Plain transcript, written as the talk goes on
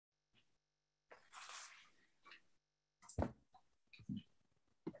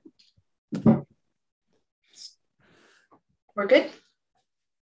We're good?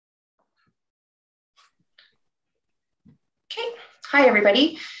 Okay. Hi,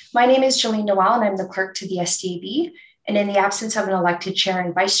 everybody. My name is Jolene Noel, and I'm the clerk to the SDAB. And in the absence of an elected chair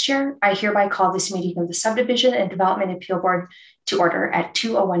and vice chair, I hereby call this meeting of the Subdivision and Development Appeal Board to order at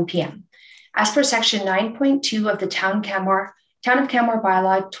 2:01 p.m. As per Section 9.2 of the Town of Canmore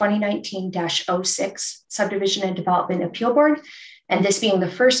Bylaw 2019-06, Subdivision and Development Appeal Board, and this being the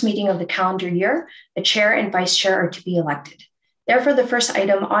first meeting of the calendar year, the chair and vice chair are to be elected. Therefore, the first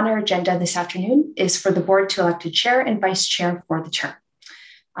item on our agenda this afternoon is for the board to elect a chair and vice chair for the term.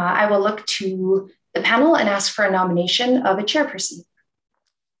 I will look to the panel and ask for a nomination of a chairperson.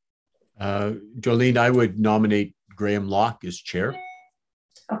 Jolene, I would nominate Graham Locke as chair.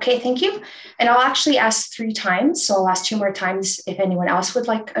 Okay, thank you. And I'll actually ask 3 times. So I'll ask 2 more times if anyone else would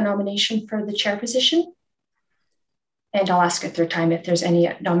like a nomination for the chair position. And I'll ask a 3rd time if there's any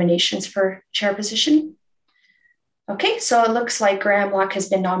nominations for chair position. Okay, so it looks like Graham Locke has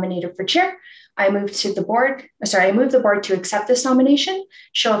been nominated for chair. I move the board to accept this nomination.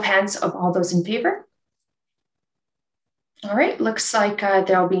 Show of hands of all those in favor. All right, looks like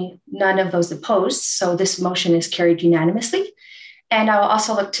there'll be none of those opposed. So this motion is carried unanimously. And I'll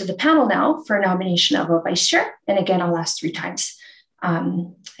also look to the panel now for a nomination of a vice chair. And again, I'll ask 3 times.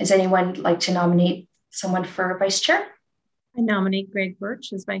 Does anyone like to nominate someone for vice chair? I nominate Greg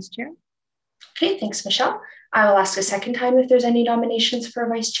Birch as vice chair. Okay, thanks, Michelle. I will ask a 2nd time if there's any nominations for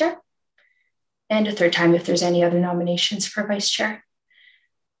vice chair. And a 3rd time if there's any other nominations for vice chair.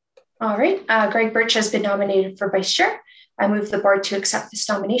 All right, Greg Birch has been nominated for vice chair. I move the board to accept this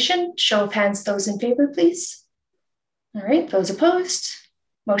nomination. Show of hands, those in favor, please. All right, those opposed,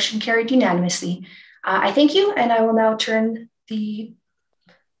 motion carried unanimously. I thank you, and I will now turn the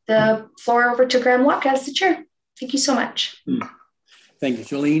floor over to Graham Locke as the chair. Thank you so much. Thank you,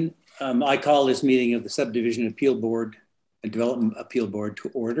 Jolene. I call this meeting of the Subdivision Appeal Board and Development Appeal Board to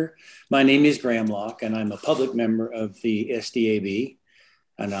order. My name is Graham Locke, and I'm a public member of the SDAB,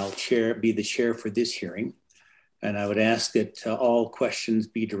 and I'll be the chair for this hearing. And I would ask that all questions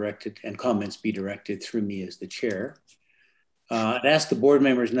be directed and comments be directed through me as the chair. I'd ask the board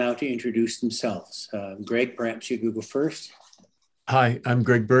members now to introduce themselves. Greg, perhaps you could go first. Hi, I'm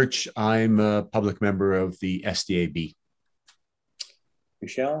Greg Birch. I'm a public member of the SDAB.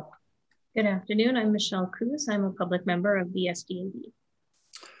 Michelle? Good afternoon. I'm Michelle Cruz. I'm a public member of the SDAB.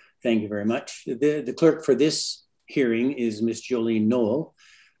 Thank you very much. The clerk for this hearing is Ms. Jolene Noel,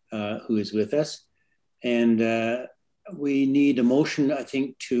 who is with us. And we need a motion, I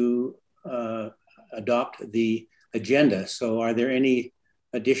think, to adopt the agenda. So are there any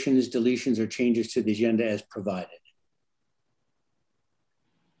additions, deletions, or changes to the agenda as provided?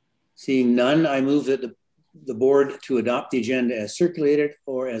 Seeing none, I move that the board to adopt the agenda as circulated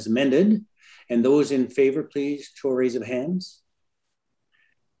or as amended. And those in favor, please show a raise of hands.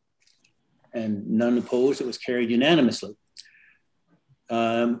 And none opposed, it was carried unanimously.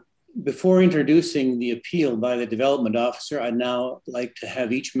 Before introducing the appeal by the development officer, I'd now like to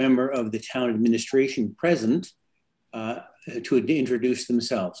have each member of the town administration present to introduce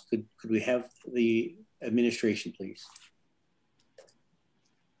themselves. Could we have the administration, please?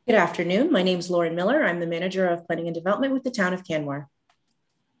 Good afternoon. My name is Lauren Miller. I'm the manager of planning and development with the town of Canmore.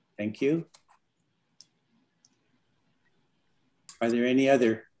 Thank you. Are there any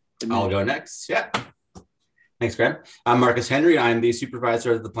other? I'll go next. Yeah. Thanks, Graham. I'm Marcus Henry. I'm the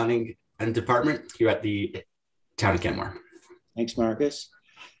supervisor of the planning and department here at the town of Canmore. Thanks, Marcus.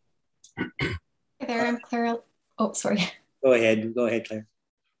 Hi there, I'm Claire. Oh, sorry. Go ahead, Claire.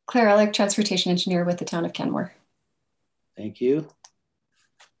 Claire Ellick, transportation engineer with the town of Canmore. Thank you.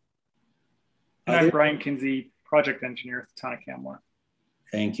 And I'm Brian Kinsey, project engineer at the town of Canmore.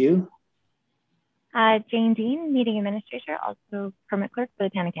 Thank you. Jane Dean, meeting administrator, also permit clerk for the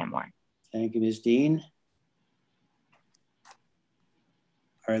town of Canmore. Thank you, Ms. Dean.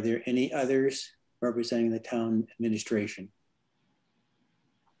 Are there any others representing the town administration?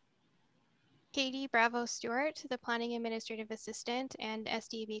 Katie Bravo Stewart, the planning administrative assistant and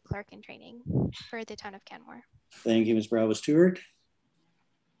SDB clerk in training for the town of Canmore. Thank you, Ms. Bravo Stewart.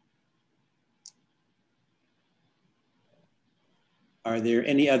 Are there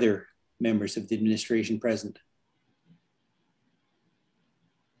any other members of the administration present?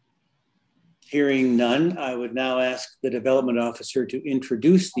 Hearing none, I would now ask the development officer to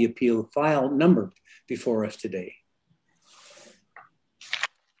introduce the appeal file number before us today.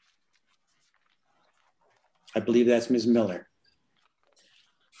 I believe that's Ms. Miller.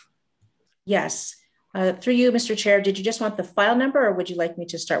 Yes. Through you, Mr. Chair, did you just want the file number or would you like me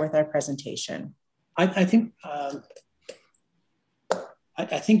to start with our presentation? I think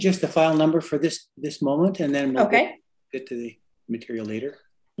just the file number for this moment, and then we'll okay. get to the material later?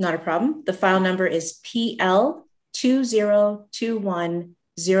 Not a problem. The file number is PL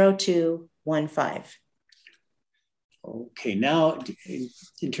 20210215. Okay, now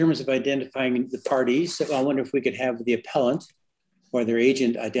in terms of identifying the parties, I wonder if we could have the appellant or their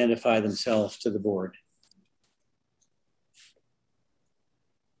agent identify themselves to the board.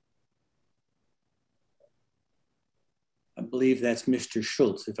 I believe that's Mr.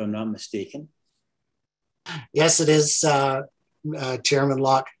 Schultz, if I'm not mistaken. Yes, it is, Chairman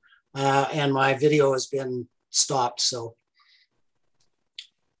Locke, and my video has been stopped, so.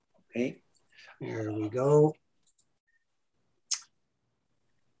 Okay. There we go.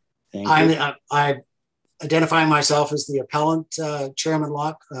 Thank you. I'm identifying myself as the appellant, Chairman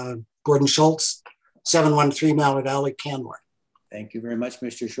Locke, Gordon Schultz, 713 Mallard Alley, Canmore. Thank you very much,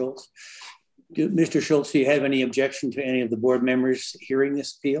 Mr. Schultz. Mr. Schultz, do you have any objection to any of the board members hearing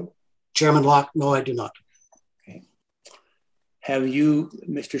this appeal? Chairman Locke, no, I do not. Okay. Have you,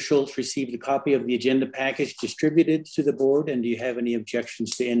 Mr. Schultz, received a copy of the agenda package distributed to the board, and do you have any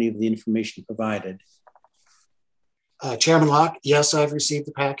objections to any of the information provided? Chairman Locke, yes, I've received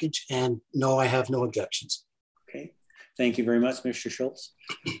the package, and no, I have no objections. Okay, thank you very much, Mr. Schultz.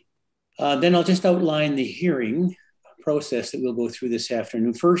 Then I'll just outline the hearing process that we'll go through this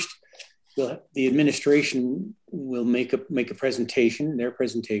afternoon. First, the administration will make a presentation, their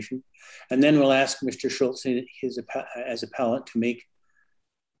presentation, and then we'll ask Mr. Schultz as appellant to make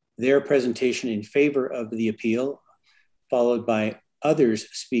their presentation in favor of the appeal, followed by others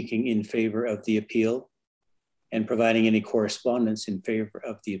speaking in favor of the appeal and providing any correspondence in favor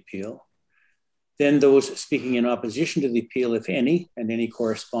of the appeal. Then those speaking in opposition to the appeal, if any, and any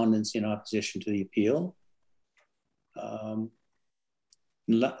correspondence in opposition to the appeal.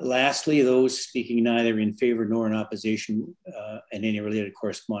 Lastly, those speaking neither in favor nor in opposition and any related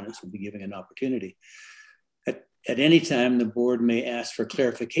correspondence will be given an opportunity. At any time, the board may ask for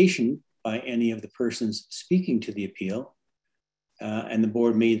clarification by any of the persons speaking to the appeal, and the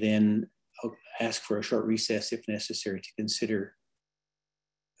board may then ask for a short recess if necessary to consider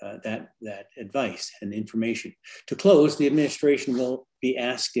that advice and information. To close, the administration will be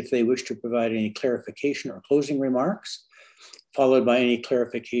asked if they wish to provide any clarification or closing remarks, followed by any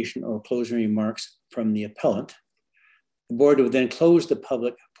clarification or closing remarks from the appellant. The board will then close the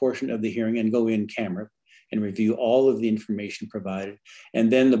public portion of the hearing and go in camera and review all of the information provided.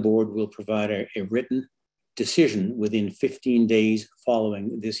 And then the board will provide a written decision within 15 days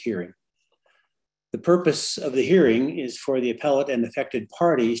following this hearing. The purpose of the hearing is for the appellant and affected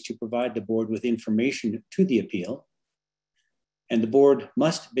parties to provide the board with information to the appeal, and the board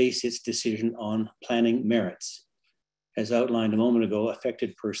must base its decision on planning merits. As outlined a moment ago,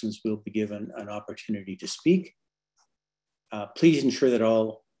 affected persons will be given an opportunity to speak. Please ensure that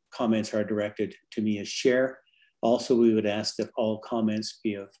all comments are directed to me as chair. Also, we would ask that all comments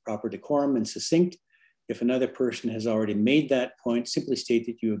be of proper decorum and succinct. If another person has already made that point, simply state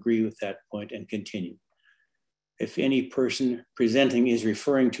that you agree with that point and continue. If any person presenting is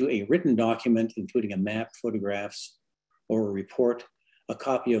referring to a written document, including a map, photographs, or a report, a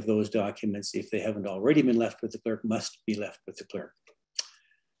copy of those documents, if they haven't already been left with the clerk, must be left with the clerk.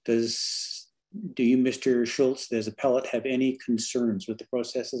 Do you, Mr. Schultz, as appellate, have any concerns with the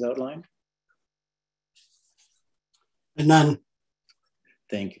process as outlined? None.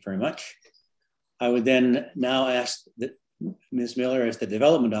 Thank you very much. I would then now ask Ms. Miller, as the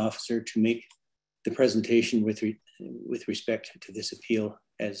development officer, to make the presentation with respect to this appeal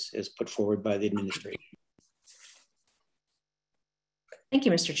as put forward by the administration. Thank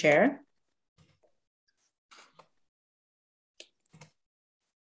you, Mr. Chair.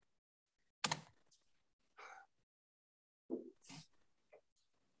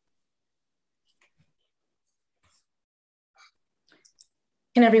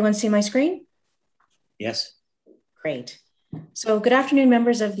 Can everyone see my screen? Yes. Great. So good afternoon,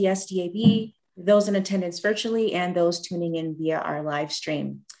 members of the SDAB, those in attendance virtually, and those tuning in via our live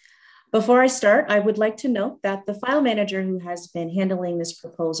stream. Before I start, I would like to note that the file manager who has been handling this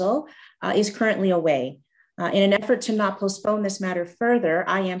proposal is currently away. In an effort to not postpone this matter further,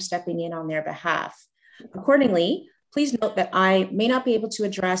 I am stepping in on their behalf. Accordingly, please note that I may not be able to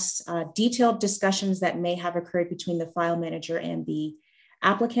address detailed discussions that may have occurred between the file manager and the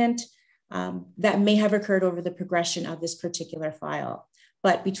applicant that may have occurred over the progression of this particular file.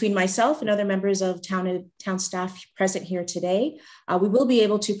 But between myself and other members of town staff present here today, we will be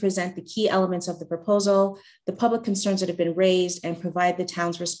able to present the key elements of the proposal, the public concerns that have been raised, and provide the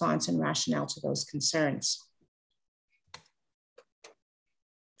town's response and rationale to those concerns.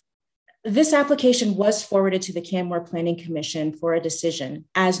 This application was forwarded to the Canmore Planning Commission for a decision,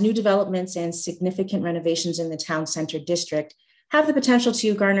 as new developments and significant renovations in the town center district have the potential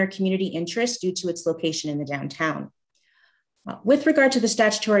to garner community interest due to its location in the downtown. With regard to the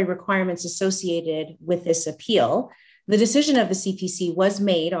statutory requirements associated with this appeal, the decision of the CPC was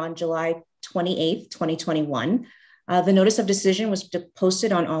made on July 28th, 2021. The notice of decision was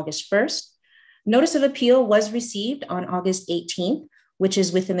posted on August 1st. Notice of appeal was received on August 18th, which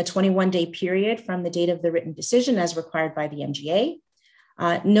is within the 21-day period from the date of the written decision as required by the MGA.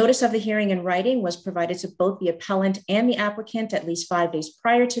 Notice of the hearing in writing was provided to both the appellant and the applicant at least 5 days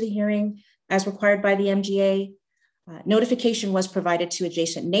prior to the hearing as required by the MGA. Notification was provided to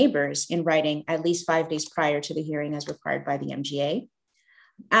adjacent neighbors in writing at least 5 days prior to the hearing as required by the MGA.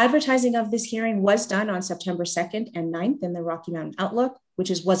 Advertising of this hearing was done on September 2nd and 9th in the Rocky Mountain Outlook, which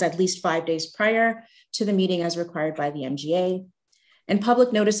was at least 5 days prior to the meeting as required by the MGA. And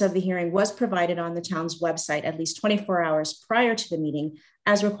public notice of the hearing was provided on the town's website at least 24 hours prior to the meeting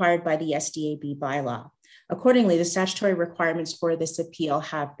as required by the SDAB bylaw. Accordingly, the statutory requirements for this appeal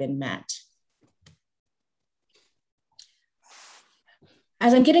have been met.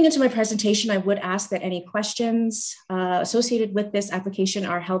 As I'm getting into my presentation, I would ask that any questions associated with this application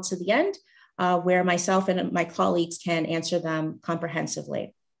are held to the end, where myself and my colleagues can answer them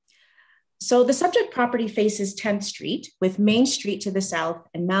comprehensively. So the subject property faces 10th Street with Main Street to the south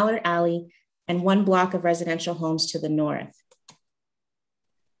and Mallard Alley and one block of residential homes to the north.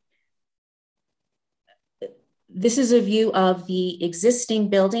 This is a view of the existing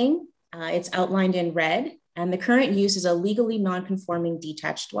building. It's outlined in red, and the current use is a legally non-conforming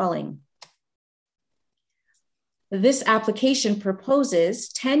detached dwelling. This application proposes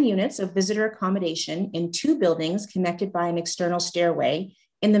 10 units of visitor accommodation in 2 buildings connected by an external stairway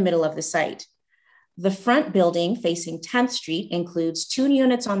in the middle of the site. The front building facing 10th Street includes 2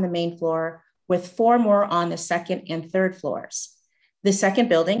 units on the main floor with 4 more on the second and third floors. The second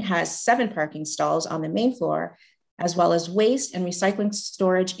building has 7 parking stalls on the main floor, as well as waste and recycling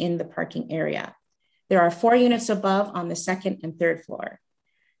storage in the parking area. There are 4 units above on the second and third floor.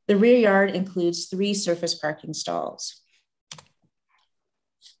 The rear yard includes 3 surface parking stalls.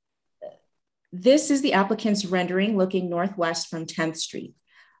 This is the applicant's rendering looking northwest from 10th Street.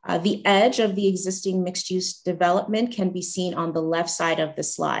 The edge of the existing mixed-use development can be seen on the left side of the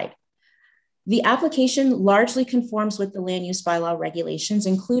slide. The application largely conforms with the land use bylaw regulations,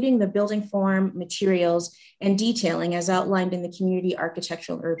 including the building form, materials, and detailing as outlined in the Community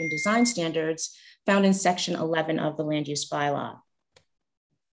Architectural and Urban Design Standards found in Section 11 of the land use bylaw.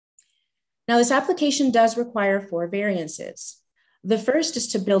 Now, this application does require 4 variances. The first is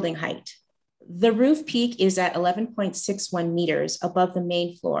to building height. The roof peak is at 11.61 meters above the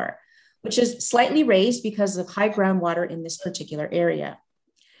main floor, which is slightly raised because of high groundwater in this particular area.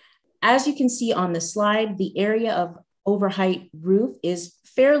 As you can see on the slide, the area of overheight roof is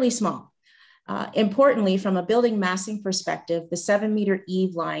fairly small. Importantly, from a building massing perspective, the 7-meter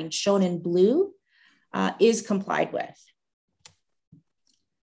eave line shown in blue is complied with.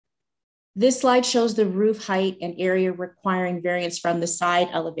 This slide shows the roof height and area requiring variance from the side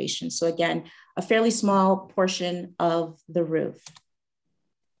elevation. So again, a fairly small portion of the roof.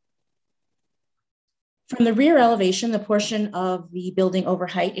 From the rear elevation, the portion of the building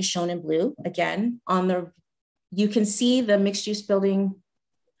overheight is shown in blue. Again, you can see the mixed use building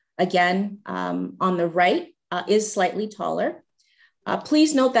again on the right is slightly taller.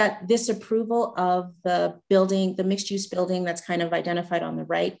 Please note that this approval of the building, the mixed use building that's kind of identified on the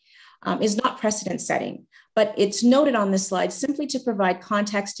right, is not precedent setting, but it's noted on this slide simply to provide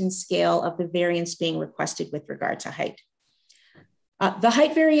context and scale of the variance being requested with regard to height. The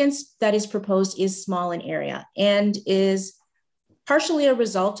height variance that is proposed is small in area and is partially a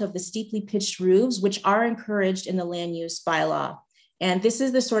result of the steeply pitched roofs, which are encouraged in the land use bylaw. And this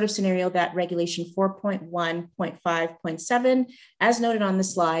is the sort of scenario that regulation 4.1.5.7, as noted on the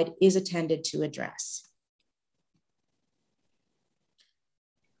slide, is intended to address.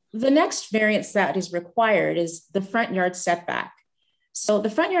 The next variance that is required is the front yard setback. So the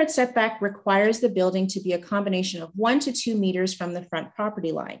front yard setback requires the building to be a combination of 1 to 2 meters from the front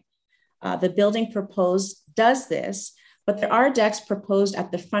property line. The building proposed does this, but there are decks proposed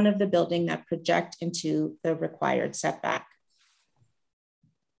at the front of the building that project into the required setback.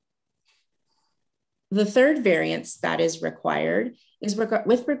 The third variance that is required is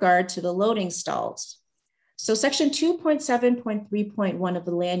with regard to the loading stalls. So section 2.7.3.1 of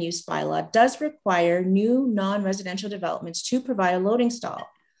the land use bylaw does require new non-residential developments to provide a loading stall,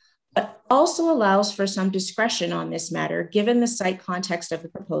 but also allows for some discretion on this matter given the site context of the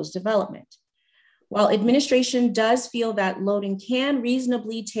proposed development. While administration does feel that loading can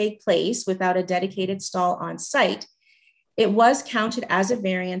reasonably take place without a dedicated stall on site, it was counted as a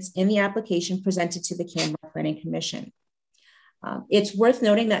variance in the application presented to the Canmore Planning Commission. It's worth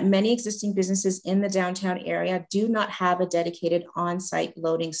noting that many existing businesses in the downtown area do not have a dedicated on-site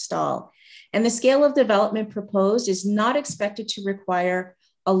loading stall. And the scale of development proposed is not expected to require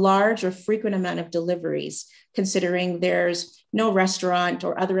a large or frequent amount of deliveries, considering there's no restaurant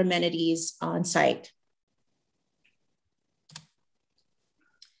or other amenities on site.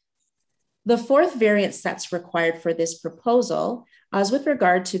 The fourth variance that's required for this proposal is with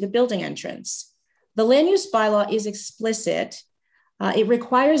regard to the building entrance. The land use bylaw is explicit. It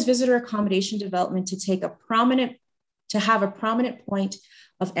requires visitor accommodation development to have a prominent point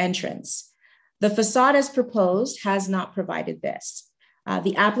of entrance. The facade as proposed has not provided this.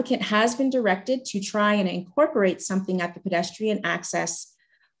 The applicant has been directed to try and incorporate something at the pedestrian access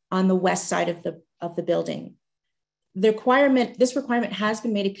on the west side of the building. This requirement has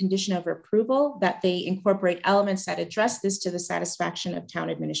been made a condition of approval that they incorporate elements that address this to the satisfaction of town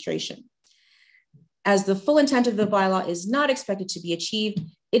administration. As the full intent of the bylaw is not expected to be achieved,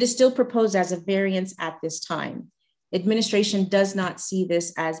 it is still proposed as a variance at this time. Administration does not see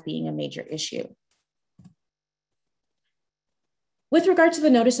this as being a major issue. With regard to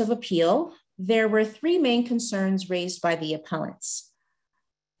the notice of appeal, there were three main concerns raised by the appellants.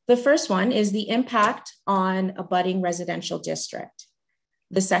 The first one is the impact on a budding residential district.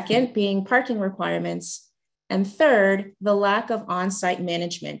 The second being parking requirements. And third, the lack of on-site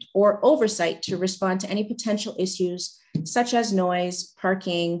management or oversight to respond to any potential issues such as noise,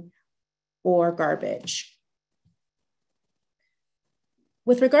 parking, or garbage.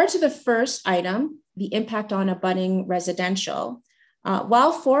 With regard to the first item, the impact on a budding residential,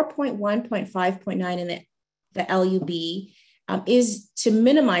 while 4.1.5.9 in the LUB is to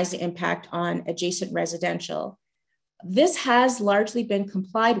minimize the impact on adjacent residential, this has largely been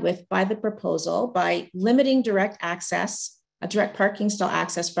complied with by the proposal by limiting direct parking stall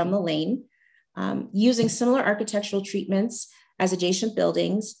access from the lane, using similar architectural treatments as adjacent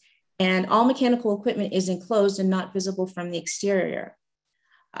buildings, and all mechanical equipment is enclosed and not visible from the exterior.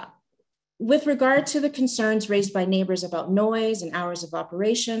 With regard to the concerns raised by neighbors about noise and hours of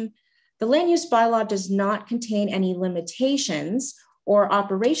operation, the land use bylaw does not contain any limitations or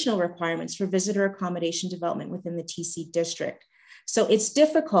operational requirements for visitor accommodation development within the TC district. So it's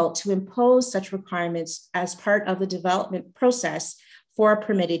difficult to impose such requirements as part of the development process for a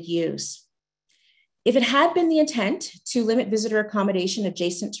permitted use. If it had been the intent to limit visitor accommodation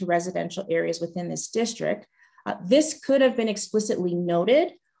adjacent to residential areas within this district, this could have been explicitly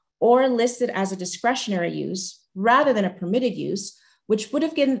noted or listed as a discretionary use rather than a permitted use, which would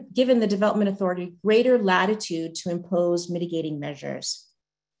have given the development authority greater latitude to impose mitigating measures.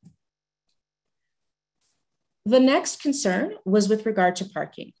 The next concern was with regard to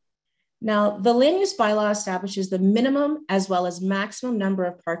parking. Now, the land use bylaw establishes the minimum as well as maximum number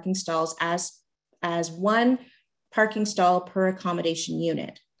of parking stalls as one parking stall per accommodation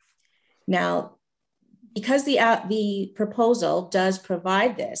unit. Now, because the proposal does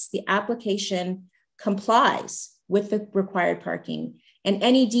provide this, the application complies with the required parking, and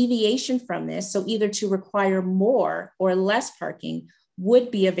any deviation from this, so either to require more or less parking,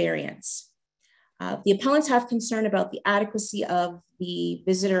 would be a variance. The appellants have concern about the adequacy of the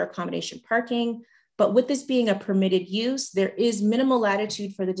visitor accommodation parking, but with this being a permitted use, there is minimal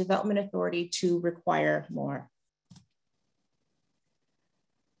latitude for the development authority to require more.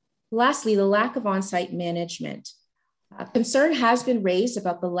 Lastly, the lack of on-site management. Concern has been raised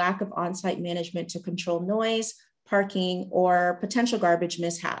about the lack of on-site management to control noise, parking, or potential garbage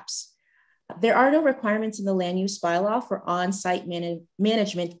mishaps. There are no requirements in the land use bylaw for on-site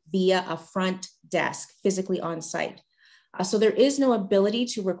management via a front desk, physically on site. So there is no ability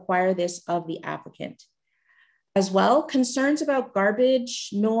to require this of the applicant. As well, concerns about garbage,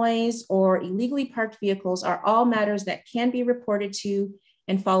 noise, or illegally parked vehicles are all matters that can be reported to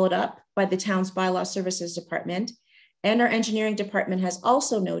and followed up by the town's bylaw services department. And our engineering department has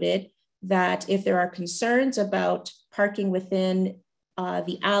also noted that if there are concerns about parking within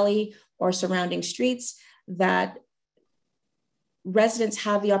the alley or surrounding streets, that residents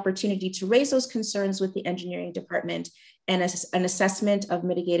have the opportunity to raise those concerns with the engineering department and an assessment of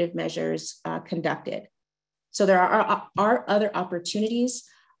mitigative measures conducted. So there are other opportunities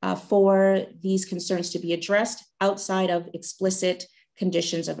for these concerns to be addressed outside of explicit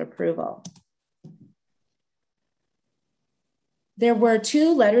conditions of approval. There were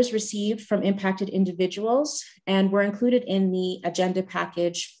 2 letters received from impacted individuals and were included in the agenda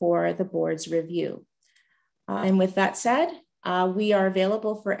package for the board's review. And with that said, we are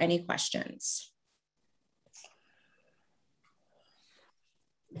available for any questions.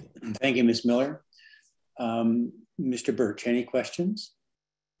 Thank you, Ms. Miller. Mr. Birch, any questions?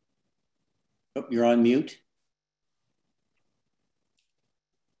 Oh, you're on mute.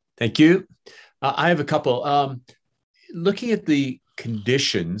 Thank you. I have a couple. Looking at the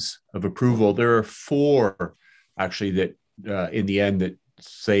conditions of approval, there are 4 actually that in the end that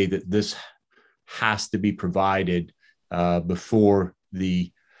say that this has to be provided before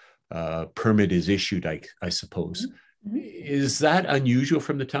the permit is issued, I suppose. Mm-hmm. Is that unusual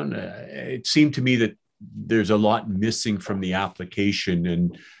from the town? It seemed to me that there's a lot missing from the application,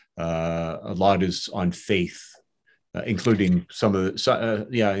 and a lot is on faith, including some of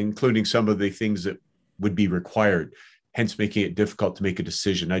the, including some of the things that would be required, hence making it difficult to make a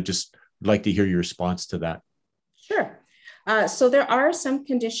decision. I'd just like to hear your response to that. Sure. So there are some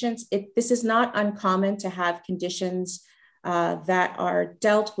conditions. This is not uncommon to have conditions that are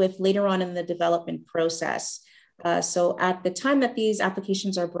dealt with later on in the development process. So at the time that these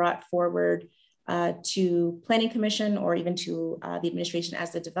applications are brought forward to Planning Commission or even to the administration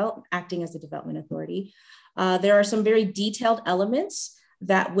as acting as the development authority, there are some very detailed elements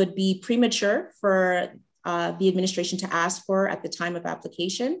that would be premature for the administration to ask for at the time of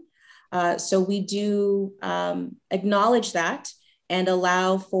application. So we do acknowledge that and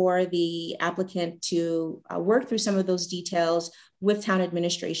allow for the applicant to work through some of those details with town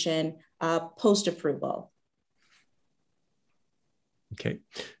administration post-approval. Okay.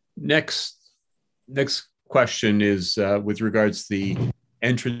 Next question is with regards to the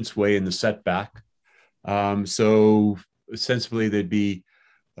entranceway and the setback. So ostensibly there'd be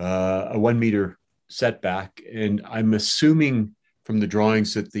a 1 meter setback, and I'm assuming from the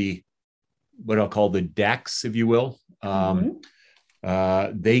drawings that what I'll call the decks, if you will,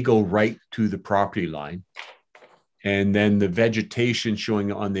 they go right to the property line. And then the vegetation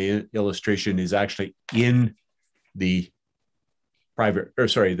showing on the illustration is actually in the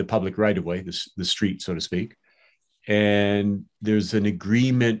the public right of way, the street, so to speak. And there's an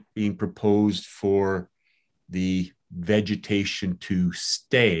agreement being proposed for the vegetation to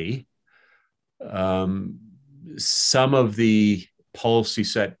stay. Some of the policy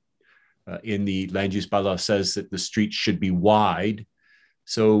set in the land use bylaw says that the street should be wide.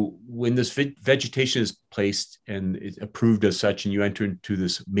 So when this vegetation is placed and is approved as such, and you enter into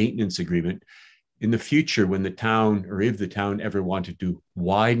this maintenance agreement, in the future, when the town, or if the town ever wanted to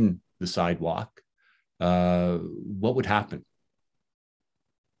widen the sidewalk, what would happen?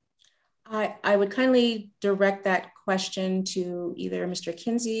 I would kindly direct that question to either Mr.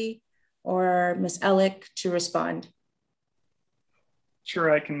 Kinsey or Ms. Ellick to respond.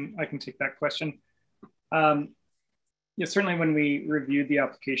 Sure, I can take that question. Yeah, certainly when we reviewed the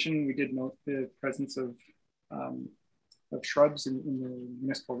application, we did note the presence of shrubs in the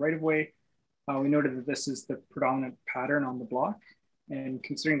municipal right-of-way. We noted that this is the predominant pattern on the block, and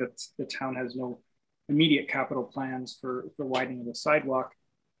considering that the town has no immediate capital plans for widening of the sidewalk,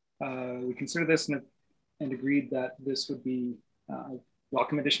 we considered this and agreed that this would be a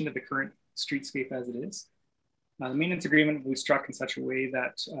welcome addition to the current streetscape as it is. The maintenance agreement will be struck in such a way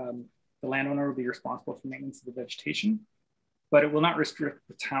that the landowner will be responsible for maintenance of the vegetation, but it will not restrict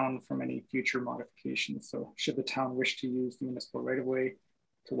the town from any future modifications. So should the town wish to use the municipal right-of-way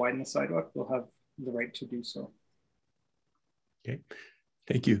to widen the sidewalk, we'll have the right to do so. Okay,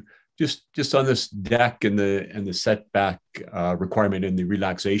 thank you. Just on this deck and the setback requirement and the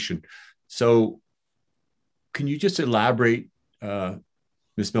relaxation. So can you just elaborate,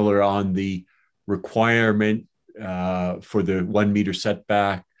 Ms. Miller, on the requirement for the 1 meter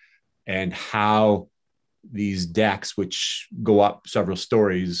setback and how these decks, which go up several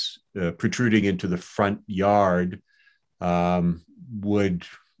stories, protruding into the front yard, would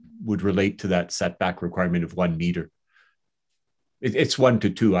relate to that setback requirement of 1 meter? It's 1 to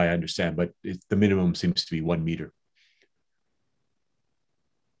 2, I understand, but the minimum seems to be 1 meter.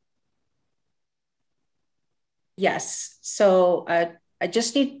 Yes. So I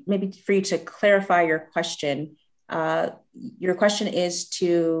just need maybe for you to clarify your question. Your question is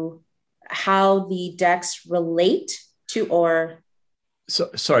to how the decks relate to, or?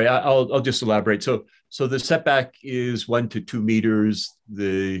 So sorry, I'll just elaborate. So the setback is 1 to 2 meters.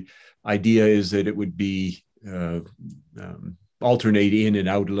 The idea is that it would be alternate in and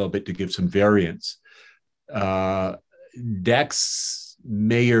out a little bit to give some variance. Decks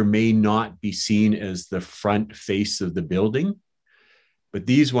may or may not be seen as the front face of the building, but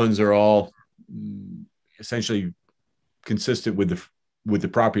these ones are all essentially consistent with the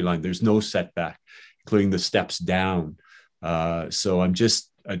property line. There's no setback, including the steps down. So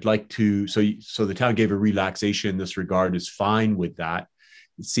I'd like to, so the town gave a relaxation in this regard, is fine with that.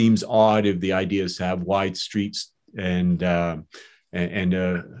 It seems odd if the idea is to have wide streets and and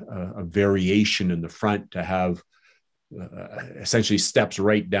a variation in the front to have essentially steps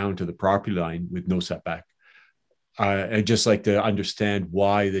right down to the property line with no setback. I'd just like to understand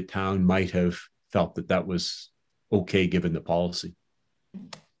why the town might have felt that that was okay given the policy.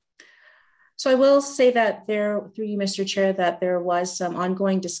 So I will say that through you, Mr. Chair, that there was some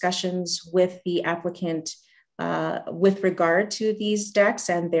ongoing discussions with the applicant with regard to these decks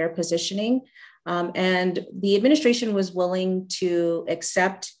and their positioning. And the administration was willing to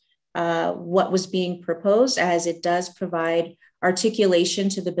accept what was being proposed, as it does provide articulation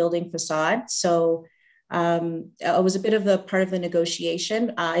to the building facade. So it was a bit of the part of the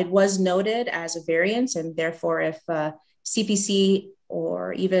negotiation. It was noted as a variance, and therefore if CPC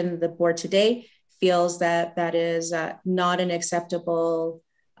or even the board today feels that that is not an acceptable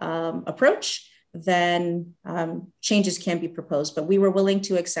approach, then changes can be proposed. But we were willing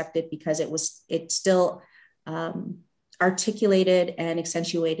to accept it because it still articulated and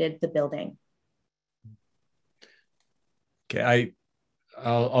accentuated the building. Okay,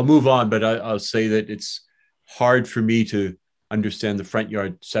 I'll move on, but I'll say that it's hard for me to understand the front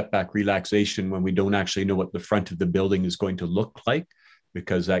yard setback relaxation when we don't actually know what the front of the building is going to look like,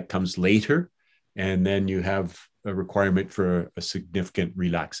 because that comes later. And then you have a requirement for a significant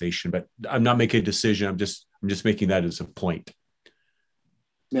relaxation. But I'm not making a decision. I'm just making that as a point.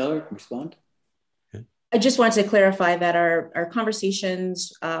 Miller, respond. I just wanted to clarify that our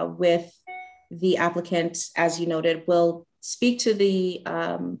conversations with the applicant, as you noted, will speak to the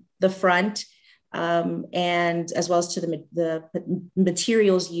front and as well as to the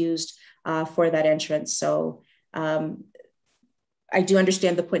materials used for that entrance. So I do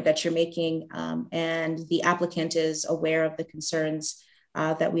understand the point that you're making, and the applicant is aware of the concerns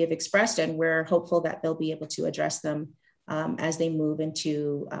that we have expressed, and we're hopeful that they'll be able to address them as they move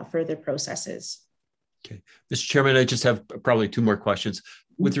into further processes. Okay, Mr. Chairman, I just have probably two more questions.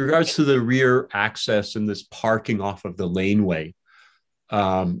 With regards to the rear access and this parking off of the laneway,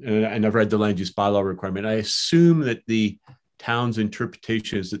 and I've read the land use bylaw requirement, I assume that the town's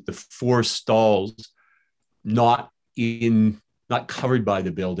interpretation is that the 4 stalls not covered by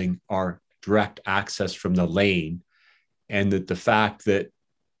the building are direct access from the lane, and that the fact that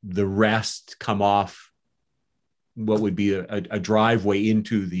the rest come off what would be a driveway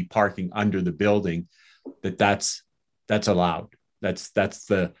into the parking under the building, that's allowed. That's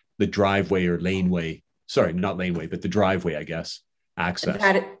the driveway or laneway. Sorry, not laneway, but the driveway, I guess, access.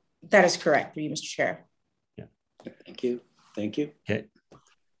 That is correct, through you, Mr. Chair. Yeah. Thank you. Thank you. Okay.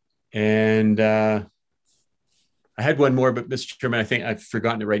 And I had one more, but Mr. Chairman, I think I've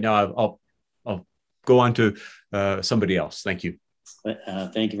forgotten it right now. I'll go on to somebody else. Thank you.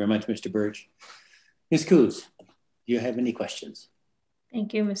 Thank you very much, Mr. Burge. Ms. Coos, do you have any questions?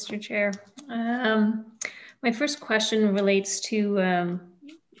 Thank you, Mr. Chair. My first question relates to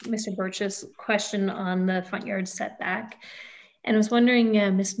Mr. Birch's question on the front yard setback. And I was wondering,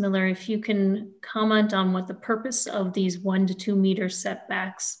 Ms. Miller, if you can comment on what the purpose of these 1 to 2 meter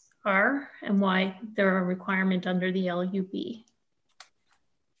setbacks are and why they're a requirement under the LUB.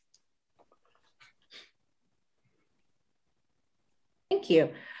 Thank you.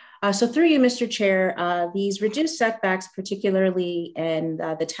 So through you, Mr. Chair, these reduced setbacks, particularly in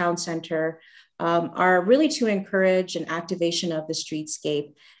the town center, are really to encourage an activation of the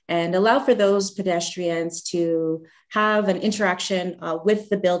streetscape and allow for those pedestrians to have an interaction with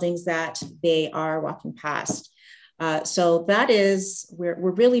the buildings that they are walking past. So that is, we're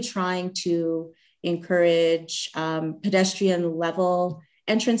really trying to encourage pedestrian level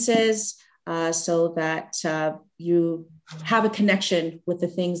entrances so that you have a connection with the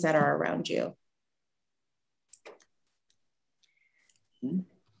things that are around you.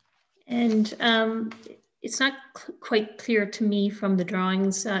 And it's not quite clear to me from the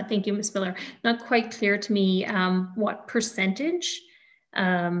drawings, thank you, Ms. Miller, not quite clear to me what percentage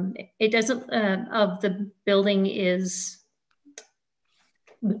it doesn't of the building is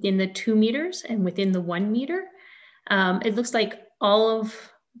within the 2 meters and within the 1 meter. It looks like all of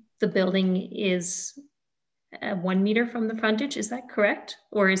the building is 1 meter from the frontage, is that correct?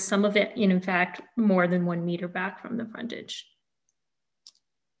 Or is some of it in fact more than 1 meter back from the frontage?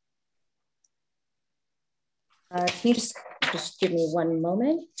 Can you just give me 1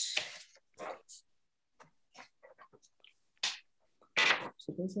 moment?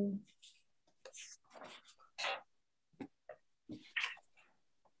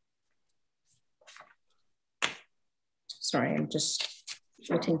 Sorry, I'm just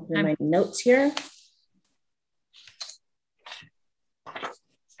looking through my notes here.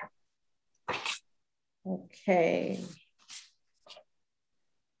 Okay.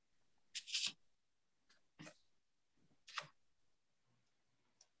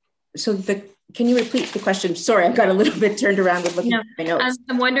 can you repeat the question? Sorry, I got a little bit turned around with looking at my notes.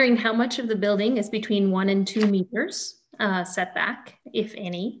 I'm wondering how much of the building is between 1 and 2 meters setback, if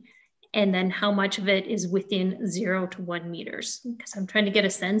any, and then how much of it is within 0 to 1 meters? Because I'm trying to get a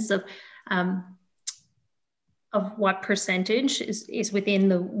sense of what percentage is within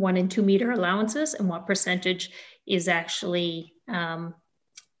the 1 and 2 meter allowances and what percentage is actually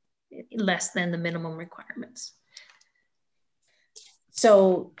less than the minimum requirements.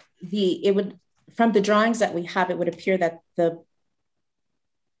 So from the drawings that we have, it would appear that the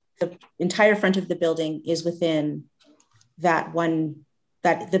entire front of the building is within that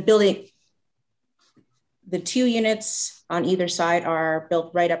the building, the 2 units on either side are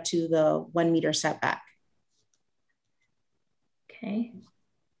built right up to the 1 meter setback. Okay.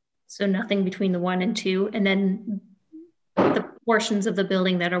 So nothing between the 1 and 2, and then the portions of the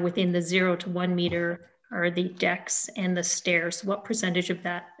building that are within the 0 to 1 meter are the decks and the stairs. What percentage of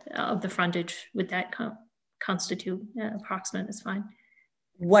that, of the frontage would that constitute? Approximate is fine.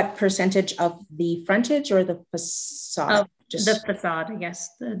 What percentage of the frontage or the facade? The facade, I guess,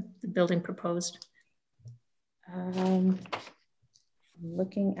 the building proposed.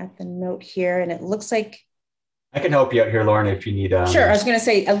 Looking at the note here, and it looks like I can help you out here, Lauren, if you need. Sure, I was going to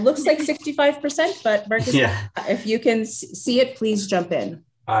say it looks like 65%, but Marcus, yeah, if you can see it, please jump in.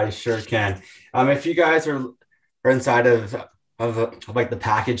 I sure can. If you guys are inside of like the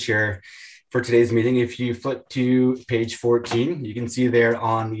package here for today's meeting, if you flip to page 14, you can see there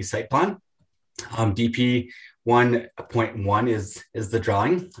on the site plan, DP 1.1 is the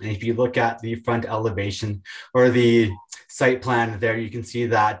drawing. And if you look at the front elevation or the site plan there, you can see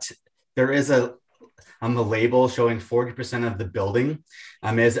that there is a label showing 40% of the building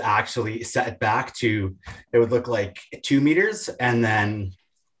is actually set back to, it would look like 2 meters. And then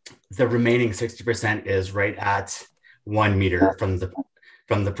the remaining 60% is right at 1 meter from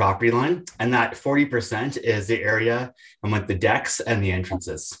the property line. And that 40% is the area with the decks and the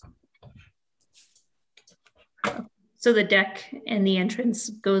entrances. So the deck and the entrance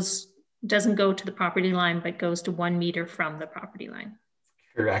doesn't go to the property line, but goes to 1 meter from the property line.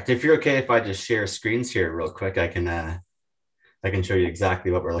 Correct. If you're okay, if I just share screens here real quick, I can show you exactly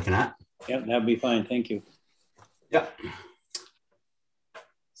what we're looking at. Yep, that'd be fine. Thank you. Yep.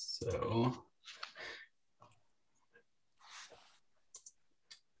 So,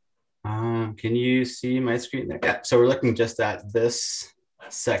 can you see my screen there? Yeah. So we're looking just at this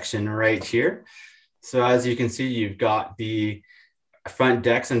section right here. So as you can see, you've got the front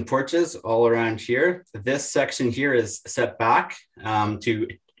decks and porches all around here. This section here is set back to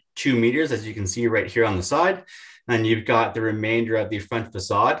 2 meters, as you can see right here on the side. And you've got the remainder of the front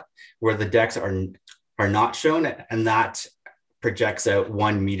facade where the decks are not shown, and that projects out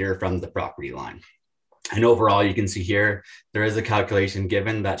 1 meter from the property line. And overall, you can see here, there is a calculation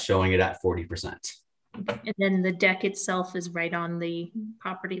given that's showing it at 40%. And then the deck itself is right on the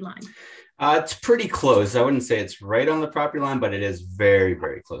property line. It's pretty close. I wouldn't say it's right on the property line, but it is very,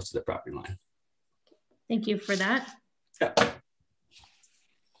 very close to the property line. Thank you for that. Yeah.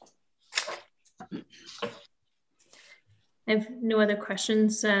 I have no other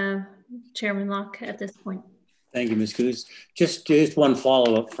questions, Chairman Locke, at this point. Thank you, Ms. Coos. Just one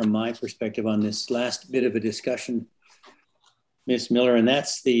follow-up from my perspective on this last bit of a discussion, Ms. Miller, and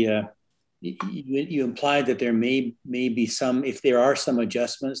that's the you implied that there may be some, if there are some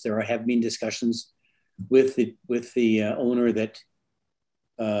adjustments, have been discussions with the owner that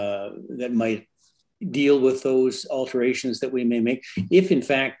might deal with those alterations that we may make. If in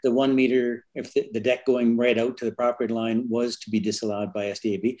fact the 1 meter, if the deck going right out to the property line was to be disallowed by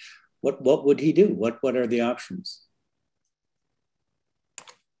SDAB, what would he do? What are the options?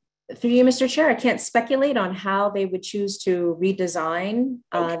 Through you, Mr. Chair, I can't speculate on how they would choose to redesign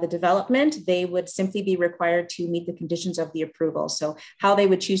the development. They would simply be required to meet the conditions of the approval. So how they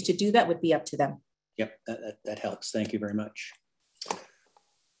would choose to do that would be up to them. Yep, that helps. Thank you very much.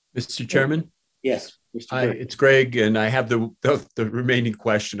 Mr. Chairman? Yes. Hi, it's Greg, and I have the remaining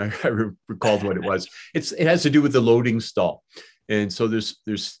question. I recalled what it was. It has to do with the loading stall. And so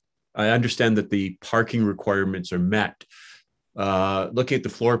I understand that the parking requirements are met. Looking at the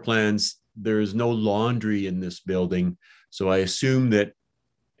floor plans, there is no laundry in this building. So I assume that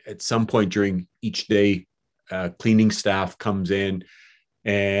at some point during each day, cleaning staff comes in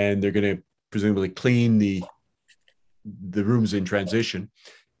and they're going to presumably clean the rooms in transition.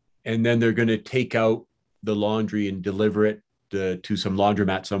 And then they're going to take out the laundry and deliver it to some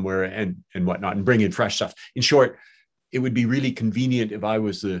laundromat somewhere and whatnot and bring in fresh stuff. In short, it would be really convenient if I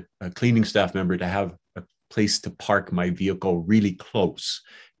was a cleaning staff member to have a place to park my vehicle really close.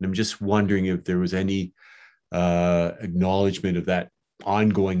 And I'm just wondering if there was any acknowledgement of that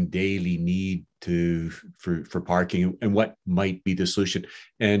ongoing daily need for parking, and what might be the solution.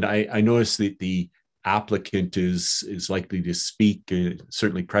 And I noticed that the applicant is likely to speak,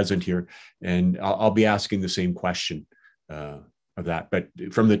 certainly present here, and I'll be asking the same question of that. But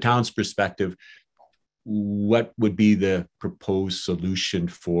from the town's perspective, what would be the proposed solution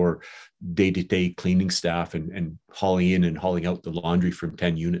for day-to-day cleaning staff and hauling in and hauling out the laundry from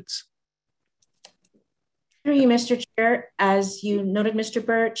 10 units? Through you, Mr. Chair, as you noted, Mr.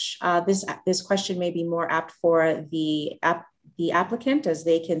 Birch, this question may be more apt for the applicant, as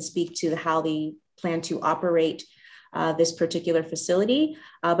they can speak to how they plan to operate this particular facility.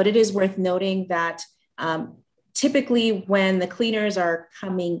 But it is worth noting that typically when the cleaners are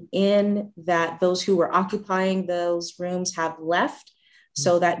coming in, that those who were occupying those rooms have left.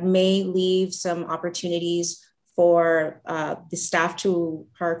 So that may leave some opportunities for the staff to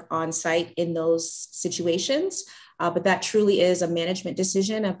park on site in those situations. But that truly is a management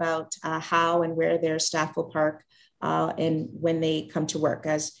decision about how and where their staff will park and when they come to work,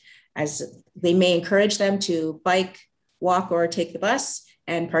 as they may encourage them to bike, walk, or take the bus,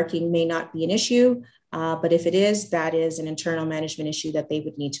 and parking may not be an issue. But if it is, that is an internal management issue that they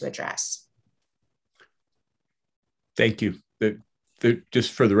would need to address. Thank you.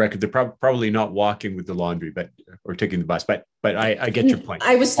 Just for the record, they're probably not walking with the laundry, or taking the bus. But I get your point.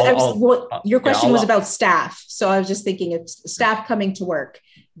 Your question was about staff, so I was just thinking if staff coming to work,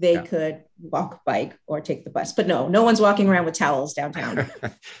 they could walk, bike, or take the bus. But no one's walking around with towels downtown.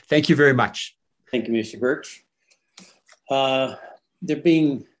 Thank you very much. Thank you, Mr. Birch. There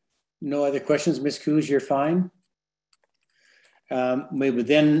being no other questions, Ms. Coos, you're fine. We would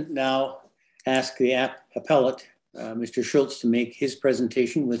then now ask the appellate, Mr. Schultz, to make his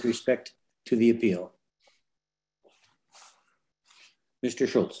presentation with respect to the appeal. Mr.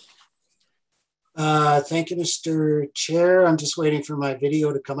 Schultz. Thank you, Mr. Chair. I'm just waiting for my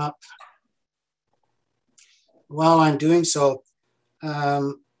video to come up. While I'm doing so,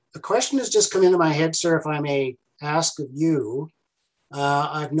 a question has just come into my head, sir, if I may ask of you.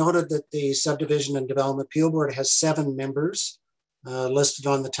 I've noted that the Subdivision and Development Appeal Board has 7 members listed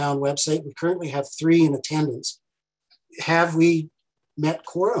on the town website. We currently have 3 in attendance. Have we met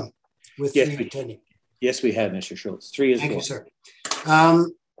quorum with 3 attending? Yes, we have, Mr. Schultz. 3 is Thank you, sir.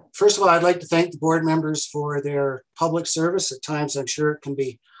 First of all, I'd like to thank the board members for their public service. At times, I'm sure it can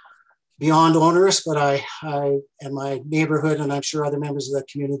be beyond onerous, but I and my neighborhood, and I'm sure other members of the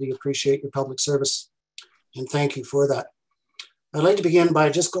community appreciate your public service, and thank you for that. I'd like to begin by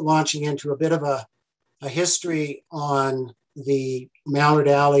just launching into a bit of a history on the Mallard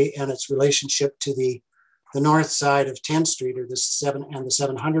Alley and its relationship to the north side of 10th Street, or the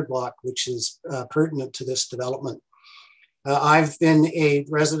 700 block, which is pertinent to this development. I've been a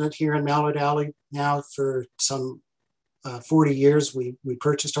resident here in Mallard Alley now for some 40 years. We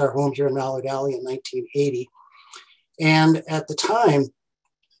purchased our home here in Mallard Alley in 1980. And at the time,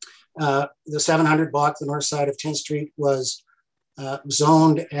 the 700 block, the north side of 10th Street, was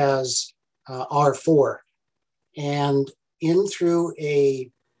zoned as R4. And in through a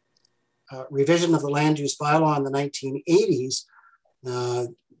revision of the land use bylaw in the 1980s,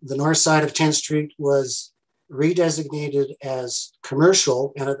 the north side of 10th Street was redesignated as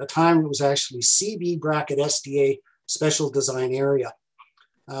commercial, and at the time it was actually CB bracket SDA special design area.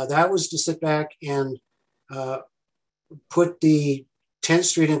 That was to sit back and put the 10th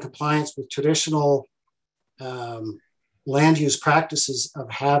Street in compliance with traditional land use practices of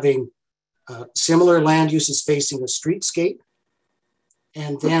having similar land uses facing a streetscape,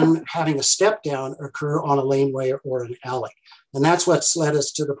 and then having a step down occur on a laneway or an alley. And that's what's led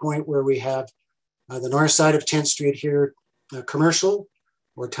us to the point where we have the north side of 10th Street here, commercial,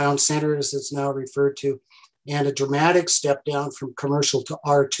 or town center as it's now referred to, and a dramatic step down from commercial to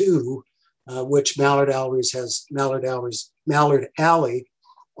R2, which Mallard Alley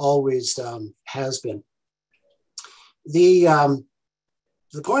always has been. The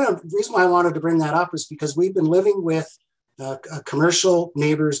reason why I wanted to bring that up is because we've been living with commercial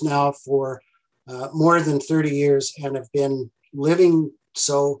neighbors now for more than 30 years and have been living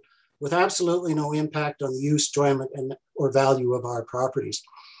so with absolutely no impact on the use, enjoyment, or value of our properties.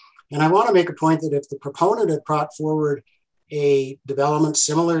 And I want to make a point that if the proponent had brought forward a development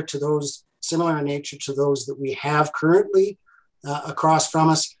similar in nature to those that we have currently across from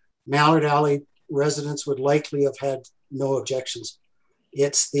us, Mallard Alley residents would likely have had no objections.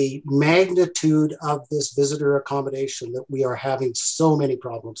 It's the magnitude of this visitor accommodation that we are having so many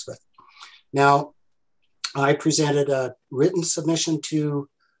problems with. Now, I presented a written submission to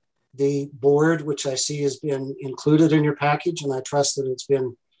the board, which I see has been included in your package, and I trust that it's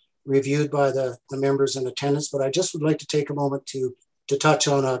been reviewed by the members in attendance, but I just would like to take a moment to to touch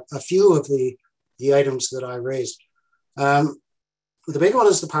on a few of the items that I raised. The big one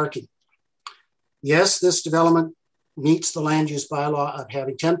is the parking. Yes, this development meets the land use bylaw of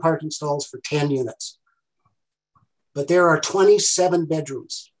having 10 parking stalls for 10 units. But there are 27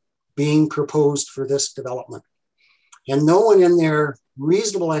 bedrooms being proposed for this development. And no one in their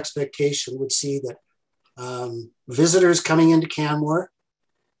reasonable expectation would see that visitors coming into Canmore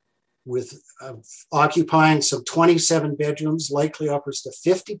with occupying some 27 bedrooms, likely upwards to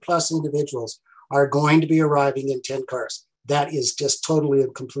 50 plus individuals, are going to be arriving in 10 cars. That is just totally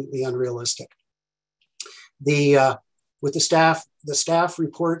and completely unrealistic. With the staff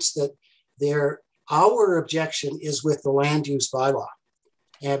reports that our objection is with the land use bylaw,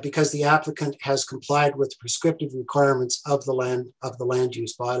 and because the applicant has complied with the prescriptive requirements of the land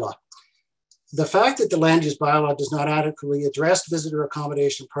use bylaw. The fact that the land use bylaw does not adequately address visitor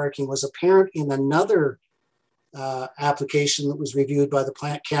accommodation parking was apparent in another application that was reviewed by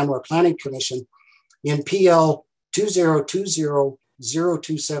the Canmore Planning Commission in PL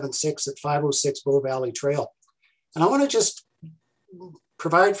 2020-0276 at 506 Bow Valley Trail. And I want to just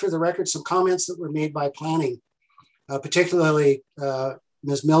provide for the record some comments that were made by planning, particularly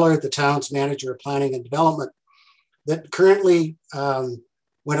Ms. Miller, the town's manager of planning and development, that currently,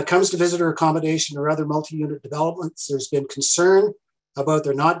 when it comes to visitor accommodation or other multi-unit developments, there's been concern about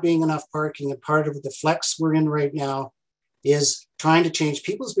there not being enough parking, and part of the flex we're in right now is trying to change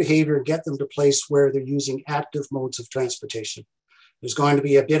people's behavior and get them to a place where they're using active modes of transportation. There's going to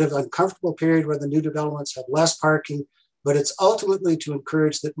be a bit of an uncomfortable period where the new developments have less parking, but it's ultimately to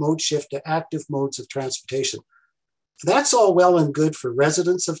encourage that mode shift to active modes of transportation. That's all well and good for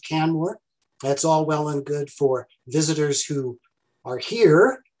residents of Canmore. That's all well and good for visitors who are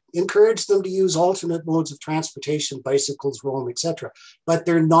here, encourage them to use alternate modes of transportation, bicycles, roam, etc. But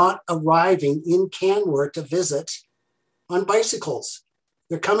they're not arriving in Canmore to visit on bicycles.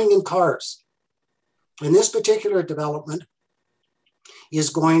 They're coming in cars. And this particular development is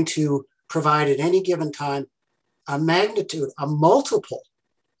going to provide at any given time a magnitude, a multiple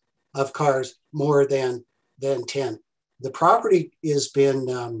of cars more than 10. The property has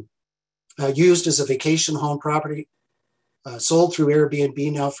been used as a vacation home property, sold through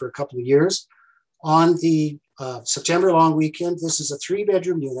Airbnb now for a couple of years. On the September long weekend, this is a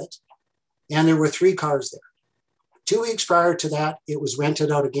 3-bedroom unit, and there were 3 cars there. 2 weeks prior to that, it was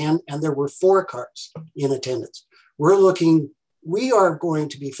rented out again, and there were 4 cars in attendance. We are going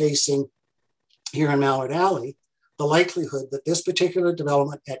to be facing here in Mallard Alley the likelihood that this particular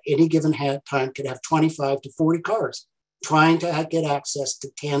development at any given time could have 25 to 40 cars trying to get access to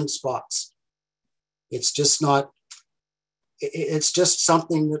 10 spots. It's just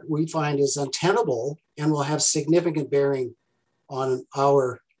something that we find is untenable and will have significant bearing on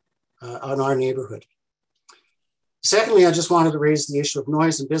our neighborhood. Secondly, I just wanted to raise the issue of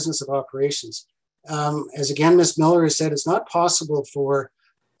noise and business of operations. As again, Ms. Miller has said, it's not possible for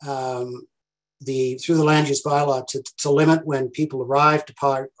through the land use bylaw to limit when people arrive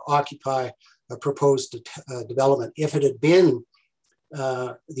to occupy a proposed development. If it had been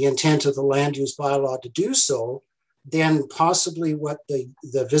the intent of the land use bylaw to do so, then possibly what the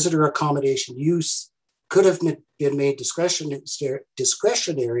visitor accommodation use could have been made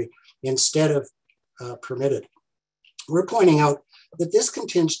discretionary instead of permitted. We're pointing out that this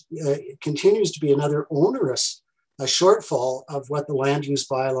continues to be another onerous shortfall of what the land use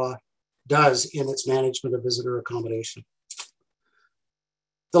bylaw does in its management of visitor accommodation.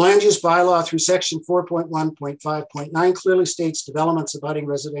 The land use bylaw through section 4.1.5.9 clearly states developments abutting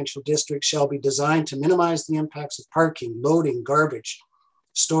residential districts shall be designed to minimize the impacts of parking, loading, garbage,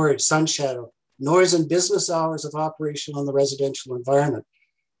 storage, sun shadow, noise, and business hours of operation on the residential environment.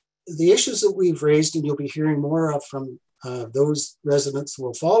 The issues that we've raised, and you'll be hearing more of from those residents who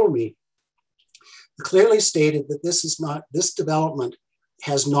will follow me, clearly stated that this development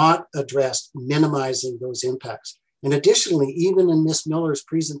has not addressed minimizing those impacts. And additionally, even in Ms. Miller's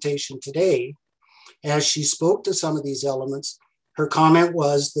presentation today, as she spoke to some of these elements, her comment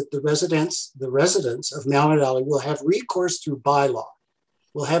was that the residents of Mallard Alley will have recourse through bylaw,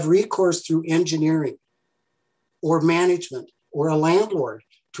 will have recourse through engineering or management or a landlord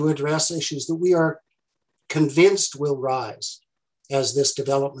to address issues that we are convinced will rise as this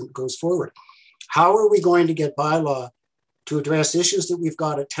development goes forward. How are we going to get bylaw to address issues that we've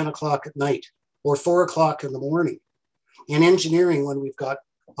got at 10 o'clock at night or 4 o'clock in the morning? In engineering, when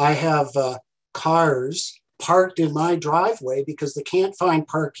I have cars parked in my driveway because they can't find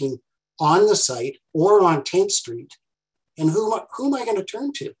parking on the site or on 10th Street, and who am I going to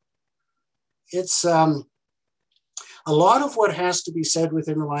turn to? It's A lot of what has to be said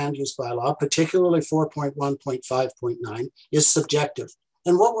within the land use bylaw, particularly 4.1.5.9, is subjective.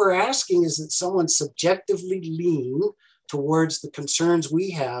 And what we're asking is that someone subjectively lean towards the concerns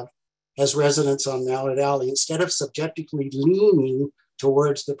we have as residents on Mallard Alley, instead of subjectively leaning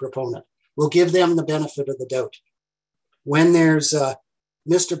towards the proponent. We'll give them the benefit of the doubt. When there's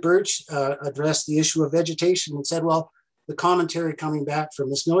Mr. Birch addressed the issue of vegetation and said, well, the commentary coming back from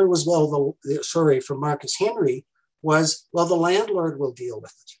Ms. Miller was, well, from Marcus Henry was, well, the landlord will deal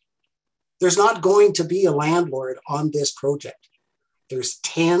with it. There's not going to be a landlord on this project. There's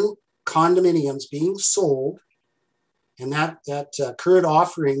 10 condominiums being sold, and that current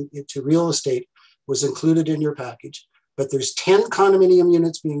offering to real estate was included in your package, but there's 10 condominium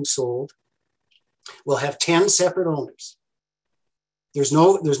units being sold. We'll have 10 separate owners. There's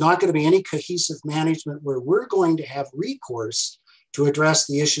not going to be any cohesive management where we're going to have recourse to address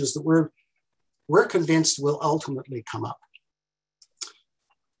the issues that we're convinced will ultimately come up.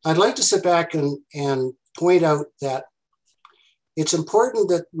 I'd like to sit back and point out that it's important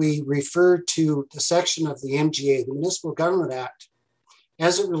that we refer to the section of the MGA, the Municipal Government Act,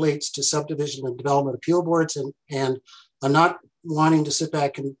 as it relates to subdivision and development appeal boards. And I'm not wanting to sit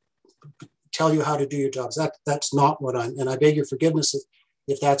back and tell you how to do your jobs. That's not what and I beg your forgiveness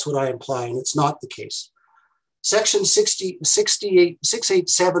if that's what I imply, and it's not the case. Section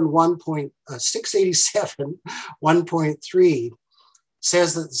 687 1.3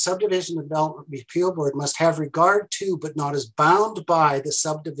 says that the Subdivision and Development Appeal Board must have regard to, but not as bound by, the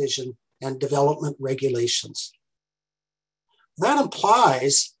subdivision and development regulations. That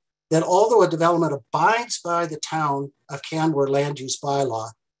implies that although a development abides by the town of Canmore land use bylaw,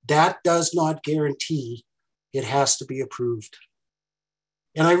 that does not guarantee it has to be approved.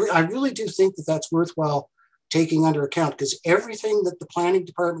 And I really do think that that's worthwhile taking under account, because everything that the planning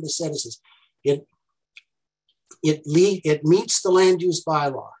department has said is it meets the land use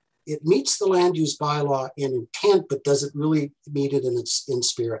bylaw. It meets the land use bylaw in intent, but does it really meet it in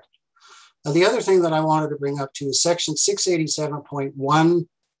spirit? Now, the other thing that I wanted to bring up to is section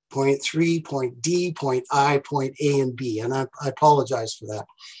 687.1.3.D, .I, .A, and B, and I apologize for that.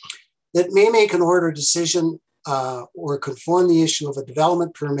 That may make an order decision or conform the issue of a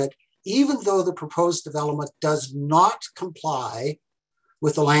development permit, even though the proposed development does not comply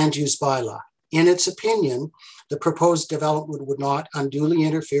with the land use bylaw. In its opinion, the proposed development would not unduly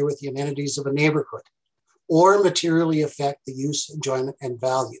interfere with the amenities of a neighborhood or materially affect the use, enjoyment, and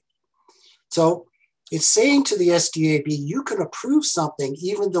value. So it's saying to the SDAB, you can approve something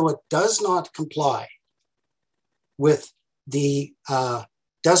even though it does not comply with the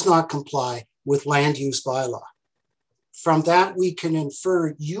land use bylaw. From that, we can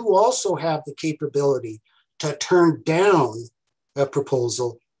infer you also have the capability to turn down a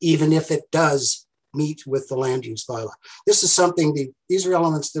proposal, even if it does meet with the land use bylaw. This is something, these are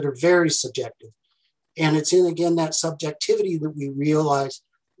elements that are very subjective. And it's in, again, that subjectivity that we realize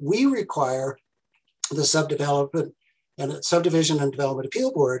we require the Subdivision and Development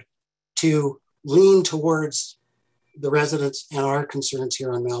Appeal Board to lean towards the residents and our concerns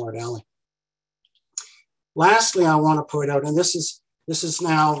here on Mallard Alley. Lastly, I want to point out, and this is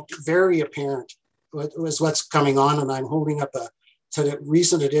now very apparent, was what's coming on, and I'm holding up to the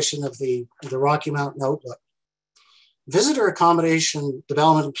recent edition of the Rocky Mountain Outlook. Visitor accommodation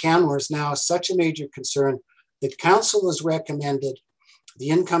development in Canmore is now such a major concern that council has recommended the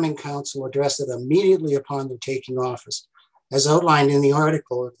incoming council address it immediately upon their taking office, as outlined in the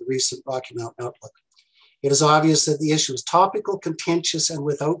article of the recent Rocky Mountain Outlook. It is obvious that the issue is topical, contentious, and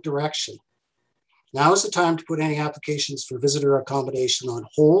without direction. Now is the time to put any applications for visitor accommodation on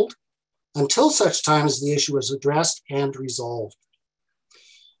hold until such time as the issue is addressed and resolved.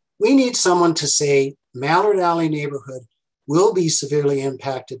 We need someone to say Mallard Alley neighborhood will be severely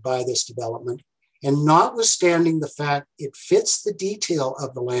impacted by this development, and notwithstanding the fact it fits the detail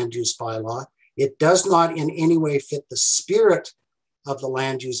of the land use bylaw, it does not in any way fit the spirit of the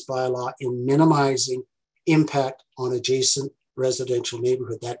land use bylaw in minimizing impact on adjacent residential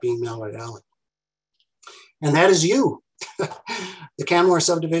neighborhood, that being Mallard Alley. And that is you, the Canmore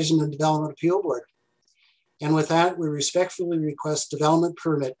Subdivision and Development Appeal Board. And with that, we respectfully request development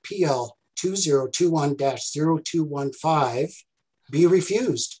permit PL 2021-0215 be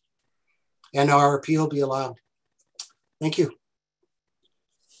refused and our appeal be allowed. Thank you.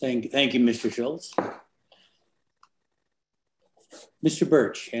 Thank you, Mr. Schultz. Mr.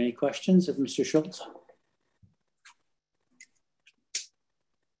 Birch, any questions of Mr. Schultz?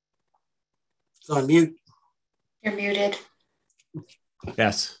 It's on mute. You're muted.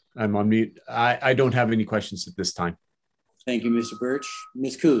 Yes, I'm on mute. I don't have any questions at this time. Thank you, Mr. Birch.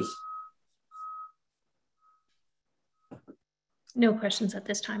 Ms. Coos. No questions at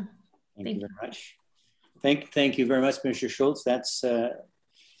this time. Thank you very much. Thank you very much, Mr. Schultz. That's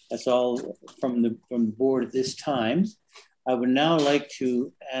all from the board at this time. I would now like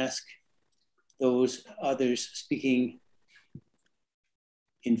to ask those others speaking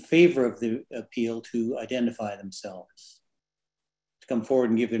in favor of the appeal to identify themselves, to come forward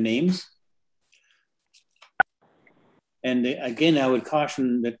and give their names. And again, I would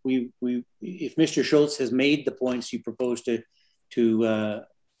caution that if Mr. Schultz has made the points you propose to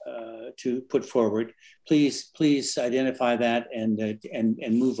put forward, please identify that and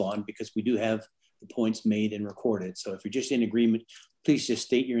move on, because we do have the points made and recorded. So if you're just in agreement, please just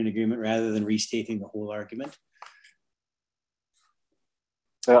state you're in agreement rather than restating the whole argument.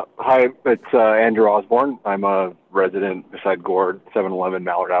 Hi, it's Andrew Osborne. I'm a resident beside Gord, 711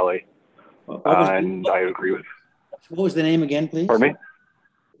 Mallard Alley. And I agree with... What was the name again, please? Pardon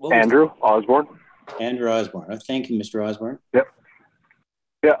me? Andrew Osborne. Andrew Osborne. Thank you, Mr. Osborne. Yep.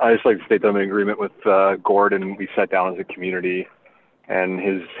 Yeah, I just like to state that I'm in agreement with Gord, and we sat down as a community, and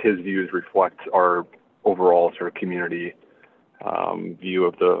his views reflect our overall sort of community view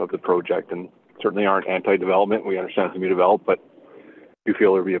of the project, and certainly aren't anti-development. We understand it's going to be developed, but we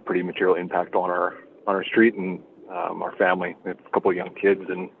feel there'll be a pretty material impact on our street and our family. We have a couple of young kids,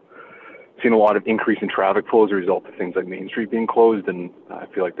 and seen a lot of increase in traffic flow as a result of things like Main Street being closed, and I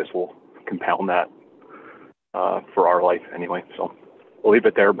feel like this will compound that for our life anyway. So we'll leave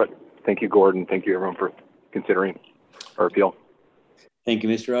it there, but thank you, Gordon. Thank you, everyone, for considering our appeal. Thank you,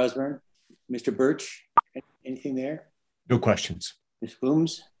 Mr. Osborne. Mr. Birch, anything there? No questions. Ms.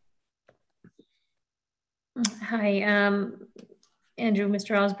 Blooms? Hi, Andrew,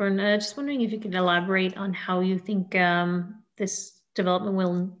 Mr. Osborne. Just wondering if you could elaborate on how you think this development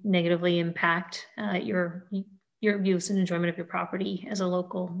will negatively impact your use and enjoyment of your property as a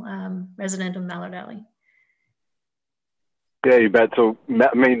local resident of Mallard Alley. Yeah, you bet. So,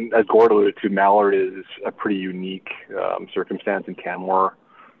 I mean, as Gord alluded to, Mallard is a pretty unique circumstance in Canmore.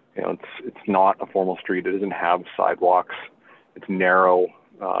 You know, it's not a formal street. It doesn't have sidewalks. It's narrow.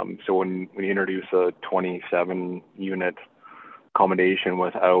 So when you introduce a 27-unit accommodation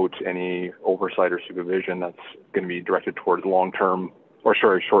without any oversight or supervision, that's going to be directed towards short-term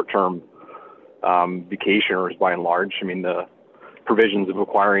vacationers by and large. I mean, the provisions of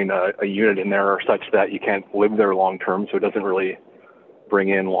acquiring a unit in there are such that you can't live there long-term, so it doesn't really bring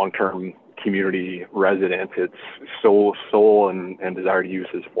in long-term community residents. It's sole and desired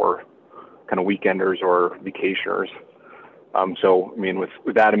uses for kind of weekenders or vacationers. So, I mean,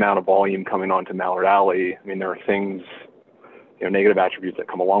 with that amount of volume coming onto Mallard Alley, I mean, there are things, you know, negative attributes that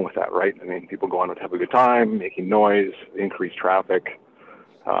come along with that, right? I mean, people go on to have a good time, making noise, increased traffic.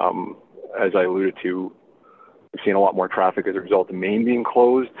 As I alluded to, we've seen a lot more traffic as a result of Main being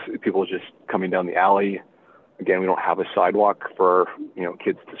closed. People just coming down the alley. Again, we don't have a sidewalk for, you know,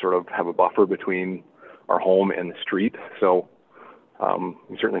 kids to sort of have a buffer between our home and the street. So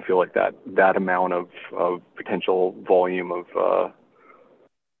we certainly feel like that amount of potential volume of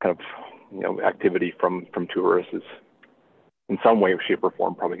kind of, you know, activity from tourists is in some way, shape, or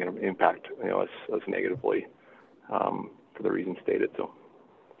form probably going to impact, you know, us negatively for the reasons stated. So,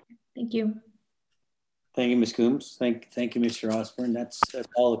 thank you. Thank you, Ms. Coombs. Thank you, Mr. Osborne. That's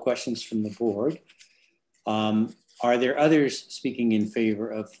all the questions from the board. Are there others speaking in favor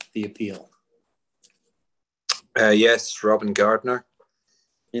of the appeal? Yes, Robin Gardner.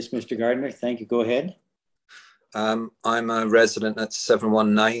 Yes, Mr. Gardner. Thank you. Go ahead. I'm a resident at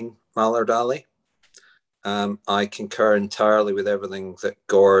 719 Mallard Alley. I concur entirely with everything that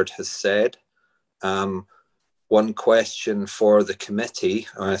Gord has said. One question for the committee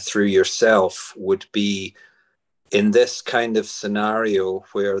through yourself would be, in this kind of scenario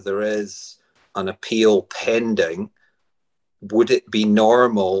where there is an appeal pending, would it be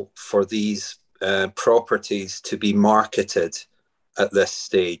normal for these properties to be marketed at this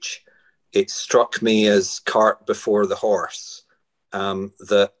stage? It struck me as cart before the horse,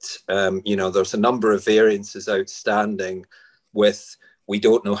 that you know, there's a number of variances outstanding with, we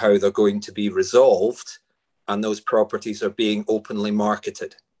don't know how they're going to be resolved, and those properties are being openly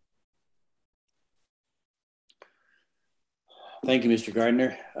marketed. Thank you, Mr.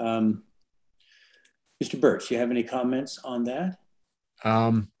 Gardner. Mr. Birch, do you have any comments on that?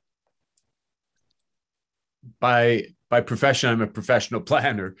 By profession, I'm a professional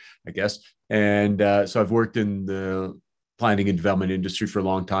planner, I guess. And so I've worked in the planning and development industry for a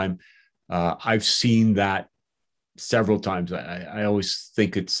long time. I've seen that several times. I always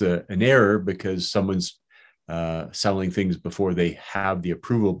think it's an error because someone's selling things before they have the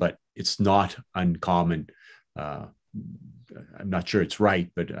approval, but it's not uncommon. I'm not sure it's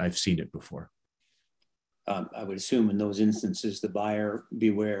right, but I've seen it before. I would assume in those instances, the buyer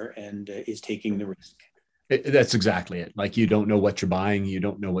beware and is taking the risk. That's exactly it. Like, you don't know what you're buying. You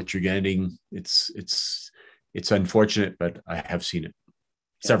don't know what you're getting. It's unfortunate, but I have seen it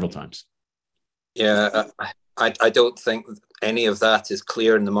several times. Yeah, I don't think any of that is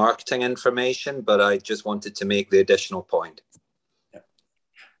clear in the marketing information, but I just wanted to make the additional point.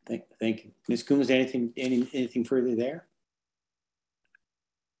 Yeah. Thank you. Ms. Coombs, anything further there?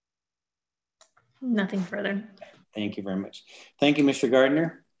 Nothing further. Thank you very much. Thank you, Mr.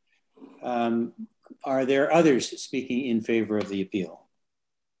 Gardner. Are there others speaking in favor of the appeal?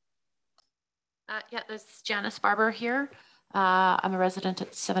 Yeah, this is Janice Barber here. I'm a resident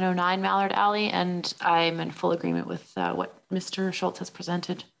at 709 Mallard Alley, and I'm in full agreement with what Mr. Schultz has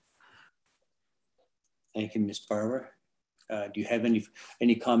presented. Thank you, Ms. Barber. Do you have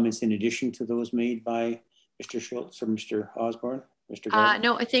any comments in addition to those made by Mr. Schultz or Mr. Osborne?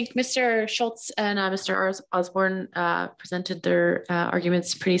 No, I think Mr. Schultz and Mr. Osborne presented their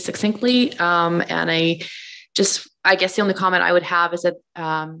arguments pretty succinctly. And I guess the only comment I would have is that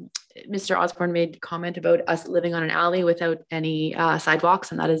Mr. Osborne made a comment about us living on an alley without any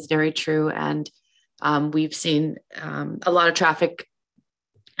sidewalks, and that is very true. And we've seen a lot of traffic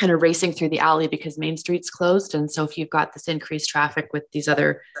kind of racing through the alley because Main Street's closed. And so if you've got this increased traffic with these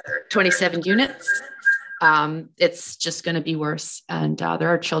other 27 units, it's just going to be worse. And there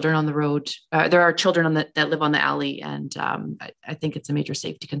are children on the road. There are children that live on the alley, and I think it's a major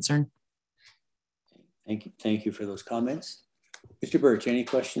safety concern. Thank you. Thank you for those comments. Mr. Birch, any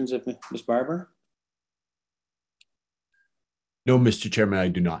questions of Ms. Barber? No, Mr. Chairman, I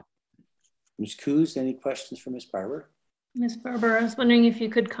do not. Ms. Coos, any questions for Ms. Barber? Ms. Barber, I was wondering if you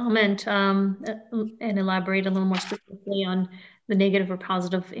could comment and elaborate a little more specifically on the negative or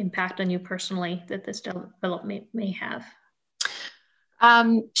positive impact on you personally that this development may have.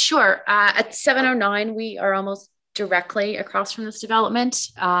 Sure. At 709, we are almost directly across from this development.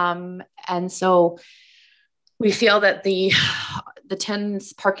 And so we feel that the 10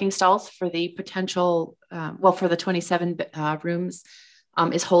 parking stalls for the potential, for the 27 rooms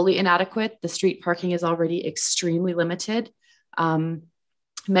is wholly inadequate. The street parking is already extremely limited.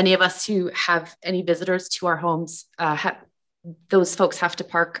 Many of us who have any visitors to our homes, those folks have to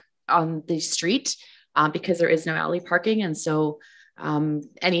park on the street because there is no alley parking. And so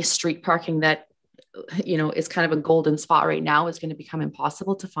any street parking that, is kind of a golden spot right now is going to become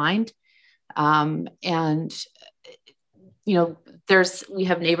impossible to find. We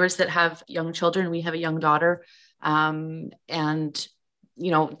have neighbors that have young children. We have a young daughter, and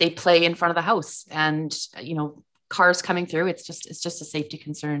they play in front of the house, and cars coming through. It's just a safety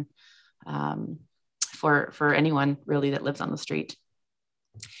concern for anyone really that lives on the street.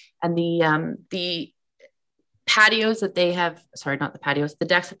 And the patios that they have, the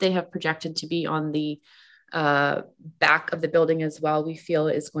decks that they have projected to be on the back of the building as well, we feel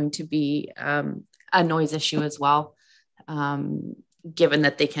is going to be a noise issue as well, given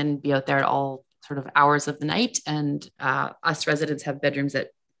that they can be out there at all sort of hours of the night, and us residents have bedrooms that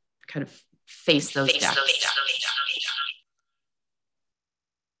kind of face those decks.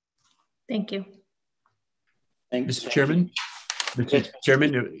 Thank you. Thanks. Mr.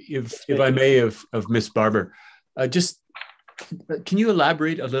 Chairman, if I may, of Ms. Barber, just can you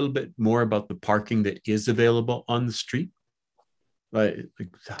elaborate a little bit more about the parking that is available on the street? Like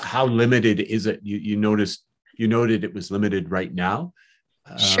how limited is it? You noted it was limited right now.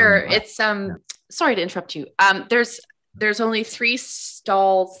 Sure. It's sorry to interrupt you. There's only 3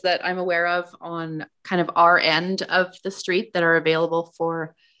 stalls that I'm aware of on kind of our end of the street that are available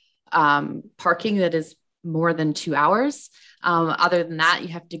for parking that is more than 2 hours. Other than that, you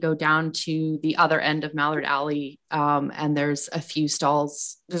have to go down to the other end of Mallard Alley, and there's a few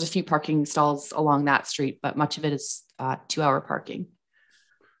parking stalls along that street, but much of it is 2-hour parking.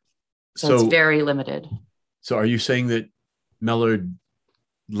 So it's very limited. So are you saying that Mallard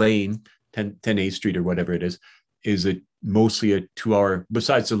Lane, 10A Street or whatever it is it mostly a 2-hour,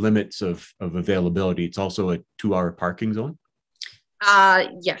 besides the limits of availability, it's also a 2-hour parking zone?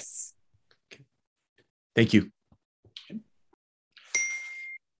 Yes. Okay. Thank you.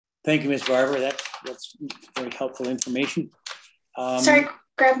 Thank you, Ms. Barber. That's very helpful information. Sorry,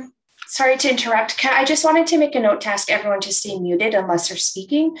 Greg. Sorry to interrupt. I just wanted to make a note to ask everyone to stay muted unless they're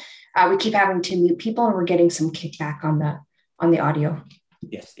speaking. We keep having to mute people, and we're getting some kickback on the audio.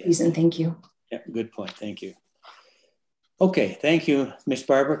 Yes. Please and thank you. Yeah, good point. Thank you. Okay, thank you, Ms.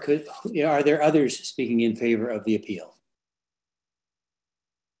 Barber. Are there others speaking in favor of the appeal?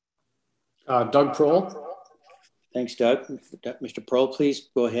 Doug Prohl. Thanks, Doug. Mr. Prohl, please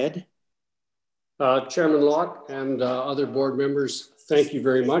go ahead. Chairman Locke and other board members, Thank you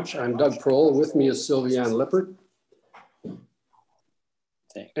very much. I'm Doug Prohl. With me is Sylviane Lippert.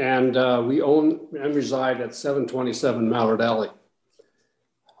 And we own and reside at 727 Mallard Alley.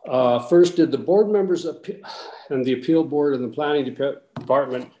 First, did the board members and the appeal board and the planning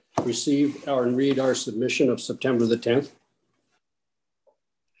department receive and read our submission of September the 10th?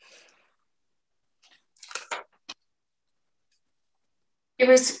 It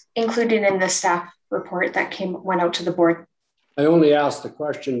was included in the staff report that went out to the board. I only asked the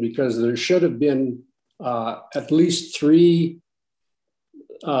question because there should have been at least 3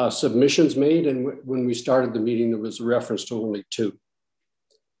 submissions made, and when we started the meeting, there was a reference to only 2.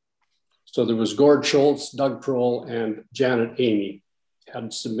 So there was Gord Schultz, Doug Prohl, and Janet Amy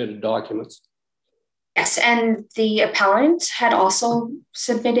had submitted documents. Yes, and the appellant had also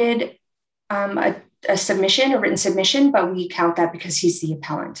submitted a submission, a written submission, but we count that because he's the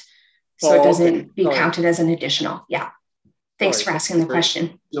appellant. So it doesn't be counted as an additional. Yeah. Thanks for asking the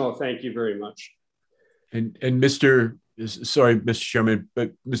question. No, thank you very much. And sorry, Mr. Chairman,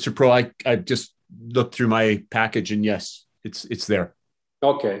 but Mr. Prohl, I just looked through my package and yes, it's there.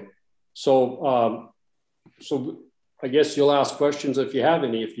 Okay. So I guess you'll ask questions if you have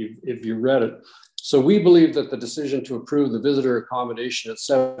any, if you read it. So we believe that the decision to approve the visitor accommodation at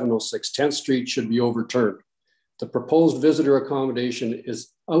 706 10th Street should be overturned. The proposed visitor accommodation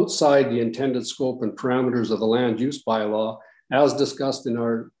is outside the intended scope and parameters of the land use bylaw, as discussed in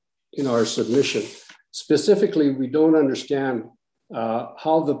our submission. Specifically, we don't understand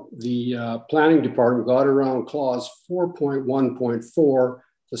how the planning department got around clause 4.1.4.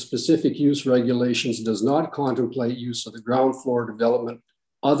 The specific use regulations does not contemplate use of the ground floor development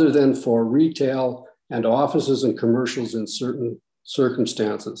other than for retail and offices and commercials in certain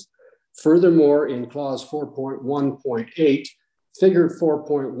circumstances. Furthermore, in clause 4.1.8, figure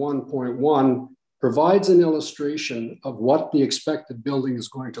 4.1.1 provides an illustration of what the expected building is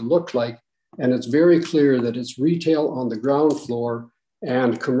going to look like. And it's very clear that it's retail on the ground floor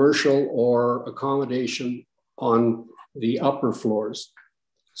and commercial or accommodation on the upper floors.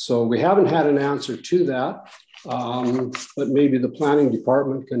 So we haven't had an answer to that, but maybe the planning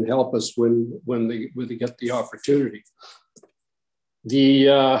department can help us when they get the opportunity.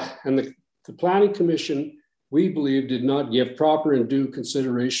 The planning commission, we believe, did not give proper and due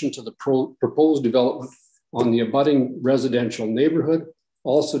consideration to the proposed development on the abutting residential neighborhood,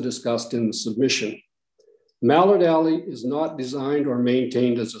 also discussed in the submission. Mallard Alley is not designed or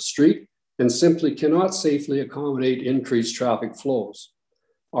maintained as a street and simply cannot safely accommodate increased traffic flows.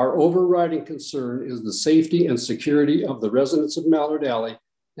 Our overriding concern is the safety and security of the residents of Mallard Alley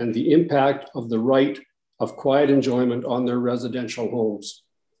and the impact of the right of quiet enjoyment on their residential homes.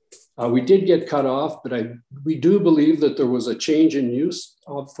 We did get cut off, but we do believe that there was a change in use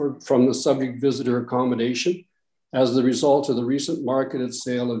from the subject visitor accommodation as the result of the recent marketed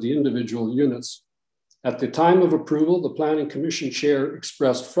sale of the individual units. At the time of approval, the Planning Commission chair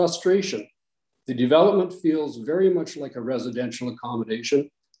expressed frustration. The development feels very much like a residential accommodation,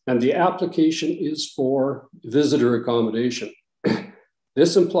 and the application is for visitor accommodation.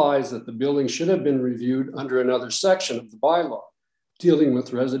 This implies that the building should have been reviewed under another section of the bylaw dealing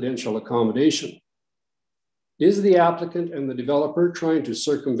with residential accommodation. Is the applicant and the developer trying to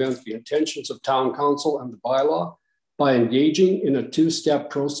circumvent the intentions of town council and the bylaw by engaging in a 2-step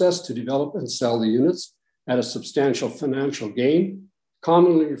process to develop and sell the units at a substantial financial gain,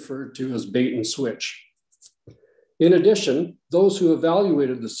 commonly referred to as bait and switch? In addition, those who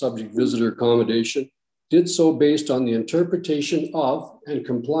evaluated the subject visitor accommodation did so based on the interpretation of and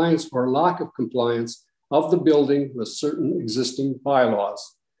compliance or lack of compliance of the building with certain existing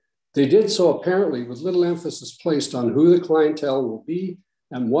bylaws. They did so apparently with little emphasis placed on who the clientele will be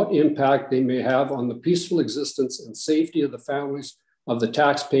and what impact they may have on the peaceful existence and safety of the families of the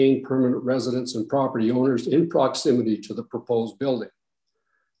tax-paying permanent residents and property owners in proximity to the proposed building.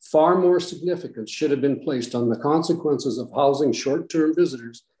 Far more significance should have been placed on the consequences of housing short-term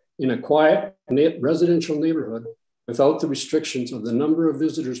visitors in a quiet residential neighborhood without the restrictions of the number of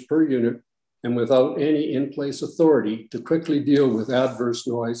visitors per unit and without any in-place authority to quickly deal with adverse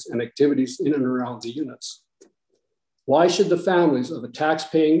noise and activities in and around the units. Why should the families of the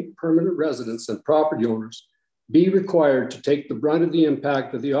tax-paying permanent residents and property owners be required to take the brunt of the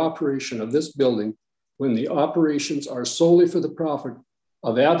impact of the operation of this building when the operations are solely for the profit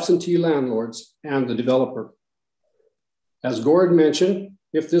of absentee landlords and the developer? As Gord mentioned,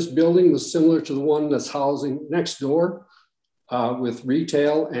 if this building was similar to the one that's housing next door with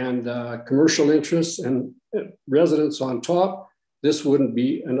retail and commercial interests and residents on top, this wouldn't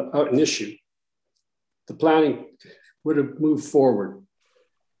be an issue. The planning would have moved forward.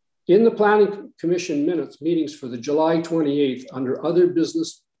 In the Planning Commission minutes meetings for the July 28th under other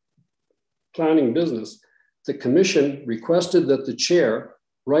business, planning business, the Commission requested that the chair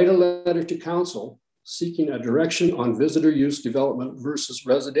write a letter to council seeking a direction on visitor use development versus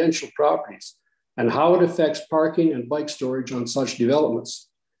residential properties and how it affects parking and bike storage on such developments,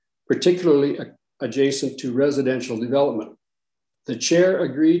 particularly adjacent to residential development. The chair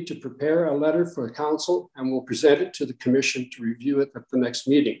agreed to prepare a letter for council and will present it to the Commission to review it at the next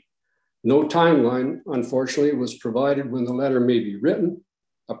meeting. No timeline, unfortunately, was provided when the letter may be written,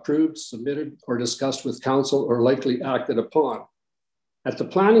 approved, submitted, or discussed with council or likely acted upon. At the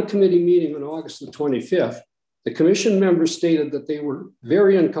Planning Committee meeting on August the 25th, the Commission members stated that they were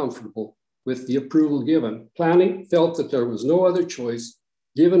very uncomfortable with the approval given. Planning felt that there was no other choice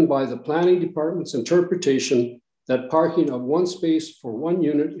given by the Planning Department's interpretation that parking of one space for one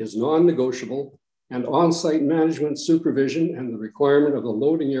unit is non-negotiable and on-site management supervision and the requirement of the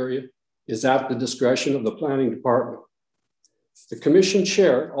loading area is at the discretion of the Planning Department. The Commission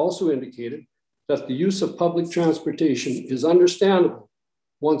chair also indicated that the use of public transportation is understandable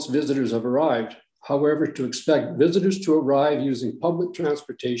once visitors have arrived. However, to expect visitors to arrive using public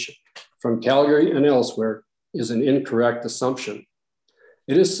transportation from Calgary and elsewhere is an incorrect assumption.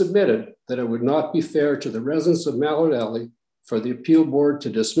 It is submitted that it would not be fair to the residents of Mallard Alley for the appeal board to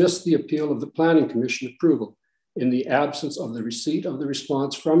dismiss the appeal of the Planning Commission approval in the absence of the receipt of the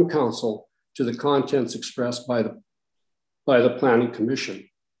response from council to the contents expressed by the Planning Commission.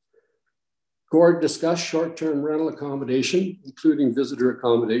 Gord discussed short-term rental accommodation, including visitor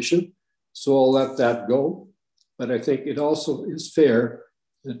accommodation, so I'll let that go. But I think it also is fair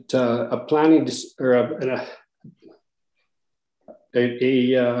that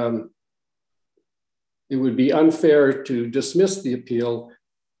it would be unfair to dismiss the appeal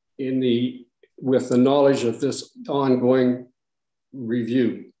with the knowledge of this ongoing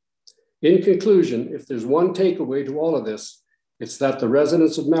review. In conclusion, if there's one takeaway to all of this, it's that the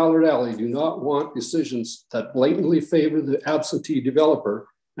residents of Mallard Alley do not want decisions that blatantly favor the absentee developer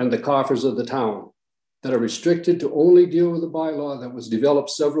and the coffers of the town, that are restricted to only deal with a bylaw that was developed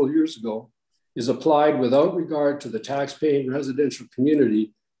several years ago, is applied without regard to the tax-paying residential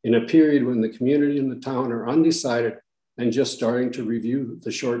community in a period when the community and the town are undecided and just starting to review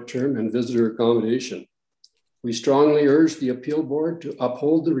the short-term and visitor accommodation. We strongly urge the appeal board to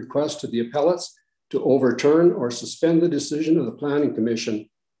uphold the request to the appellates to overturn or suspend the decision of the Planning Commission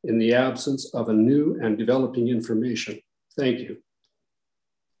in the absence of a new and developing information. Thank you.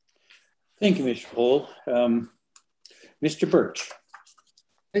 Thank you, Mr. Pohl. Mr. Birch.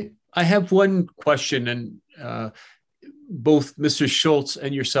 I have one question, and both Mr. Schultz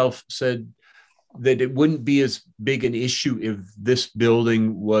and yourself said that it wouldn't be as big an issue if this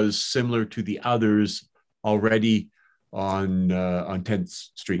building was similar to the others already on 10th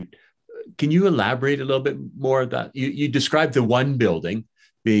Street. Can you elaborate a little bit more on that? You described the one building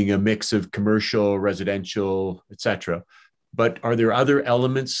being a mix of commercial, residential, etc. But are there other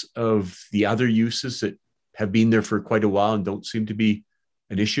elements of the other uses that have been there for quite a while and don't seem to be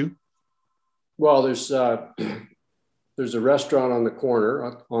an issue? Well, there's a restaurant on the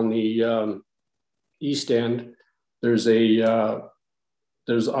corner on the east end. There's the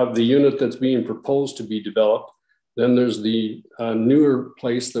unit that's being proposed to be developed. Then there's the newer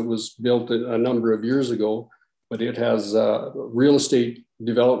place that was built a number of years ago, but it has real estate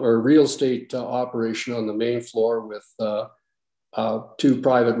operation on the main floor with 2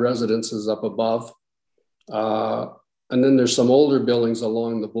 private residences up above. And then there's some older buildings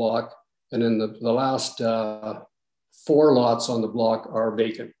along the block. And then the last 4 lots on the block are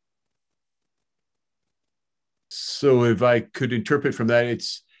vacant. So if I could interpret from that,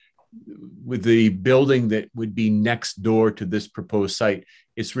 it's with the building that would be next door to this proposed site,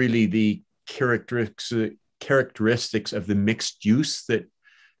 it's really the characteristics of the mixed use that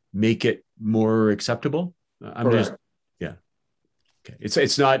make it more acceptable. Correct. Yeah. Okay.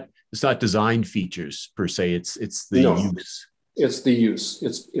 It's not design features per se. It's the use. It's the use.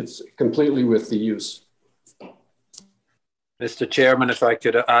 It's completely with the use. Mr. Chairman, if I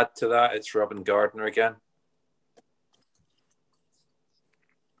could add to that, it's Robin Gardner again.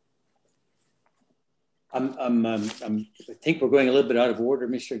 I think we're going a little bit out of order,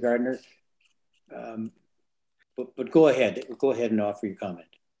 Mr. Gardner. But go ahead. Go ahead and offer your comment.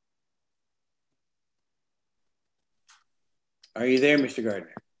 Are you there, Mr.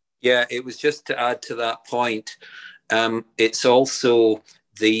 Gardner? Yeah, it was just to add to that point. It's also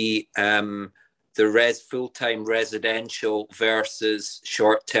the full-time residential versus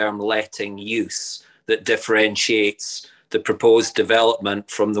short-term letting use that differentiates the proposed development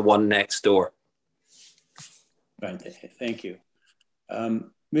from the one next door. Right, thank you.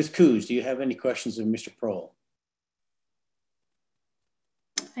 Ms. Coos, do you have any questions of Mr. Prohl?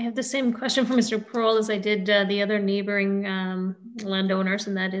 I have the same question for Mr. Prohl as I did the other neighboring landowners,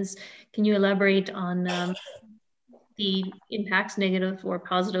 and that is, can you elaborate on the impacts, negative or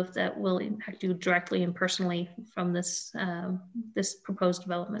positive, that will impact you directly and personally from this this proposed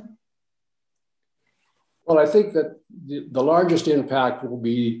development? Well, I think that the largest impact will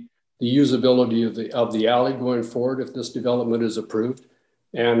be the usability of the alley going forward if this development is approved.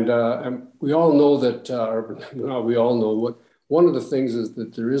 And we all know that, well, we all know what one of the things is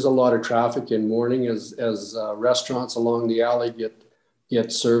that there is a lot of traffic in morning as restaurants along the alley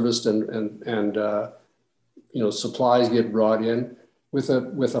get serviced and you know, supplies get brought in. With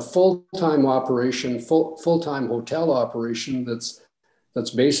a full-time operation, full-time hotel operation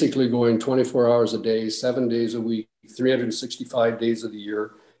that's basically going 24 hours a day, 7 days a week, 365 days of the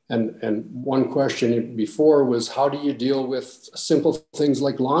year. And one question before was, how do you deal with simple things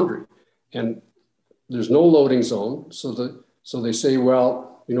like laundry? And there's no loading zone. So they say,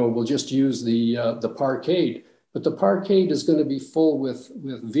 well, you know, we'll just use the parkade, but the parkade is going to be full with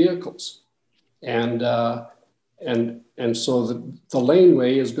vehicles. And so the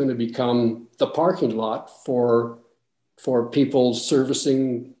laneway is going to become the parking lot for people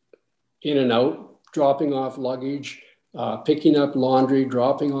servicing in and out, dropping off luggage, picking up laundry,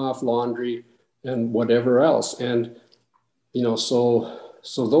 dropping off laundry, and whatever else. And, you know, so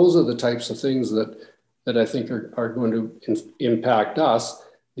those are the types of things that I think are going to impact us.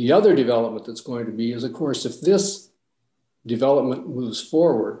 The other development that's going to be is, of course, if this development moves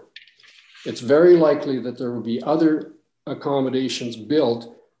forward, it's very likely that there will be other accommodations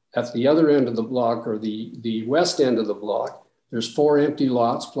built at the other end of the block, or the west end of the block. There's 4 empty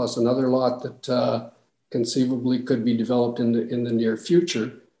lots plus another lot that conceivably could be developed in the near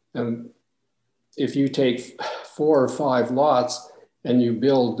future. And if you take 4 or 5 lots and you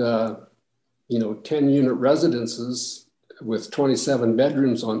build, you know, 10-unit residences with 27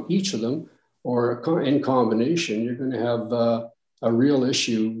 bedrooms on each of them, or in combination, you're going to have a real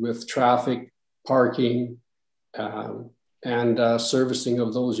issue with traffic, parking, and servicing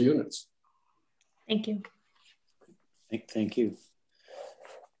of those units. Thank you. Thank you.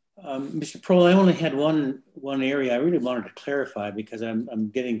 Mr. Prohl, I only had one area I really wanted to clarify, because I'm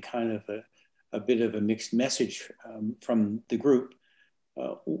getting kind of a bit of a mixed message from the group.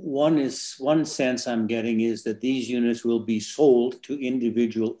 One sense I'm getting is that these units will be sold to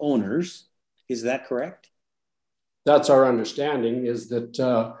individual owners. Is that correct? That's our understanding, is that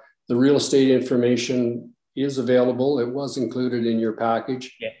the real estate information is available. It was included in your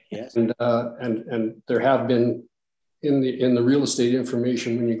package. Yeah, yes. And there have been in the real estate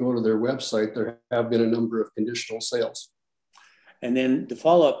information, when you go to their website, there have been a number of conditional sales. And then the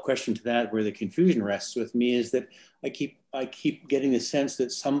follow-up question to that, where the confusion rests with me, is that I keep getting the sense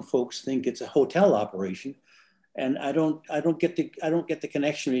that some folks think it's a hotel operation, and I don't get the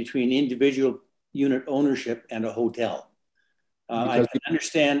connection between individual unit ownership and a hotel. I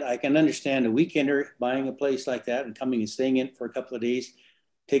can understand a weekender buying a place like that and coming and staying in it for a couple of days,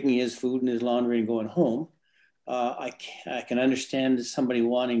 taking his food and his laundry and going home. I can understand somebody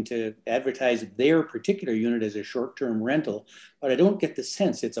wanting to advertise their particular unit as a short-term rental, but I don't get the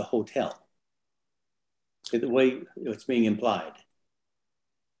sense it's a hotel, the way it's being implied.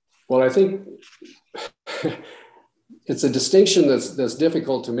 Well, I think it's a distinction that's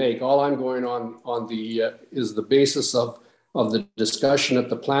difficult to make. All I'm going on the is the basis of the discussion at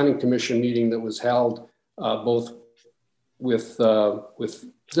the Planning Commission meeting that was held both with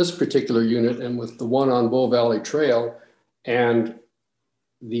this particular unit and with the one on Bow Valley Trail. And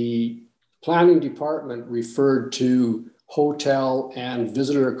the planning department referred to hotel and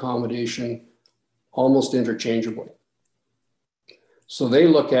visitor accommodation almost interchangeably. So they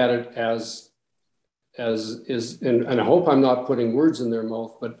look at it as is, and I hope I'm not putting words in their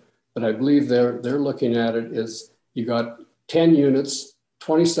mouth, but I believe they're looking at it as, you got 10 units,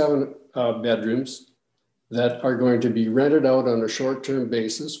 27 bedrooms that are going to be rented out on a short-term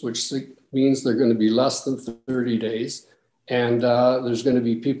basis, which means they're going to be less than 30 days. And there's going to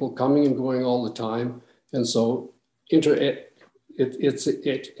be people coming and going all the time. And so it's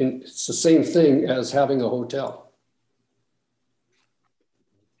the same thing as having a hotel.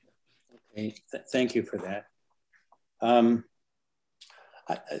 Okay, thank you for that.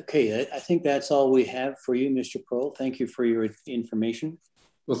 Okay, I think that's all we have for you, Mr. Prohl. Thank you for your information.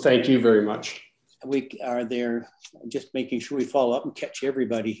 Well, thank you very much. Just making sure we follow up and catch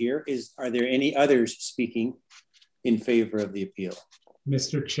everybody here. Are there any others speaking in favor of the appeal?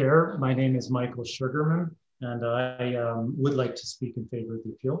 Mr. Chair, my name is Michael Sugarman, and I would like to speak in favor of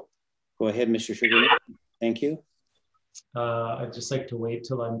the appeal. Go ahead, Mr. Sugarman. Thank you. I'd just like to wait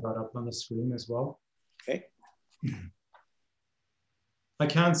till I'm brought up on the screen as well. Okay. I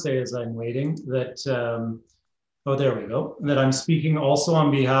can say as I'm waiting that, oh, there we go, that I'm speaking also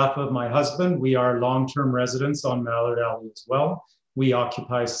on behalf of my husband. We are long-term residents on Mallard Alley as well. We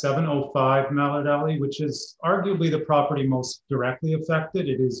occupy 705 Mallard Alley, which is arguably the property most directly affected.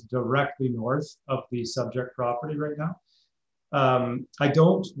 It is directly north of the subject property right now. I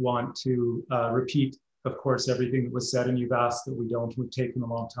don't want to repeat, of course, everything that was said, and you've asked that we don't. We've taken a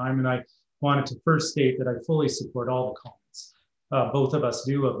long time, and I wanted to first state that I fully support all the comments. Both of us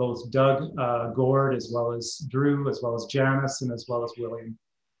do, both Doug Gord, as well as Drew, as well as Janice, and as well as William.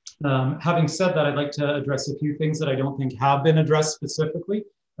 Having said that, I'd like to address a few things that I don't think have been addressed specifically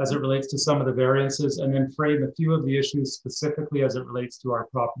as it relates to some of the variances, and then frame a few of the issues specifically as it relates to our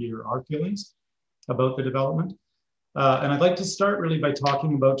property or our feelings about the development. And I'd like to start really by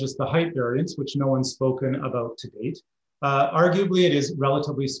talking about just the height variance, which no one's spoken about to date. Arguably, it is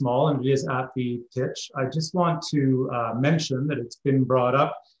relatively small and it is at the pitch. I just want to mention that it's been brought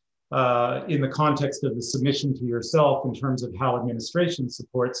up in the context of the submission to yourself in terms of how administration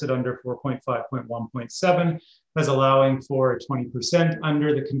supports it under 4.5.1.7 as allowing for 20%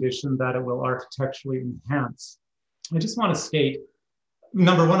 under the condition that it will architecturally enhance. I just want to state,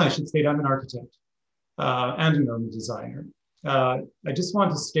 number one, I should state I'm an architect and an urban designer. I just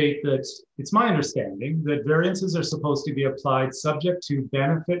want to state that it's my understanding that variances are supposed to be applied subject to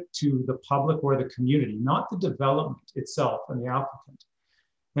benefit to the public or the community, not the development itself and the applicant.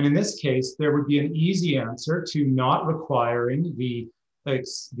 And in this case, there would be an easy answer to not requiring the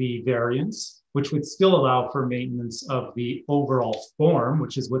variance, which would still allow for maintenance of the overall form,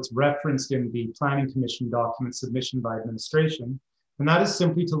 which is what's referenced in the Planning Commission document submission by administration. And that is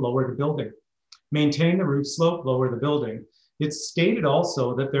simply to lower the building. Maintain the roof slope, lower the building. It's stated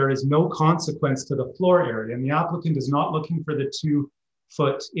also that there is no consequence to the floor area, and the applicant is not looking for the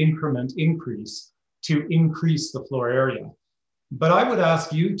 2-foot increment increase to increase the floor area. But I would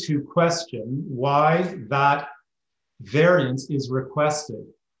ask you to question why that variance is requested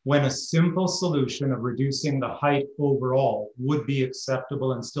when a simple solution of reducing the height overall would be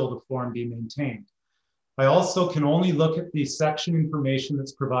acceptable and still the form be maintained. I also can only look at the section information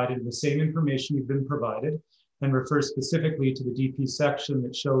that's provided, the same information you've been provided, and refer specifically to the DP section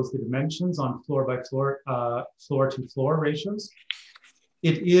that shows the dimensions on floor by floor, floor to floor ratios.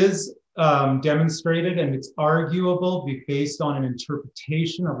 It is demonstrated, and it's arguable based on an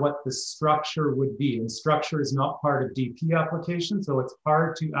interpretation of what the structure would be. And structure is not part of DP application, so it's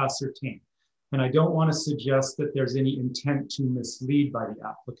hard to ascertain. And I don't want to suggest that there's any intent to mislead by the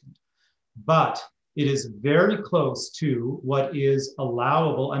applicant. But it is very close to what is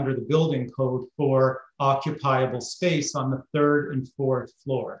allowable under the building code for occupiable space on the 3rd and 4th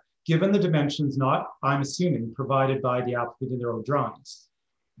floor, given the dimensions not, I'm assuming, provided by the applicant in their own drawings.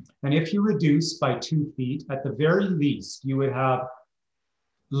 And if you reduce by 2 feet, at the very least, you would have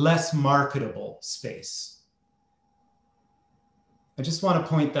less marketable space. I just want to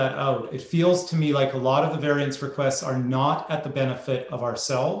point that out. It feels to me like a lot of the variance requests are not at the benefit of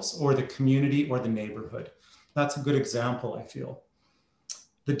ourselves or the community or the neighborhood. That's a good example, I feel.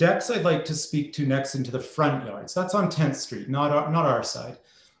 The decks I'd like to speak to next into the front yards. That's on 10th Street, not our side.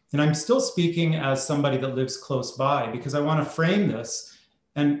 And I'm still speaking as somebody that lives close by because I want to frame this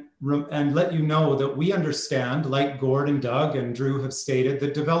and let you know that we understand, like Gord and Doug and Drew have stated,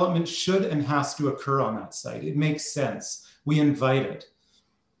 that development should and has to occur on that site. It makes sense. We invite it.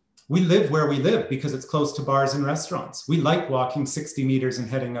 We live where we live because it's close to bars and restaurants. We like walking 60 meters and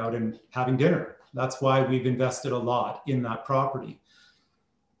heading out and having dinner. That's why we've invested a lot in that property.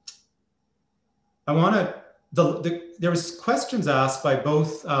 I want to, there was questions asked by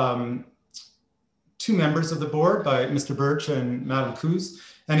both two members of the board, by Mr. Birch and Madam Coos,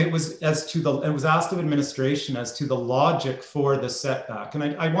 and it was asked of administration as to the logic for the setback. And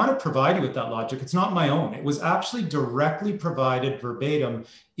I want to provide you with that logic. It's not my own. It was actually directly provided verbatim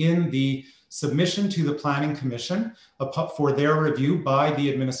in the submission to the Planning Commission for their review by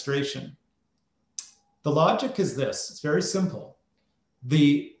the administration. The logic is this, it's very simple.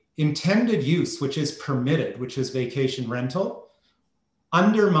 The intended use, which is permitted, which is vacation rental,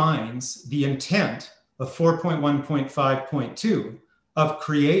 undermines the intent of 4.1.5.2 of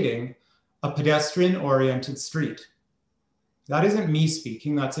creating a pedestrian-oriented street. That isn't me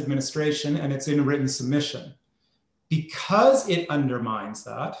speaking, that's administration, and it's in a written submission. Because it undermines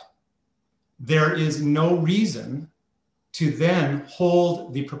that, there is no reason to then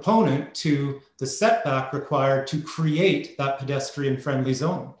hold the proponent to the setback required to create that pedestrian-friendly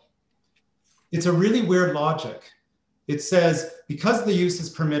zone. It's a really weird logic. It says, because the use is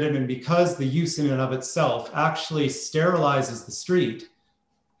permitted and because the use in and of itself actually sterilizes the street,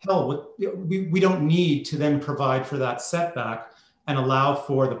 hell, we don't need to then provide for that setback and allow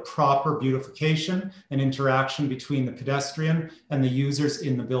for the proper beautification and interaction between the pedestrian and the users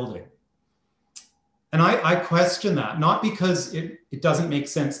in the building. And I question that, not because it doesn't make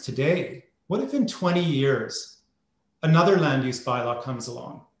sense today. What if in 20 years, another land use bylaw comes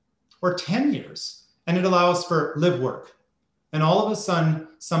along, or 10 years, and it allows for live work? And all of a sudden,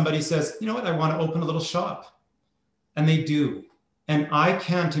 somebody says, you know what, I want to open a little shop. And they do. And I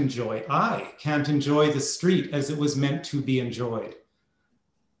can't enjoy the street as it was meant to be enjoyed.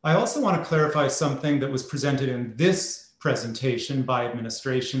 I also want to clarify something that was presented in this presentation by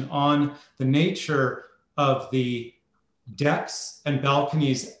administration on the nature of the decks and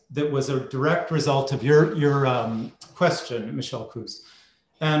balconies that was a direct result of your question, Michelle Cruz.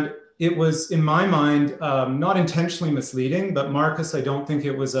 And it was, in my mind, not intentionally misleading, but Marcus, I don't think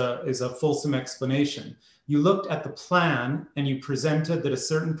it was is a fulsome explanation. You looked at the plan and you presented that a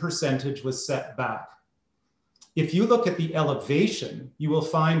certain percentage was set back. If you look at the elevation, you will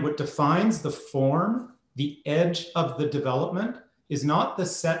find what defines the form, the edge of the development, is not the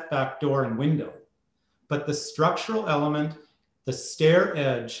setback door and window, but the structural element, the stair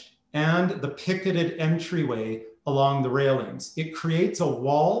edge, and the picketed entryway along the railings. It creates a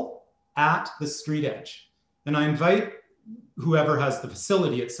wall at the street edge. And I invite whoever has the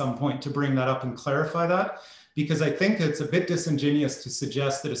facility at some point to bring that up and clarify that, because I think it's a bit disingenuous to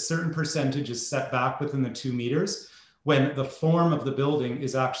suggest that a certain percentage is set back within the 2 meters when the form of the building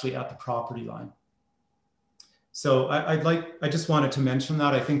is actually at the property line. So I just wanted to mention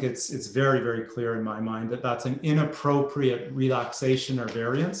that. I think it's very, very clear in my mind that that's an inappropriate relaxation or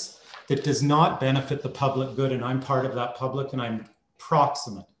variance that does not benefit the public good. And I'm part of that public and I'm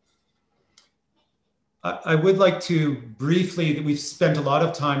proximate. I would like to briefly, we've spent a lot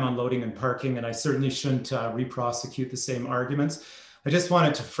of time on loading and parking, and I certainly shouldn't re-prosecute the same arguments. I just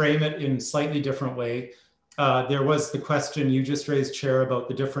wanted to frame it in a slightly different way. There was the question you just raised, Chair, about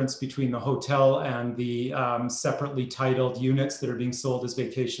the difference between the hotel and the separately titled units that are being sold as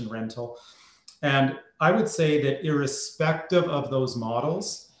vacation rental. And I would say that irrespective of those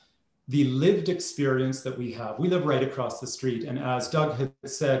models, the lived experience that we have, we live right across the street. And as Doug had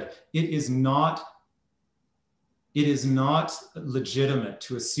said, it is not legitimate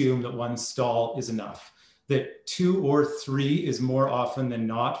to assume that one stall is enough, that 2 or 3 is more often than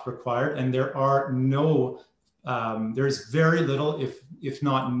not required. And there are there's very little, if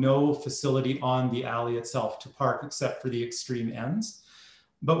not no facility on the alley itself to park except for the extreme ends.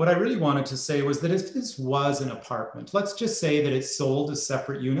 But what I really wanted to say was that if this was an apartment, let's just say that it's sold as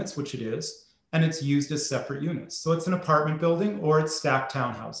separate units, which it is, and it's used as separate units. So it's an apartment building or it's stacked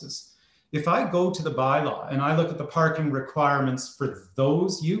townhouses. If I go to the bylaw and I look at the parking requirements for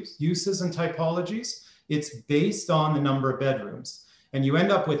those uses and typologies, it's based on the number of bedrooms. And you end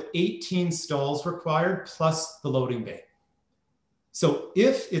up with 18 stalls required plus the loading bay. So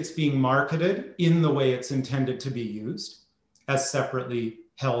if it's being marketed in the way it's intended to be used as separately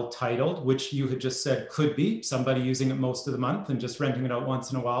held titled, which you had just said could be somebody using it most of the month and just renting it out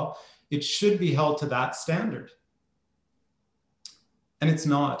once in a while, it should be held to that standard. And it's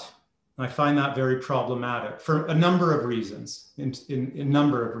not. I find that very problematic for a number of reasons, in a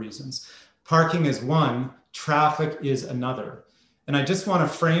number of reasons. Parking is one, traffic is another. And I just want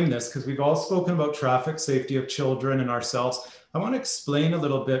to frame this because we've all spoken about traffic, safety of children and ourselves. I want to explain a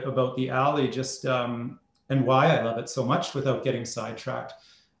little bit about the alley just and why I love it so much without getting sidetracked.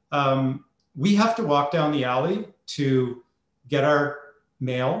 We have to walk down the alley to get our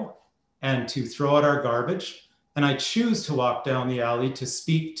mail and to throw out our garbage. And I choose to walk down the alley to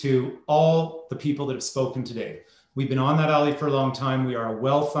speak to all the people that have spoken today. We've been on that alley for a long time. We are a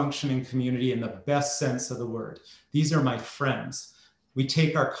well-functioning community in the best sense of the word. These are my friends. We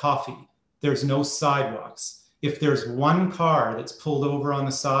take our coffee. There's no sidewalks. If there's one car that's pulled over on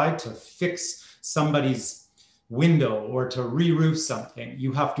the side to fix somebody's window or to re-roof something,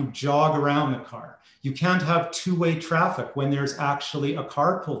 you have to jog around the car. You can't have two-way traffic when there's actually a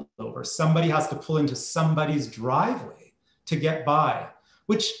car pulled over. Somebody has to pull into somebody's driveway to get by,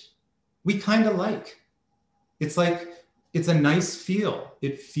 which we kind of like. It's like, it's a nice feel.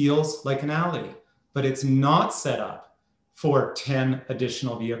 It feels like an alley, but it's not set up for 10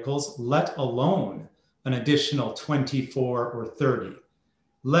 additional vehicles, let alone an additional 24 or 30,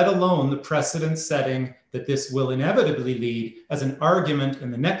 let alone the precedent setting that this will inevitably lead as an argument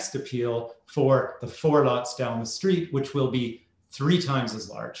in the next appeal for the 4 lots down the street, which will be 3 times as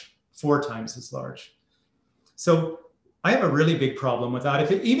large, 4 times as large. So I have a really big problem with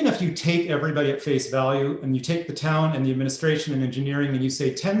that. Even if you take everybody at face value and you take the town and the administration and engineering and you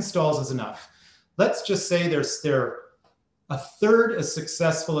say 10 stalls is enough, let's just say they're a third as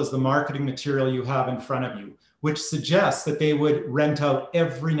successful as the marketing material you have in front of you, which suggests that they would rent out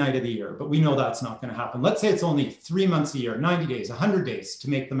every night of the year. But we know that's not going to happen. Let's say it's only 3 months a year, 90 days, 100 days to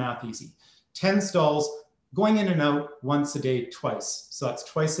make the math easy. 10 stalls going in and out once a day, twice. So that's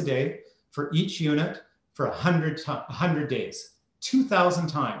twice a day for each unit for 100 days. 2,000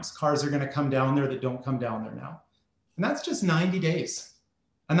 times cars are going to come down there that don't come down there now. And that's just 90 days.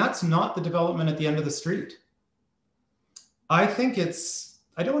 And that's not the development at the end of the street. I think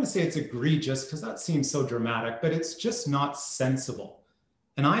I don't want to say it's egregious because that seems so dramatic, but it's just not sensible.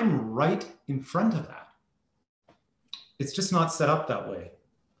 And I'm right in front of that. It's just not set up that way.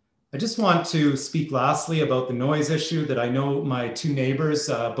 I just want to speak lastly about the noise issue that I know my two neighbors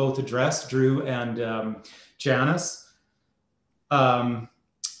both addressed, Drew and Janice.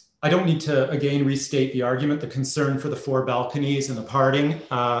 I don't need to, again, restate the argument, the concern for the 4 balconies and the parting.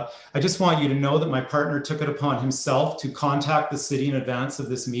 I just want you to know that my partner took it upon himself to contact the city in advance of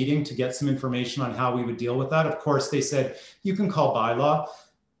this meeting to get some information on how we would deal with that. Of course, they said, you can call bylaw.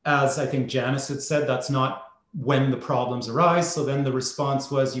 As I think Janice had said, that's not when the problems arise. So then the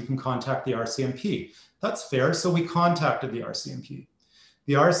response was, you can contact the RCMP. That's fair. So we contacted the RCMP.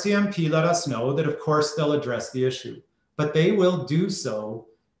 The RCMP let us know that, of course, they'll address the issue, but they will do so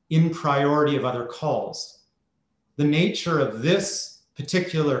in priority of other calls. The nature of this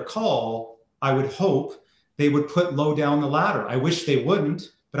particular call, I would hope they would put low down the ladder. I wish they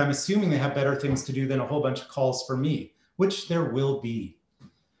wouldn't, but I'm assuming they have better things to do than a whole bunch of calls for me, which there will be.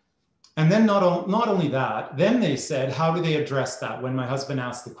 And then not only that, then they said, how do they address that when my husband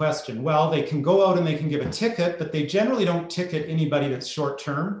asked the question? Well, they can go out and they can give a ticket, but they generally don't ticket anybody that's short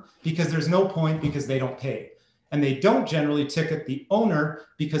term because there's no point because they don't pay. And they don't generally ticket the owner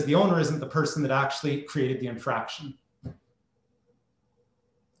because the owner isn't the person that actually created the infraction.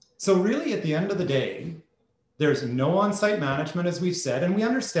 So really at the end of the day, there's no on-site management, as we've said, and we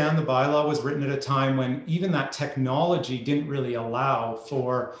understand the bylaw was written at a time when even that technology didn't really allow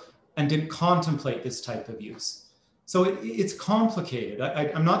for and didn't contemplate this type of use. So it's complicated.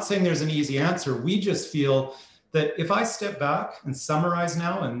 I'm not saying there's an easy answer. We just feel that if I step back and summarize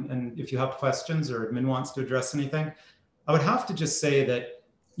now, and if you have questions or admin wants to address anything, I would have to just say that,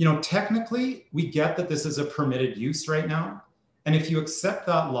 technically we get that this is a permitted use right now. And if you accept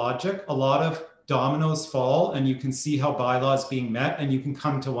that logic, a lot of dominoes fall and you can see how bylaws being met and you can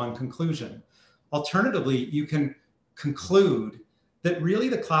come to one conclusion. Alternatively, you can conclude that really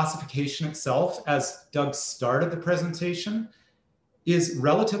the classification itself, as Doug started the presentation, is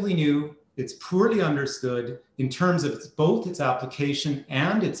relatively new. It's poorly understood in terms of both its application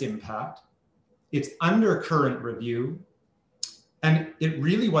and its impact. It's under current review, and it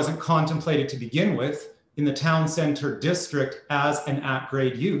really wasn't contemplated to begin with in the town center district as an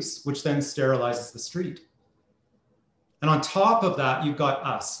at-grade use, which then sterilizes the street. And on top of that, you've got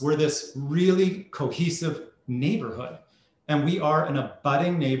us. We're this really cohesive neighborhood. And we are an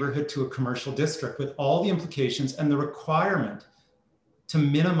abutting neighborhood to a commercial district with all the implications and the requirement to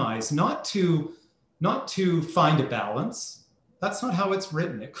minimize, not to find a balance. That's not how it's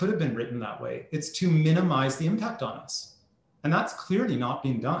written. It could have been written that way. It's to minimize the impact on us. And that's clearly not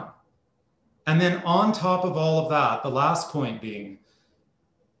being done. And then on top of all of that, the last point being,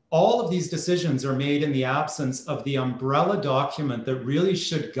 all of these decisions are made in the absence of the umbrella document that really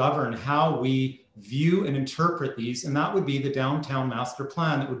should govern how we view and interpret these, and that would be the downtown master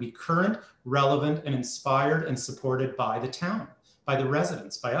plan that would be current, relevant, and inspired and supported by the town, by the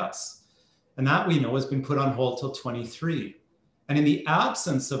residents, by us. And that we know has been put on hold till 23. And in the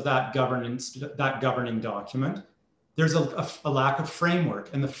absence of that governance, that governing document, there's a lack of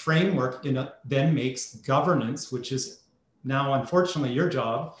framework, and the framework then makes governance, which is now unfortunately your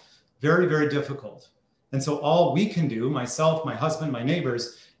job, very, very difficult. And so all we can do, myself, my husband, my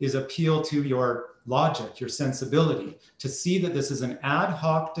neighbors, is appeal to your logic, your sensibility, to see that this is an ad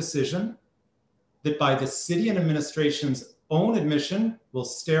hoc decision that by the city and administration's own admission will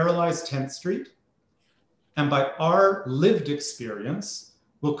sterilize 10th Street, and by our lived experience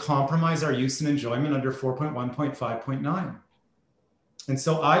will compromise our use and enjoyment under 4.1.5.9. And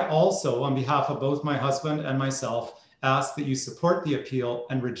so I also, on behalf of both my husband and myself, ask that you support the appeal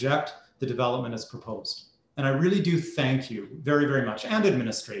and reject the development as proposed. And I really do thank you very, very much, and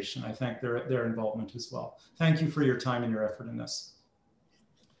administration. I thank their involvement as well. Thank you for your time and your effort in this.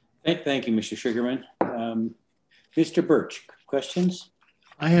 Thank you, Mr. Sugarman. Mr. Birch, questions?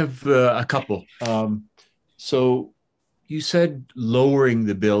 I have a couple. So you said lowering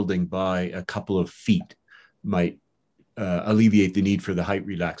the building by a couple of feet might alleviate the need for the height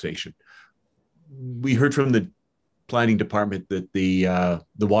relaxation. We heard from the planning department that the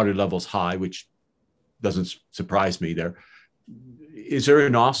water level's high, which doesn't surprise me there. Is there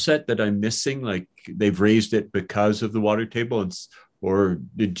an offset that I'm missing? Like they've raised it because of the water table, or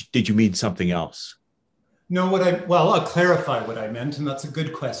did you mean something else? No, well, I'll clarify what I meant, and that's a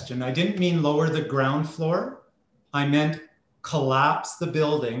good question. I didn't mean lower the ground floor. I meant collapse the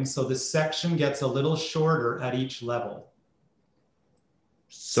building so the section gets a little shorter at each level.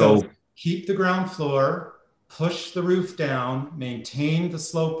 So keep the ground floor, push the roof down, maintain the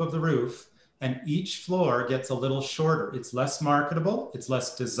slope of the roof, and each floor gets a little shorter. It's less marketable, it's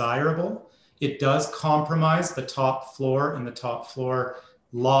less desirable. It does compromise the top floor and the top floor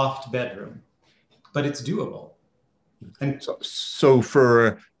loft bedroom, but it's doable. And so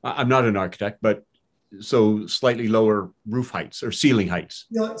for, I'm not an architect, but so slightly lower roof heights or ceiling heights.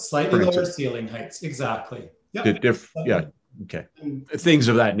 Yeah, slightly lower ceiling heights, exactly. Yeah. Yeah. Okay. Things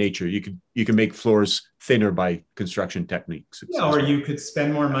of that nature. You can make floors thinner by construction techniques. Yeah, or you could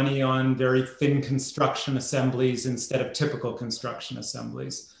spend more money on very thin construction assemblies instead of typical construction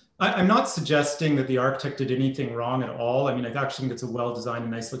assemblies. I'm not suggesting that the architect did anything wrong at all. I mean, I actually think it's a well-designed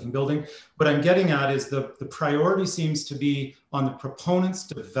and nice-looking building. What I'm getting at is the priority seems to be on the proponent's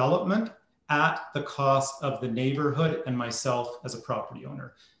development at the cost of the neighborhood and myself as a property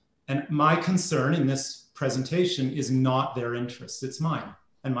owner. And my concern in this presentation is not their interests, it's mine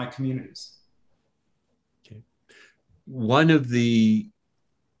and my community's. Okay. One of the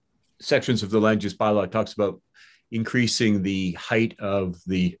sections of the land use bylaw talks about increasing the height of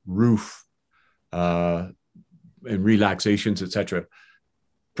the roof and relaxations, etc.,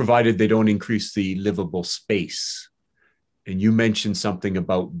 provided they don't increase the livable space. And you mentioned something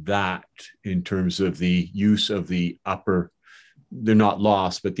about that in terms of the use of the upper, they're not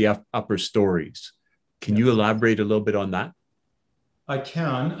lost, but the upper stories. Can you elaborate a little bit on that? I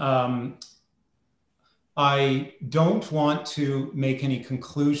can. I don't want to make any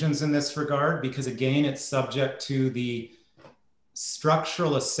conclusions in this regard because, again, it's subject to the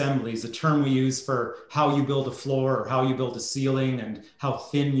structural assemblies, a term we use for how you build a floor or how you build a ceiling and how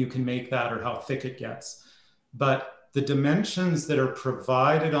thin you can make that or how thick it gets. But the dimensions that are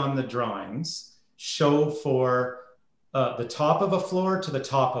provided on the drawings show for the top of a floor to the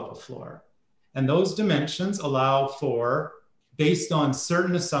top of a floor. And those dimensions allow for, based on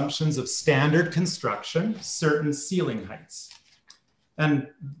certain assumptions of standard construction, certain ceiling heights. And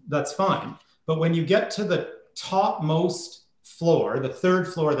that's fine. But when you get to the topmost floor, the third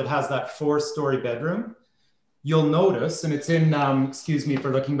floor that has that 4-story bedroom, you'll notice, and it's in, excuse me for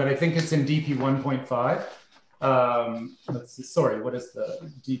looking, but I think it's in DP 1.5. Let's see, sorry, what is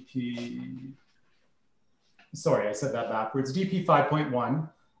the DP? Sorry, I said that backwards. DP 5.1.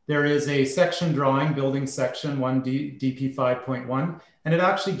 There is a section drawing, building section 1, DP 5.1, and it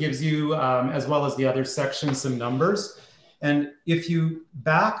actually gives you, as well as the other sections, some numbers. And if you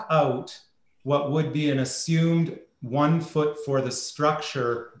back out what would be an assumed 1 foot for the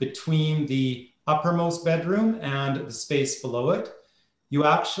structure between the uppermost bedroom and the space below it, you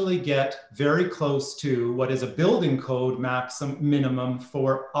actually get very close to what is a building code minimum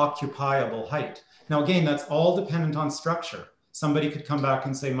for occupiable height. Now, again, that's all dependent on structure. Somebody could come back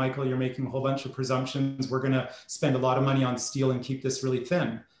and say, Michael, you're making a whole bunch of presumptions. We're going to spend a lot of money on steel and keep this really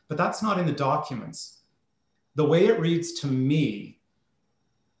thin. But that's not in the documents. The way it reads to me,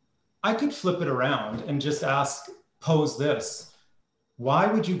 I could flip it around and just pose this. Why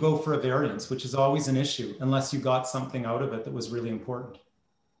would you go for a variance, which is always an issue, unless you got something out of it that was really important?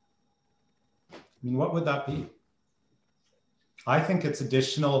 I mean, what would that be? I think it's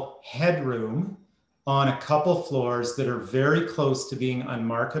additional headroom on a couple floors that are very close to being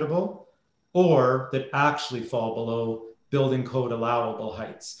unmarketable or that actually fall below building code allowable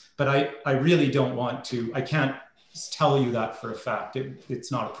heights. But I really don't want to, I can't tell you that for a fact.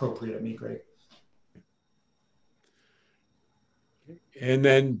 It's not appropriate of me, Greg. And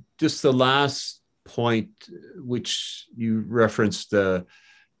then just the last point, which you referenced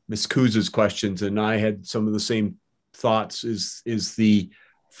Ms. Kuz's questions, and I had some of the same thoughts, is the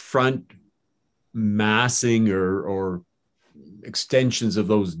front massing or extensions of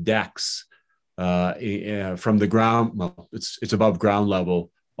those decks from the ground. Well, it's above ground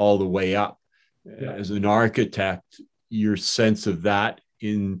level all the way up. Yeah. As an architect, your sense of that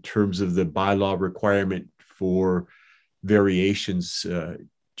in terms of the bylaw requirement for variations, do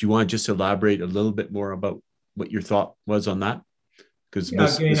you want to just elaborate a little bit more about what your thought was on that? Because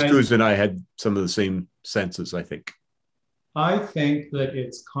Ms. Cruz and I had some of the same senses, I think. I think that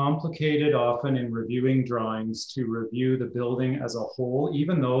it's complicated often in reviewing drawings to review the building as a whole,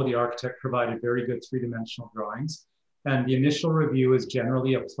 even though the architect provided very good 3-dimensional drawings. And the initial review is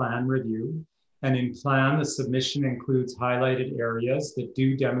generally a plan review. And in plan, the submission includes highlighted areas that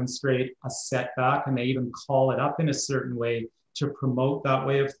do demonstrate a setback, and they even call it up in a certain way to promote that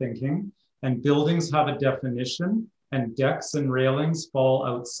way of thinking. And buildings have a definition, and decks and railings fall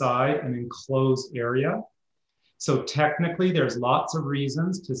outside an enclosed area. So technically, there's lots of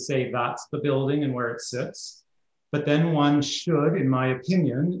reasons to say that's the building and where it sits. But then one should, in my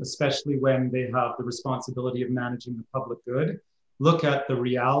opinion, especially when they have the responsibility of managing the public good, look at the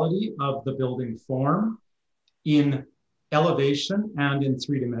reality of the building form in elevation and in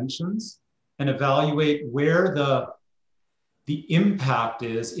 3 dimensions, and evaluate where the impact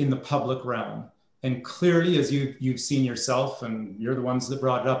is in the public realm. And clearly, as you've seen yourself, and you're the ones that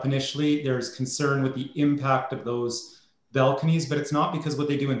brought it up initially, there's concern with the impact of those balconies, but it's not because what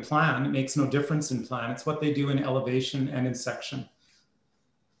they do in plan, it makes no difference in plan. It's what they do in elevation and in section.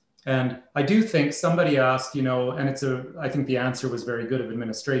 And I do think somebody asked, you know, and I think the answer was very good of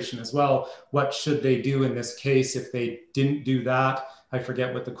administration as well. What should they do in this case if they didn't do that? I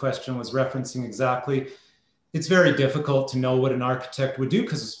forget what the question was referencing exactly. It's very difficult to know what an architect would do,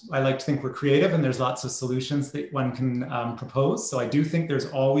 because I like to think we're creative and there's lots of solutions that one can propose. So I do think there's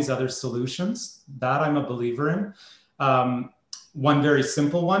always other solutions. That I'm a believer in. One very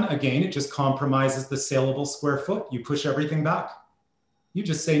simple one, again, it just compromises the saleable square foot. You push everything back. You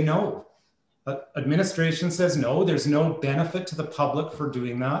just say no. Administration says no, there's no benefit to the public for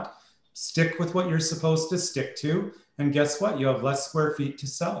doing that. Stick with what you're supposed to stick to. And guess what? You have less square feet to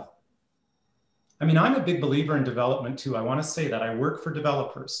sell. I mean, I'm a big believer in development too. I want to say that I work for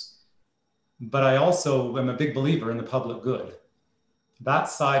developers, but I also am a big believer in the public good. That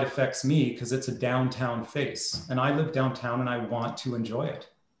side affects me because it's a downtown face, and I live downtown and I want to enjoy it.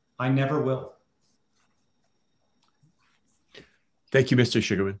 I never will. Thank you, Mr.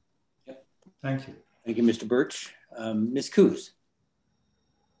 Sugarman. Yep. Thank you. Thank you, Mr. Birch. Ms. Coos.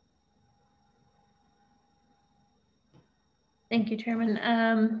 Thank you, Chairman.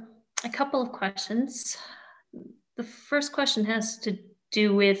 A couple of questions. The first question has to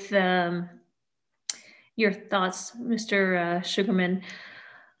do with your thoughts, Mr. Sugarman,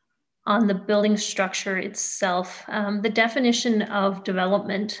 on the building structure itself. The definition of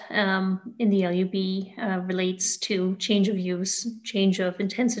development in the LUB relates to change of use, change of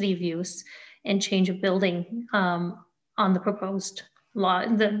intensity of use, and change of building on the proposed law,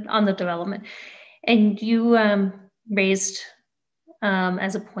 on the development. And you raised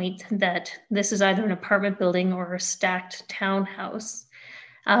as a point that this is either an apartment building or a stacked townhouse.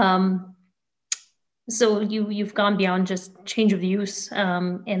 So you've gone beyond just change of use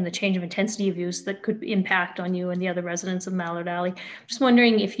and the change of intensity of use that could impact on you and the other residents of Mallard Alley. Just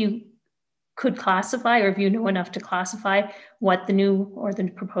wondering if you could classify, or if you know enough to classify, what the new or the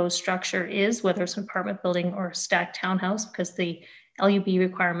proposed structure is, whether it's an apartment building or a stacked townhouse, because the LUB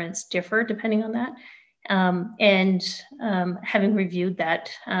requirements differ depending on that. Having reviewed that,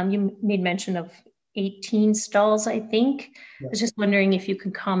 you made mention of 18 stalls, I think. Yeah. I was just wondering if you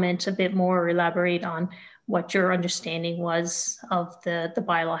could comment a bit more or elaborate on what your understanding was of the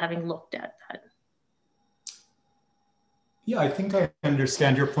bylaw, having looked at that. Yeah, I think I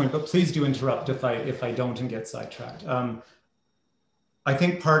understand your point, but please do interrupt if I don't and get sidetracked. I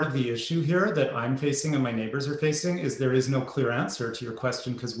think part of the issue here that I'm facing and my neighbors are facing is there is no clear answer to your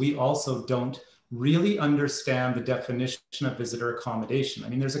question, because we also don't really understand the definition of visitor accommodation. I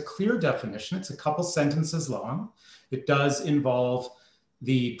mean, there's a clear definition. It's a couple sentences long. It does involve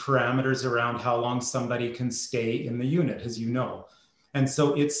the parameters around how long somebody can stay in the unit, as you know. And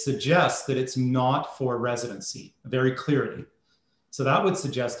so it suggests that it's not for residency, very clearly. So that would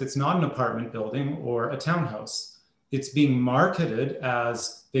suggest it's not an apartment building or a townhouse. It's being marketed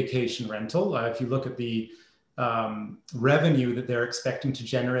as vacation rental. If you look at the revenue that they're expecting to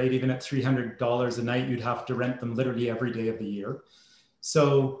generate, even at $300 a night, you'd have to rent them literally every day of the year.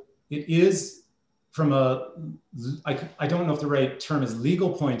 So it is from I don't know if the right term is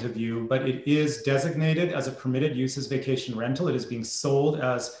legal point of view, but it is designated as a permitted use as vacation rental. It is being sold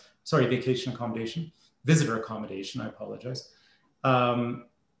as, sorry, vacation accommodation, visitor accommodation, I apologize.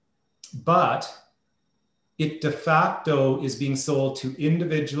 But it de facto is being sold to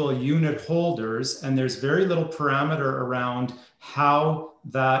individual unit holders, and there's very little parameter around how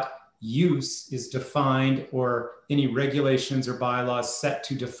that use is defined or any regulations or bylaws set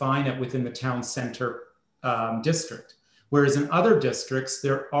to define it within the town center district. Whereas in other districts,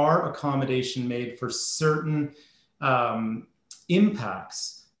 there are accommodation made for certain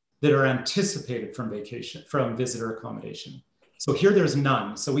impacts that are anticipated from visitor accommodation. So here there's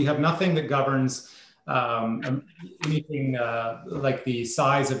none. So we have nothing that governs anything like the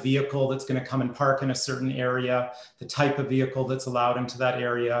size of vehicle that's going to come and park in a certain area, the type of vehicle that's allowed into that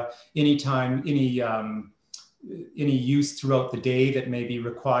area, anytime, any use throughout the day that may be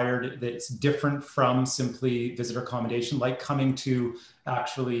required that's different from simply visitor accommodation, like coming to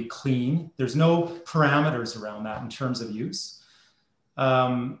actually clean. There's no parameters around that in terms of use.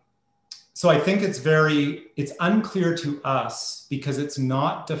 So I think it's unclear to us because it's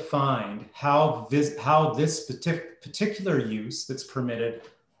not defined how this particular use that's permitted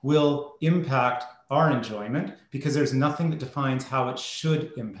will impact our enjoyment, because there's nothing that defines how it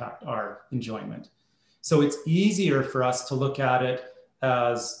should impact our enjoyment. So it's easier for us to look at it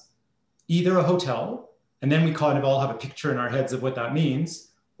as either a hotel, and then we kind of all have a picture in our heads of what that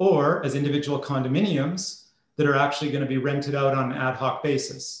means, or as individual condominiums that are actually going to be rented out on an ad hoc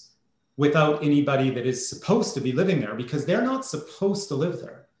basis without anybody that is supposed to be living there, because they're not supposed to live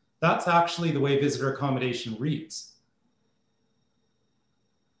there. That's actually the way visitor accommodation reads.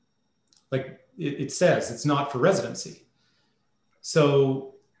 Like it says, it's not for residency.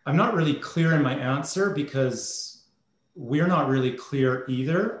 So I'm not really clear in my answer because we're not really clear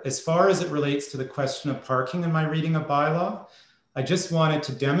either. As far as it relates to the question of parking in my reading of bylaw, I just wanted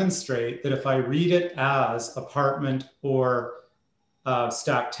to demonstrate that if I read it as apartment or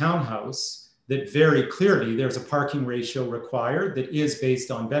stacked townhouse, that very clearly there's a parking ratio required that is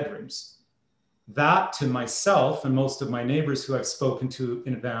based on bedrooms. That, to myself and most of my neighbors who I've spoken to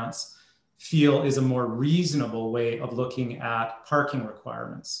in advance, feel is a more reasonable way of looking at parking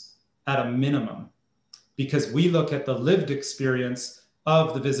requirements at a minimum, because we look at the lived experience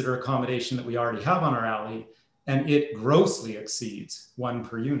of the visitor accommodation that we already have on our alley, and it grossly exceeds 1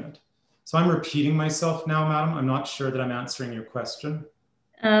 per unit. So I'm repeating myself now, madam. I'm not sure that I'm answering your question.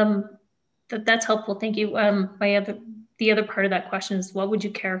 That's helpful. Thank you. The other part of that question is, what would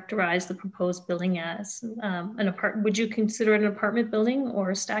you characterize the proposed building as? An apartment? Would you consider it an apartment building or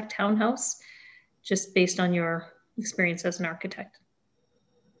a stacked townhouse, just based on your experience as an architect?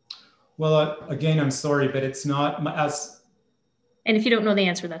 Well, again, I'm sorry, but it's not as... And if you don't know the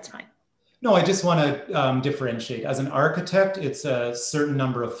answer, that's fine. No, I just want to differentiate. As an architect, it's a certain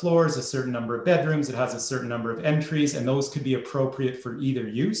number of floors, a certain number of bedrooms, it has a certain number of entries, and those could be appropriate for either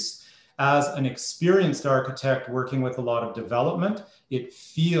use. As an experienced architect working with a lot of development, it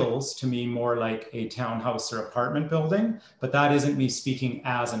feels to me more like a townhouse or apartment building, but that isn't me speaking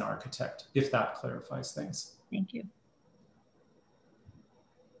as an architect, if that clarifies things. Thank you.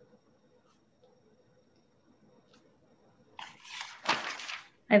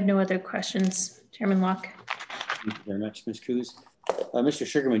 I have no other questions, Chairman Locke. Thank you very much, Ms. Coos. Mr.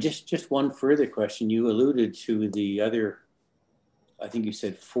 Sugarman, just one further question. You alluded to the other, I think you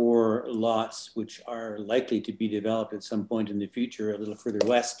said 4 lots, which are likely to be developed at some point in the future, a little further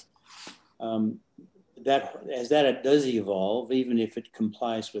west. As that does evolve, even if it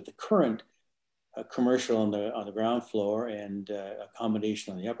complies with the current commercial on the ground floor and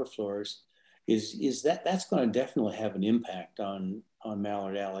accommodation on the upper floors, that's going to definitely have an impact on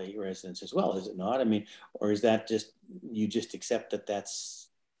Mallard Alley residents as well, is it not? I mean, or is that just, you just accept that that's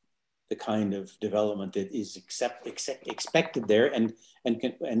the kind of development that is expected there and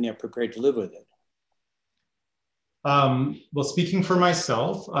they're prepared to live with it? Well, speaking for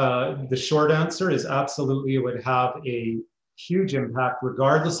myself, the short answer is absolutely it would have a huge impact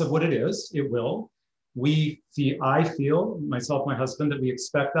regardless of what it is. It will. I feel, myself, my husband, that we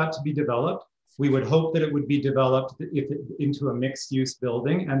expect that to be developed. We would hope that it would be developed into a mixed use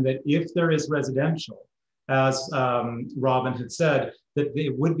building, and that if there is residential, as Robin had said, that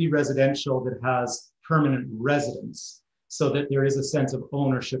it would be residential that has permanent residence, so that there is a sense of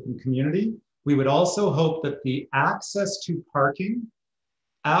ownership and community. We would also hope that the access to parking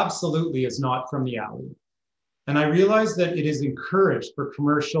absolutely is not from the alley. And I realize that it is encouraged for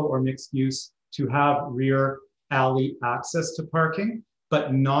commercial or mixed use to have rear alley access to parking,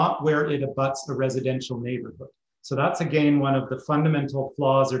 but not where it abuts a residential neighborhood. So that's again one of the fundamental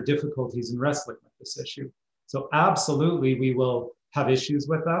flaws or difficulties in wrestling with this issue. So absolutely we will have issues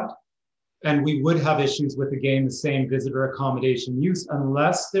with that. And we would have issues with, again, the same visitor accommodation use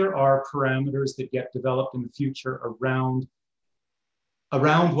unless there are parameters that get developed in the future around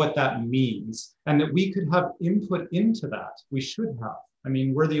what that means, and that we could have input into that. We should have. I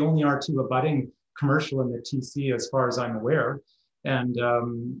mean, we're the only R2 abutting commercial in the TC as far as I'm aware. And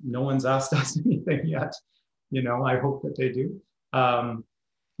no one's asked us anything yet. You know, I hope that they do.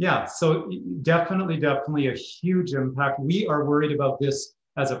 Yeah, so definitely a huge impact. We are worried about this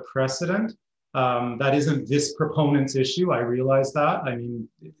as a precedent. That isn't this proponent's issue. I realize that. I mean,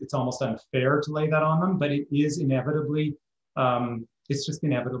 it's almost unfair to lay that on them, but it is inevitably, it's just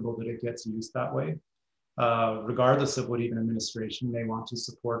inevitable that it gets used that way. regardless of what even administration may want to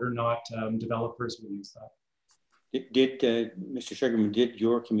support or not, developers will use that. Mr. Sugarman, did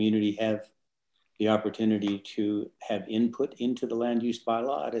your community have the opportunity to have input into the land use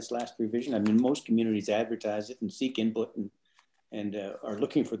bylaw at its last revision? I mean, most communities advertise it and seek input and are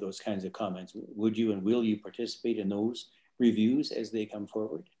looking for those kinds of comments. Would you and will you participate in those reviews as they come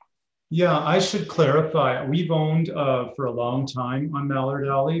forward? Yeah, I should clarify. We've owned for a long time on Mallard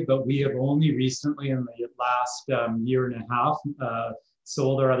Alley, but we have only recently in the last year and a half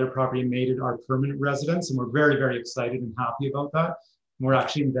sold our other property and made it our permanent residence. And we're very, very excited and happy about that. We're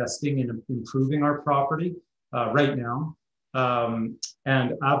actually investing in improving our property right now.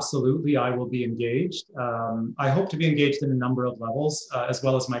 And absolutely, I will be engaged. I hope to be engaged in a number of levels, as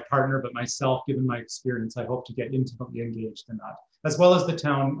well as my partner, but myself, given my experience, I hope to get intimately engaged in that, as well as the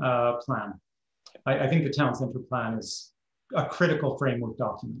town plan. I think the town center plan is a critical framework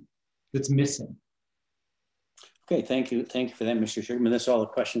document that's missing. Okay, thank you. Thank you for that, Mr. Sugarman. That's all the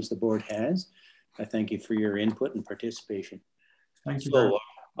questions the board has. I thank you for your input and participation. Thank you. So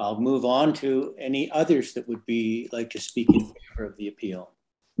I'll move on to any others that would be like to speak in favor of the appeal.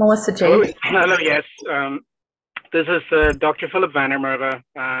 Melissa J. Hello, yes. This is Dr. Philip Vandermerwe.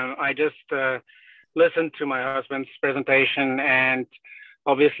 I just listened to my husband's presentation, and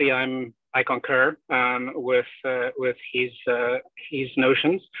obviously I concur with his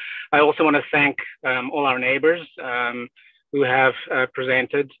notions. I also want to thank all our neighbors who have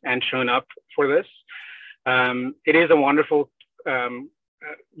presented and shown up for this. It is a wonderful,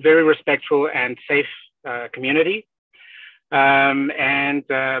 very respectful and safe community, and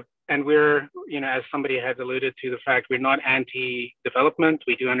we're, as somebody has alluded to, the fact we're not anti-development.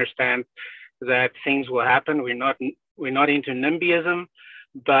 We do understand that things will happen. We're not into NIMBYism,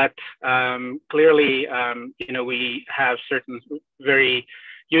 but clearly, we have certain very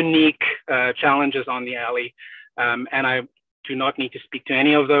unique challenges on the alley, and I do not need to speak to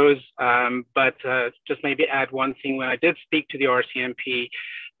any of those, but just maybe add one thing. When I did speak to the RCMP,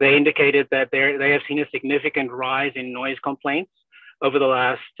 they indicated that they have seen a significant rise in noise complaints over the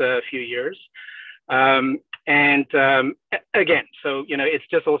last few years. Again, so, it's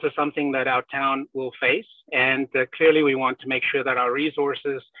just also something that our town will face. And clearly we want to make sure that our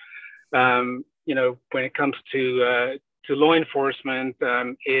resources, when it comes to law enforcement,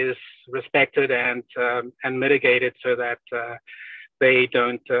 is respected and mitigated so that they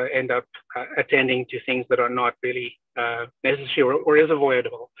don't end up attending to things that are not really necessary or is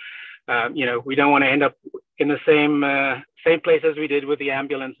avoidable. We don't want to end up in the same place as we did with the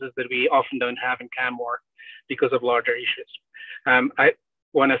ambulances that we often don't have in Canmore because of larger issues. I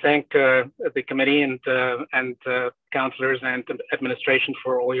want to thank the committee and councillors and administration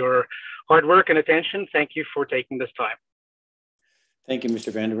for all your hard work and attention. Thank you for taking this time. Thank you,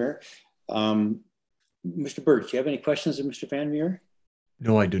 Mr. Vandermeer. Mr. Birch, do you have any questions of Mr. Vandermeer?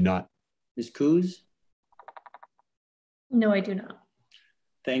 No, I do not. Ms. Coos? No, I do not.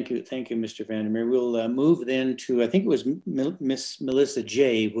 Thank you, Mr. Vandermeer. We'll move then to, I think it was Miss Melissa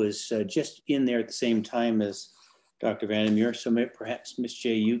J was just in there at the same time as Dr. Vandermeer. So perhaps Miss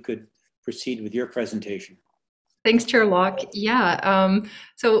J, you could proceed with your presentation. Thanks, Chair Locke. Yeah,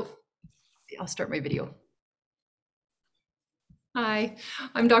 so I'll start my video. Hi,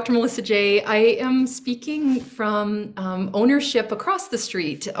 I'm Dr. Melissa J. I am speaking from ownership across the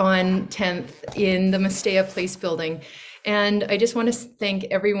street on 10th in the Mestea Place building. And I just want to thank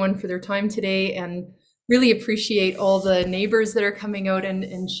everyone for their time today and really appreciate all the neighbors that are coming out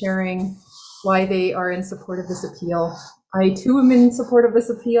and sharing why they are in support of this appeal. I too am in support of this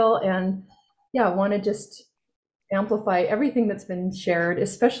appeal, and yeah, want to just amplify everything that's been shared,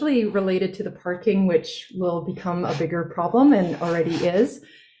 especially related to the parking, which will become a bigger problem and already is.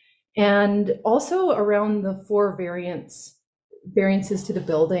 And also around the 4 variances to the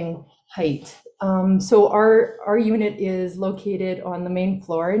building height. So our unit is located on the main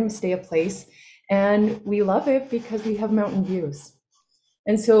floor in Mestea Place, and we love it because we have mountain views.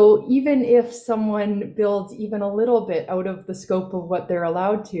 And so even if someone builds even a little bit out of the scope of what they're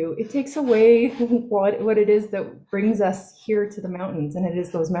allowed to, it takes away what it is that brings us here to the mountains, and it is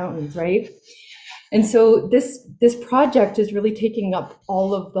those mountains, right? And so this project is really taking up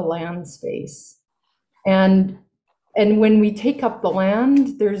all of the land space. And when we take up the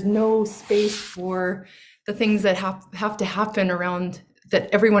land, there's no space for the things that have to happen around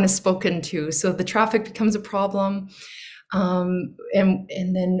that everyone has spoken to. So the traffic becomes a problem. And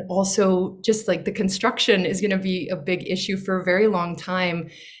then also just like the construction is going to be a big issue for a very long time.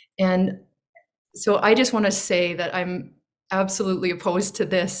 And so I just want to say that I'm absolutely opposed to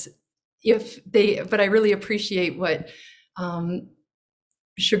this but I really appreciate what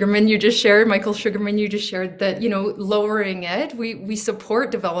Sugarman, you just shared, Michael Sugarman, you just shared that, lowering it, we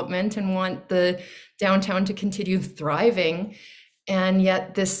support development and want the downtown to continue thriving. And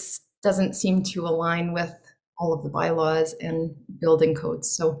yet this doesn't seem to align with all of the bylaws and building codes.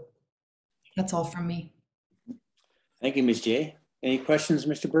 So that's all from me. Thank you, Ms. Jay. Any questions,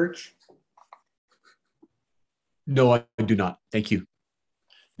 Mr. Birch? No, I do not. Thank you.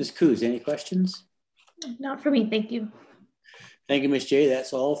 Ms. Coos, any questions? Not for me, thank you. Thank you, Ms. Jay.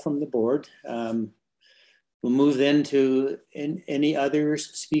 That's all from the board. We'll move then to any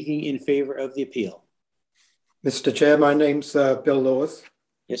others speaking in favor of the appeal. Mr. Chair, my name's Bill Laws.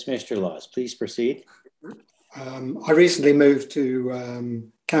 Yes, Mr. Laws, please proceed. I recently moved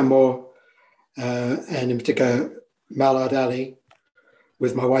to Canmore and in particular Mallard Alley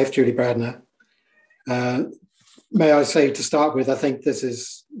with my wife, Julie Bradner. May I say to start with, I think this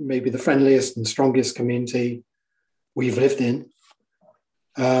is maybe the friendliest and strongest community we've lived in.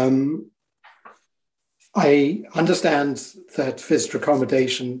 I understand that visitor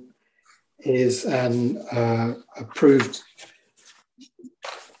accommodation is an approved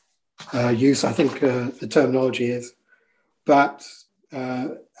use, I think the terminology is, but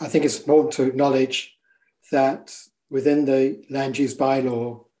I think it's important to acknowledge that within the land use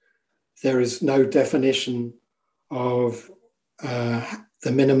bylaw, there is no definition of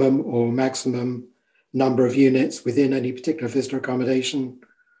the minimum or maximum number of units within any particular visitor accommodation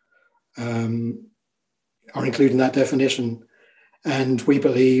are included in that definition. And we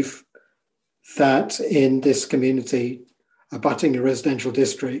believe that in this community, abutting a residential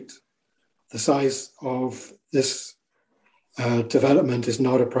district, the size of this development is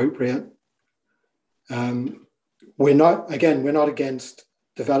not appropriate. We're not against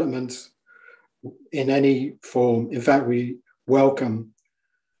development in any form. In fact, we welcome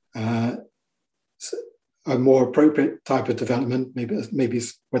a more appropriate type of development, maybe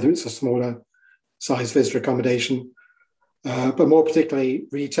whether it's a smaller size visitor accommodation, but more particularly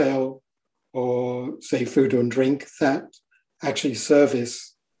retail or say food and drink that actually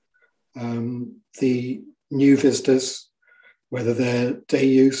service the new visitors, whether they're day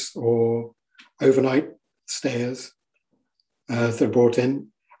use or overnight stayers that are brought in.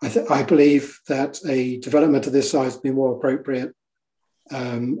 I believe that a development of this size would be more appropriate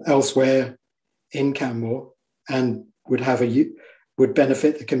elsewhere in Canmore and would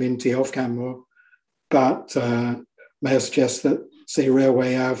benefit the community of Canmore. But may I suggest that, say,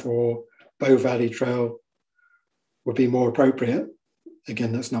 Railway Ave or Bow Valley Trail would be more appropriate.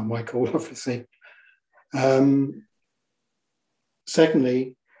 Again, that's not my call, obviously.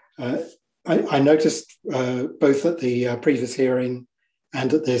 Secondly, I noticed both at the previous hearing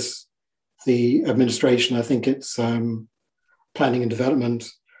and at this, the administration, I think it's planning and development,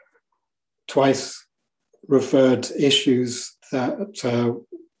 twice referred issues that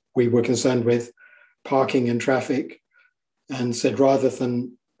we were concerned with, parking and traffic, and said rather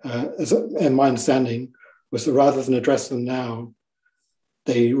than, and my understanding was that rather than address them now,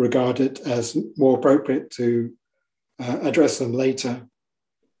 they regard it as more appropriate to address them later.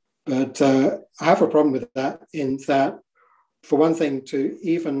 But I have a problem with that in that, for one thing, to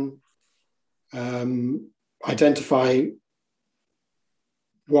even identify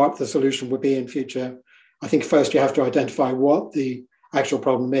what the solution would be in future, I think first you have to identify what the actual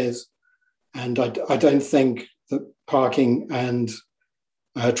problem is. And I don't think that parking and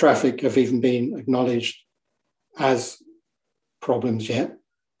traffic have even been acknowledged as problems yet.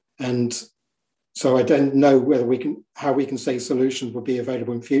 And so I don't know whether how we can say solutions will be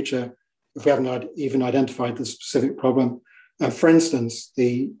available in future if we haven't even identified the specific problem. And for instance,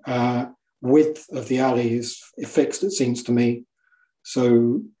 the width of the alley is fixed, it seems to me.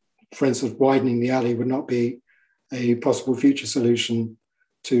 So for instance, widening the alley would not be a possible future solution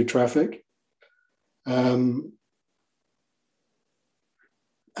to traffic. And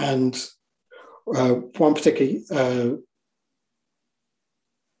one particular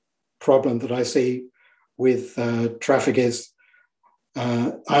problem that I see with traffic is,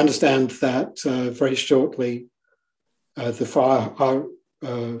 I understand that very shortly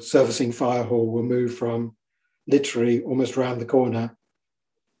the servicing fire hall will move from literally almost around the corner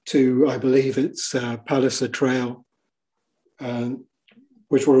to, I believe it's Palliser Trail,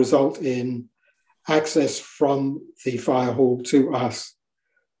 which will result in access from the fire hall to us,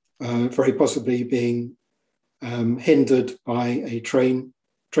 very possibly being hindered by a train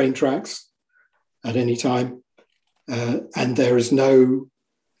tracks at any time. And there is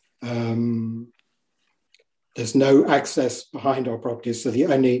there's no access behind our properties. So the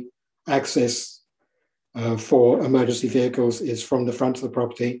only access for emergency vehicles is from the front of the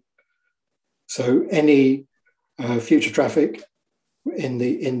property. So any future traffic in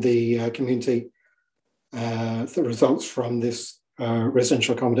the community that results from this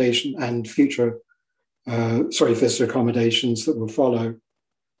residential accommodation and future visitor accommodations that will follow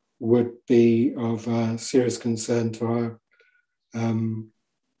would be of serious concern to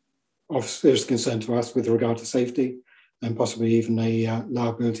us with regard to safety, and possibly even a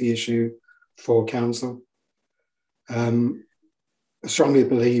liability issue for council. I strongly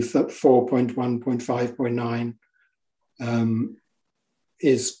believe that 4.1.5.9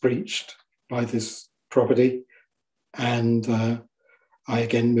 is breached by this property, and I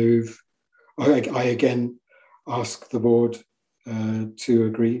again ask the board to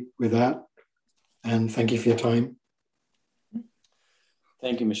agree with that, and thank you for your time.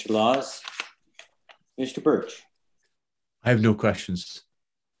 Thank you, Mr. Laws. Mr. Birch. I have no questions.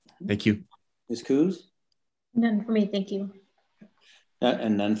 Thank you. Ms. Coos? None for me, thank you.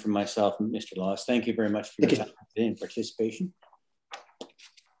 And none from myself and Mr. Laws. Thank you very much for your time today and participation.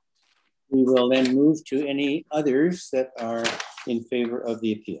 We will then move to any others that are in favor of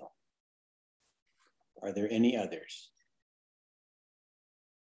the appeal. Are there any others?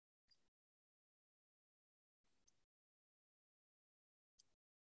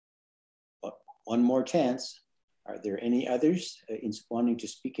 One more chance. Are there any others wanting to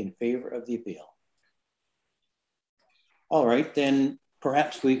speak in favor of the appeal? All right, then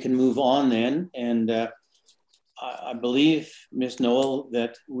perhaps we can move on then. And I believe, Ms. Noel,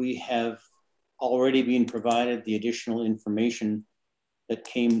 that we have already been provided the additional information that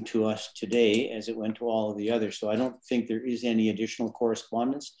came to us today as it went to all of the others. So I don't think there is any additional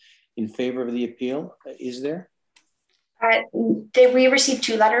correspondence in favor of the appeal. Is there? We received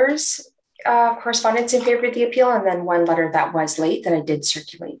 2 letters correspondence in favor of the appeal, and then 1 letter that was late that I did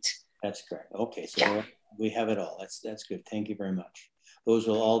circulate. That's correct. Okay, so we have it all. That's good. Thank you very much. Those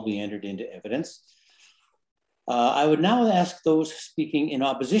will all be entered into evidence. I would now ask those speaking in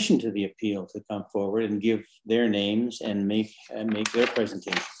opposition to the appeal to come forward and give their names and make their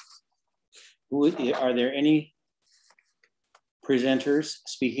presentation. Are there any presenters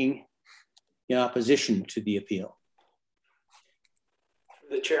speaking in opposition to the appeal?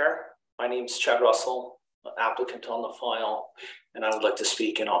 The chair, my name is Chad Russell, applicant on the file, and I would like to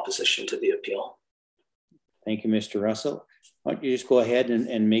speak in opposition to the appeal. Thank you, Mr. Russell. Why don't you just go ahead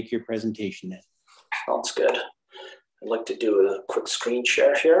and make your presentation then? Sounds good. I'd like to do a quick screen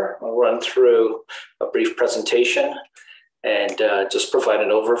share here. I'll run through a brief presentation and just provide an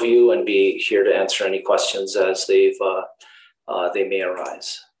overview and be here to answer any questions as they may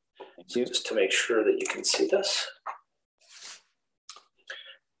arise. Thank you. So just to make sure that you can see this.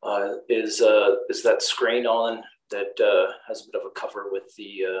 Is that screen on that has a bit of a cover with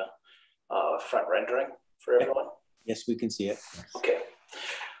the front rendering for everyone? Yes, we can see it. Okay.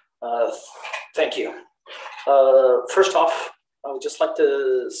 Thank you. First off, I would just like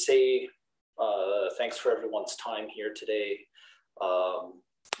to say thanks for everyone's time here today.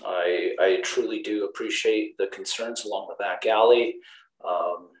 I truly do appreciate the concerns along the back alley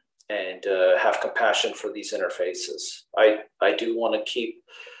and have compassion for these interfaces. I do want to keep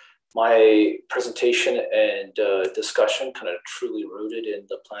my presentation and discussion kind of truly rooted in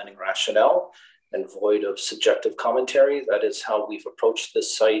the planning rationale and void of subjective commentary. That is how we've approached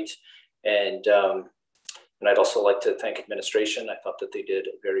this site. And I'd also like to thank administration. I thought that they did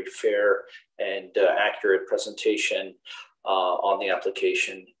a very fair and accurate presentation on the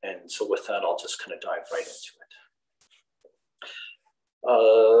application. And so with that, I'll just kind of dive right into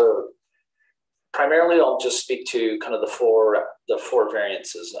it. Primarily, I'll just speak to kind of the four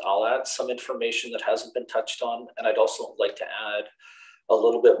variances. I'll add some information that hasn't been touched on, and I'd also like to add a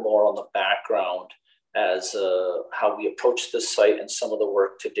little bit more on the background as how we approached this site and some of the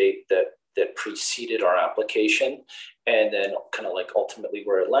work to date that preceded our application, and then kind of like ultimately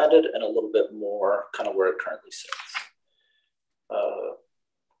where it landed, and a little bit more kind of where it currently sits.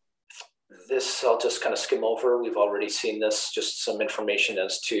 This I'll just kind of skim over. We've already seen this, just some information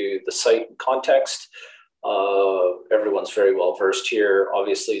as to the site and context. Everyone's very well versed here.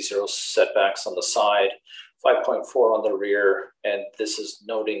 Obviously 0 setbacks on the side, 5.4 on the rear, and this is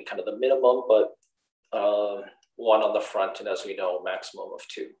noting kind of the minimum, but 1 on the front, and as we know, maximum of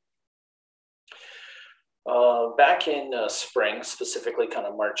 2. Back in spring, specifically kind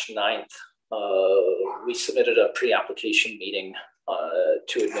of March 9th, we submitted a pre-application meeting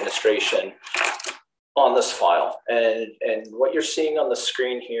to administration on this file. And what you're seeing on the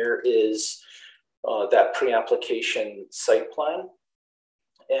screen here is that pre-application site plan.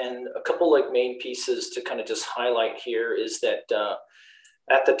 And a couple like main pieces to kind of just highlight here is that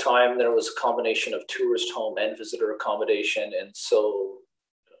at the time there was a combination of tourist home and visitor accommodation. And so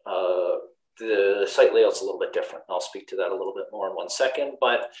the site layout's a little bit different. I'll speak to that a little bit more in 1 second,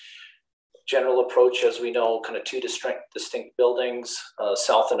 but general approach, as we know, kind of two distinct buildings,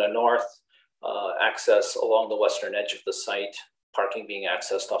 south and a north, access along the western edge of the site, parking being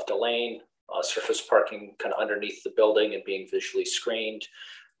accessed off the lane, surface parking kind of underneath the building and being visually screened,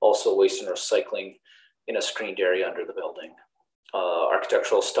 also waste and recycling in a screened area under the building.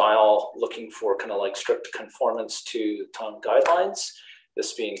 Architectural style, looking for kind of like strict conformance to town guidelines,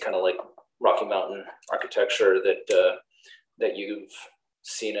 this being kind of like Rocky Mountain architecture that you've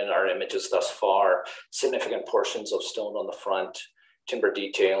seen in our images thus far, significant portions of stone on the front, timber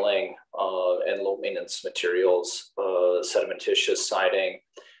detailing, and low maintenance materials, cementitious siding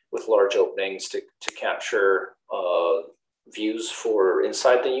with large openings to capture views for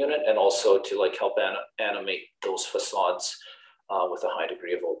inside the unit, and also to like help animate those facades with a high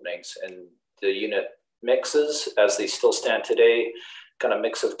degree of openings. And the unit mixes, as they still stand today, kind of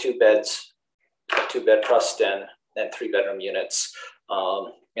mix of 2 beds, a 2-bed truss den, and 3-bedroom units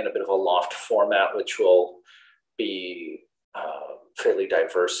in a bit of a loft format, which will be fairly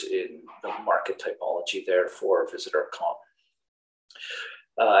diverse in the market typology there for visitor comp.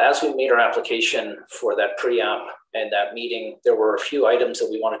 As we made our application for that pre-app and that meeting, there were a few items that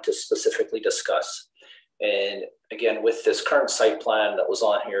we wanted to specifically discuss. And again, with this current site plan that was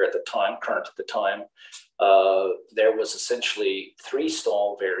on here at the time, there was essentially 3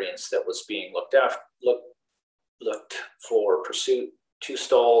 stall variants that was being looked for pursuit, 2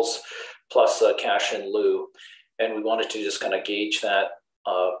 stalls plus cash in lieu. And we wanted to just kind of gauge that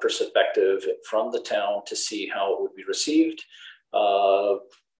perspective from the town to see how it would be received.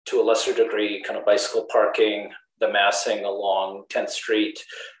 To a lesser degree, kind of bicycle parking, the massing along 10th Street,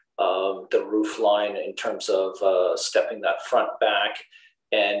 the roof line in terms of stepping that front back,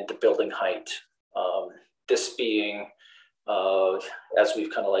 and the building height. This being, as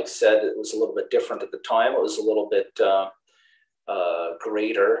we've kind of like said, it was a little bit different at the time. It was a little bit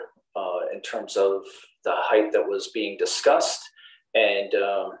greater in terms of the height that was being discussed, and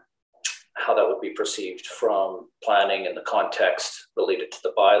how that would be perceived from planning and the context related to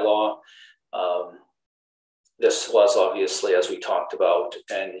the bylaw. This was obviously, as we talked about,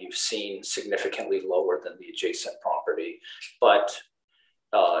 and you've seen, significantly lower than the adjacent property, but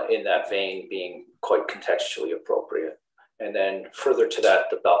in that vein being quite contextually appropriate. And then further to that,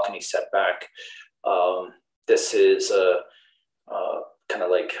 the balcony setback. This is a kind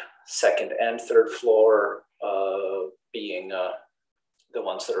of like 2nd and 3rd floor, being the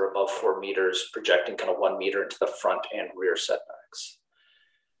ones that are above 4 meters, projecting kind of 1 meter into the front and rear setbacks.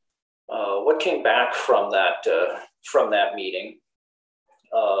 What came back from that meeting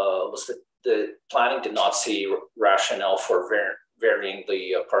was that the planning did not see rationale for varying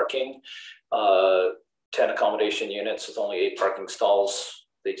the parking. 10 accommodation units with only 8 parking stalls,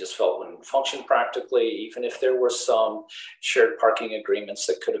 they just felt wouldn't function practically, even if there were some shared parking agreements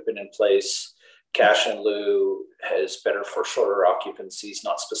that could have been in place. Cash in lieu is better for shorter occupancies,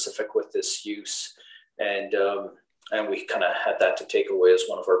 not specific with this use. And we kind of had that to take away as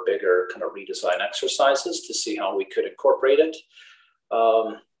one of our bigger kind of redesign exercises to see how we could incorporate it.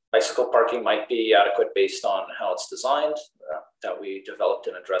 Bicycle parking might be adequate based on how it's designed, that we developed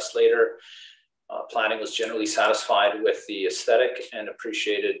and addressed later. Planning was generally satisfied with the aesthetic and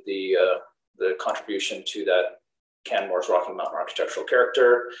appreciated the contribution to that Canmore's Rocky Mountain architectural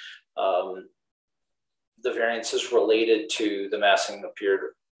character. The variances related to the massing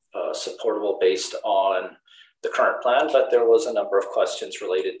appeared supportable based on the current plan, but there was a number of questions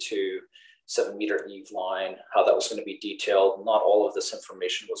related to 7-meter eave line, how that was going to be detailed. Not all of this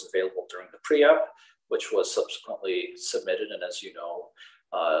information was available during the pre-app, which was subsequently submitted and, as you know,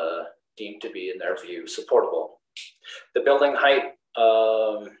 deemed to be, in their view, supportable. The building height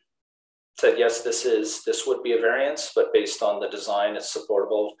said, yes, this would be a variance, but based on the design, it's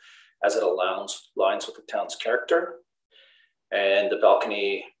supportable as it aligns with the town's character. And the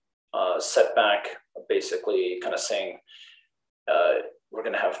balcony setback, basically kind of saying we're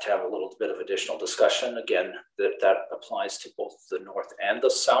going to have a little bit of additional discussion. Again, that applies to both the north and the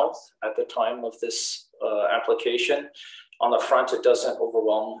south at the time of this application. On the front, it doesn't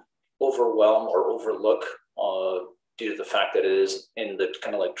overwhelm or overlook due to the fact that it is in the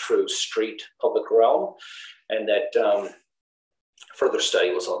kind of like true street public realm, and that further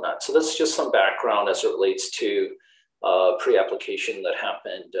study was on that. So this is just some background as it relates to pre-application that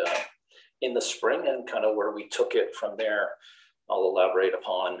happened in the spring, and kind of where we took it from there. I'll elaborate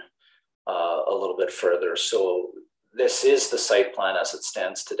upon a little bit further. So this is the site plan as it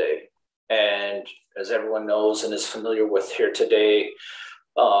stands today. And as everyone knows and is familiar with here today,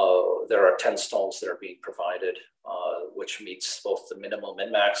 there are 10 stalls that are being provided, which meets both the minimum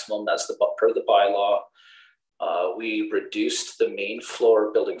and maximum as per the bylaw. We reduced the main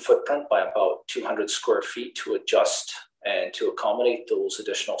floor building footprint by about 200 square feet to adjust and to accommodate those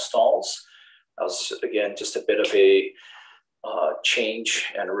additional stalls. That was, again, just a bit of a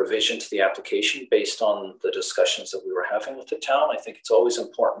change and a revision to the application based on the discussions that we were having with the town. I think it's always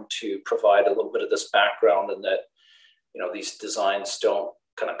important to provide a little bit of this background, and that, you know, these designs don't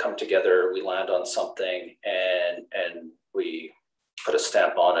kind of come together, we land on something and we put a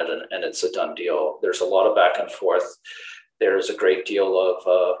stamp on it and it's a done deal. There's a lot of back and forth. There's a great deal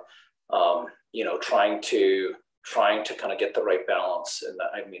of, you know, trying to kind of get the right balance. And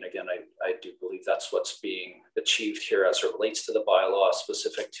I mean, again, I do believe that's what's being achieved here as it relates to the bylaw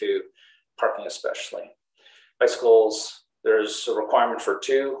specific to parking especially. Bicycles, there's a requirement for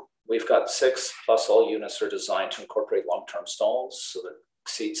 2. We've got 6, plus all units are designed to incorporate long-term stalls, so that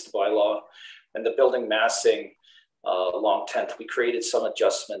exceeds the bylaw. And the building massing along 10th, we created some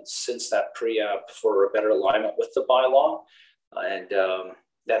adjustments since that pre-app for a better alignment with the bylaw. And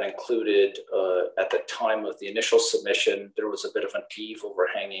that included, at the time of the initial submission, there was a bit of an eave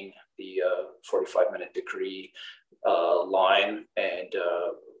overhanging the 45-minute degree line, and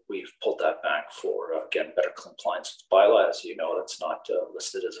we've pulled that back for, again, better compliance with the bylaw. As you know, that's not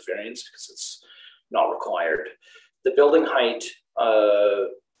listed as a variance because it's not required. The building height,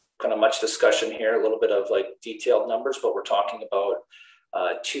 kind of much discussion here, a little bit of like detailed numbers, but we're talking about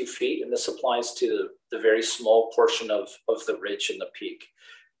 2 feet, and this applies to the very small portion of the ridge and the peak.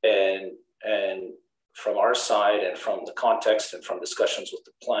 And from our side and from the context and from discussions with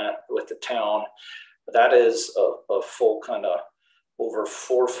the plant, with the town, that is a full kind of over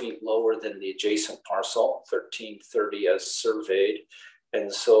 4 feet lower than the adjacent parcel, 1330 as surveyed.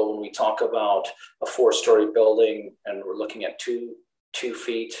 And so when we talk about a 4-story building and we're looking at two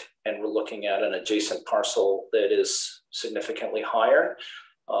feet, and we're looking at an adjacent parcel that is significantly higher,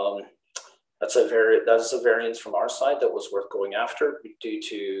 that's a variance from our side that was worth going after due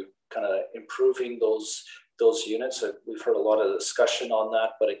to kind of improving those units. We've heard a lot of discussion on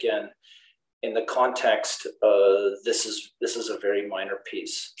that, but again, in the context, this is a very minor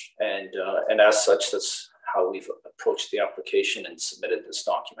piece, and as such, that's how we've approached the application and submitted this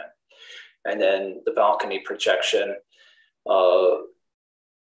document. And then the balcony projection,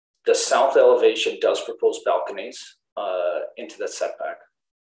 the south elevation does propose balconies into the setback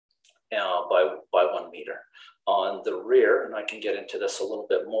by 1 meter. On the rear, and I can get into this a little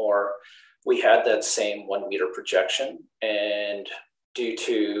bit more, we had that same 1 meter projection, and due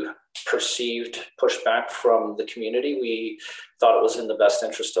to perceived pushback from the community, we thought it was in the best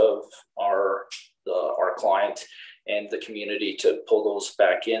interest of our client and the community to pull those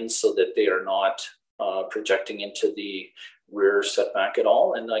back in so that they are not projecting into the rear setback at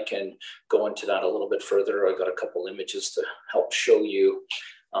all. And I can go into that a little bit further. I got a couple images to help show you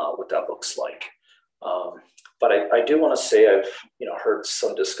what that looks like. But I do want to say I've heard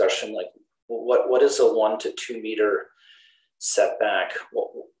some discussion like what is a 1 to 2 meter setback?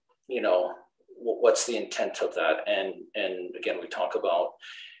 What's the intent of that? And again, we talk about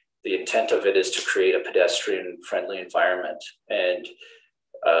the intent of it is to create a pedestrian friendly environment. And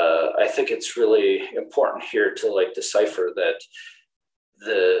I think it's really important here to decipher that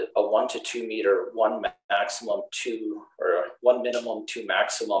a 1 to 2 meter, 1 maximum 2, or 1 minimum 2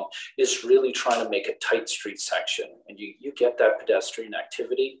 maximum is really trying to make a tight street section. And you get that pedestrian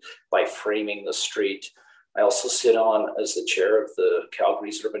activity by framing the street. I also sit on as the chair of the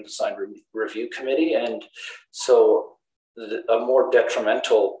Calgary's Urban Design Review Committee. And so a more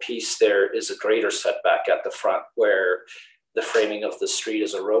detrimental piece there is a greater setback at the front where the framing of the street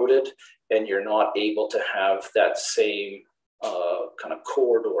is eroded and you're not able to have that same kind of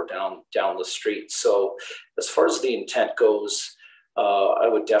corridor down the street. So as far as the intent goes, I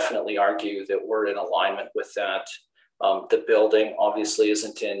would definitely argue that we're in alignment with that. The building obviously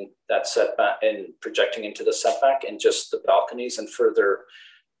isn't in that setback and projecting into the setback, and just the balconies, and further,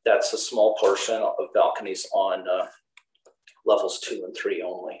 that's a small portion of balconies on levels 2 and 3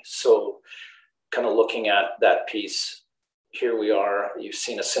 only. So kind of looking at that piece, here we are. You've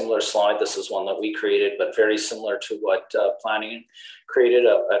seen a similar slide. This is one that we created, but very similar to what planning created.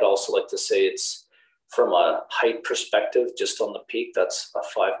 I'd also like to say it's from a height perspective, just on the peak, that's a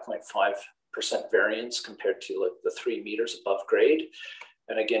 5.5% variance compared to the 3 meters above grade.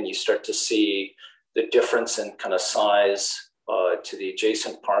 And again, you start to see the difference in kind of size to the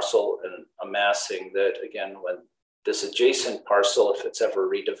adjacent parcel and amassing that, again, when this adjacent parcel, if it's ever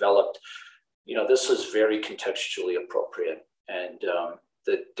redeveloped, this was very contextually appropriate. And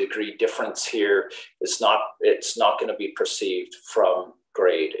the degree difference here is it's not going to be perceived from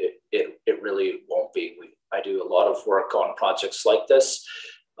grade. It really won't be. I do a lot of work on projects like this,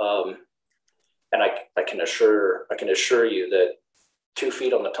 and I can assure you that 2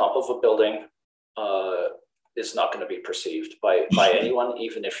 feet on the top of a building is not going to be perceived by anyone,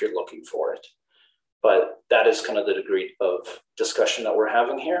 even if you're looking for it. But that is kind of the degree of discussion that we're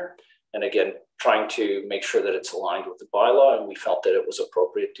having here. And again, trying to make sure that it's aligned with the bylaw, and we felt that it was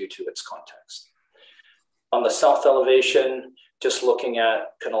appropriate due to its context. On the south elevation, just looking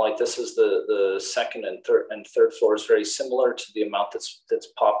at kind of like this is the second and third floor is very similar to the amount that's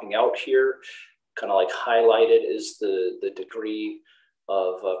popping out here. Kind of like highlighted is the degree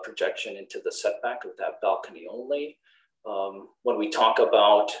of projection into the setback of that balcony only. When we talk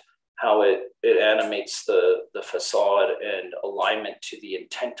about how it animates the facade and alignment to the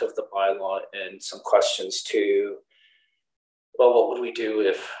intent of the bylaw, and some questions to, well, what would we do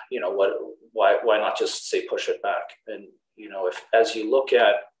if, why not just say push it back? And, if as you look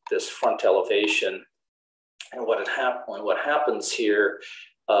at this front elevation and what happens here,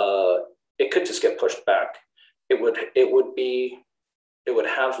 it could just get pushed back. It would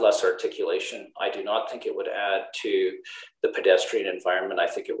have less articulation. I do not think it would add to the pedestrian environment. I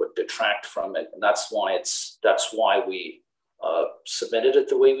think it would detract from it, and that's why we submitted it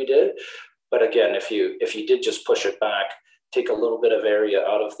the way we did. But again, if you did just push it back, take a little bit of area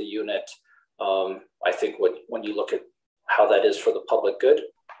out of the unit, I think when you look at how that is for the public good,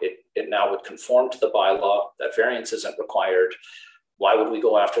 it now would conform to the bylaw. That variance isn't required. Why would we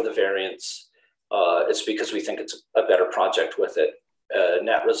go after the variance? It's because we think it's a better project with it.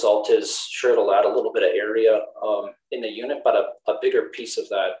 Net result is, sure, it'll add a little bit of area in the unit, but a bigger piece of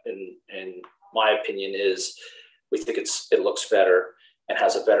that, in my opinion, is we think it looks better and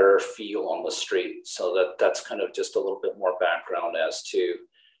has a better feel on the street. So that's kind of just a little bit more background as to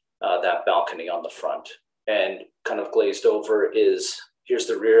that balcony on the front. And kind of glazed over is, here's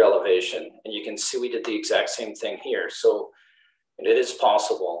the rear elevation, and you can see we did the exact same thing here. So, and it is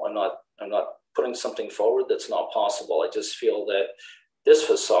possible. I'm not putting something forward that's not possible. I just feel that this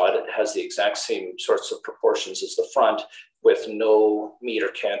facade has the exact same sorts of proportions as the front, with no meter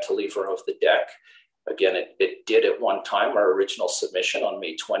cantilever of the deck. Again, it did at one time. Our original submission on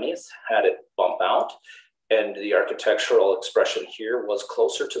May 20th had it bump out, and the architectural expression here was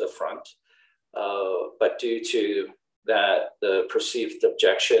closer to the front. But due to that, the perceived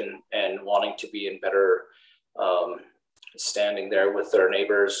objection and wanting to be in better standing there with our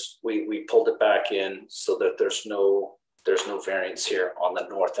neighbors, we pulled it back in so that there's no variance here on the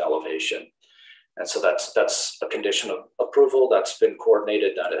north elevation. And so that's a condition of approval that's been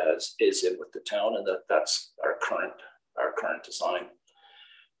coordinated, that is in with the town, and that's our current design.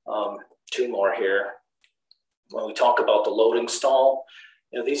 2 more here. When we talk about the loading stall,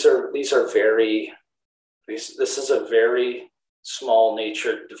 this is a very small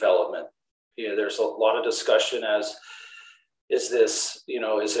natured development. There's a lot of discussion as, is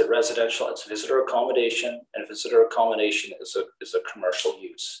it residential? It's visitor accommodation, and visitor accommodation is a commercial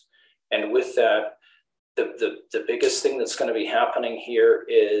use. And with that, the biggest thing that's going to be happening here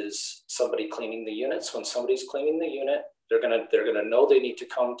is somebody cleaning the units. When somebody's cleaning the unit, they're gonna know they need to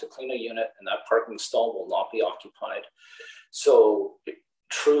come to clean a unit, and that parking stall will not be occupied. So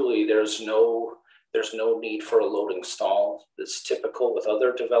truly, there's no need for a loading stall. That's typical with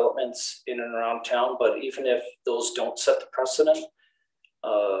other developments in and around town. But even if those don't set the precedent,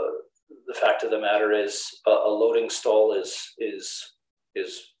 the fact of the matter is a loading stall is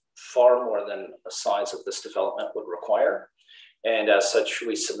far more than the size of this development would require. And as such,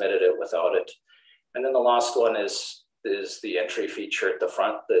 we submitted it without it. And then the last one is the entry feature at the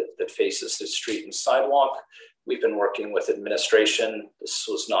front that faces the street and sidewalk. We've been working with administration. This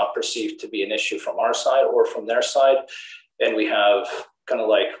was not perceived to be an issue from our side or from their side. And we have kind of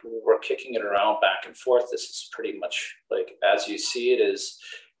like, we're kicking it around back and forth. This is pretty much like, as you see it, is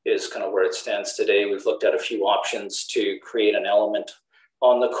kind of where it stands today. We've looked at a few options to create an element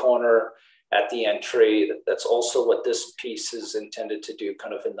on the corner at the entry. That's also what this piece is intended to do,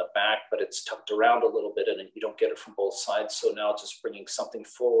 kind of in the back, but it's tucked around a little bit and you don't get it from both sides. So now just bringing something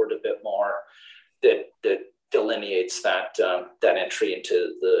forward a bit more that delineates that entry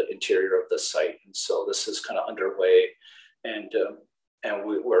into the interior of the site. And so this is kind of underway, and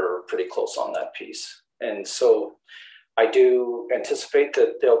we're pretty close on that piece. And so I do anticipate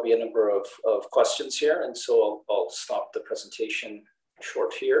that there'll be a number of questions here. And so I'll stop the presentation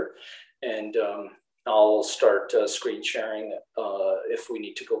short here, and I'll start screen sharing if we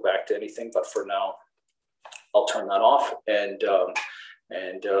need to go back to anything. But for now, I'll turn that off and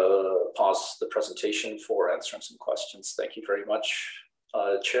pause the presentation for answering some questions. Thank you very much,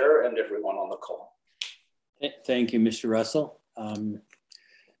 Chair, and everyone on the call. Thank you, Mr. Russell.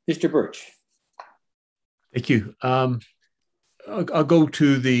 Mr. Birch. Thank you. I'll go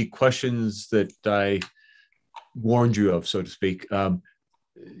to the questions that I warned you of, so to speak.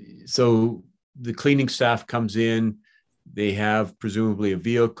 So the cleaning staff comes in, they have presumably a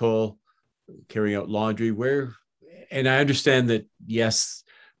vehicle carrying out laundry. And I understand that, yes,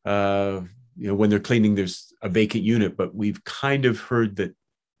 when they're cleaning, there's a vacant unit, but we've kind of heard that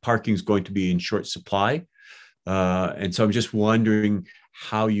parking is going to be in short supply. And so I'm just wondering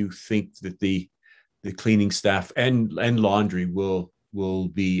how you think that the cleaning staff and laundry will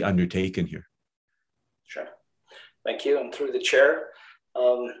be undertaken here. Sure. Thank you. And through the chair,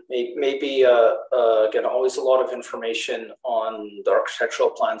 maybe again, always a lot of information on the architectural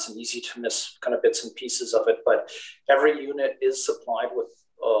plans and easy to miss kind of bits and pieces of it, but every unit is supplied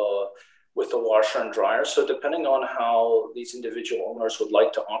with a washer and dryer. So depending on how these individual owners would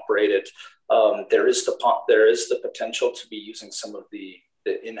like to operate it, there is the potential to be using some of the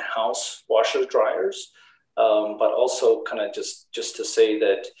in-house washer dryers, but also kind of just to say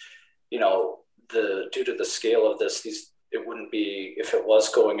that, due to the scale of this, it wouldn't be, if it was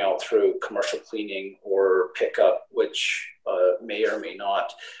going out through commercial cleaning or pickup, which may or may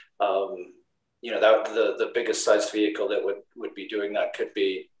not, that the biggest sized vehicle that would be doing that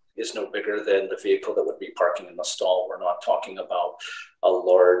is no bigger than the vehicle that would be parking in the stall. We're not talking about a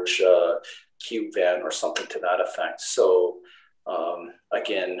large cube van or something to that effect. So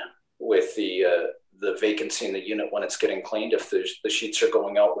again, with the vacancy in the unit when it's getting cleaned, if the sheets are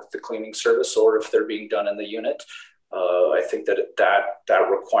going out with the cleaning service or if they're being done in the unit, I think that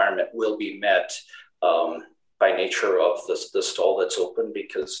requirement will be met by nature of the stall that's open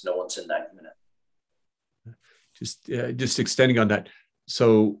because no one's in that unit. Just extending on that.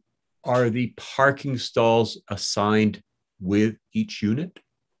 So are the parking stalls assigned with each unit?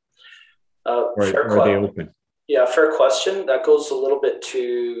 Or are they open? Yeah, fair question. That goes a little bit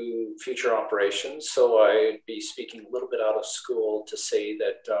to future operations. So I'd be speaking a little bit out of school to say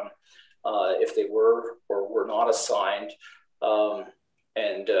that if they were or were not assigned, so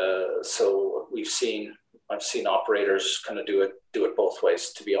I've seen operators kind of do it both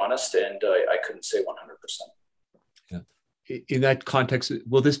ways, to be honest, and I couldn't say 100%. In that context,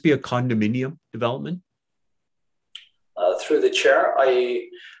 will this be a condominium development? Through the chair,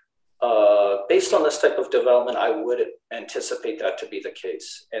 based on this type of development, I would anticipate that to be the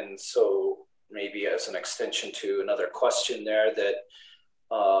case. And so maybe as an extension to another question there, that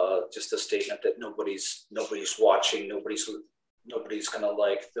just a statement that nobody's watching, nobody's gonna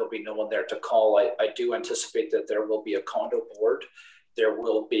there'll be no one there to call. I do anticipate that there will be a condo board. There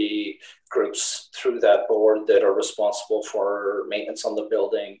will be groups through that board that are responsible for maintenance on the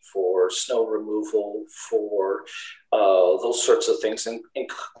building, for snow removal, for those sorts of things,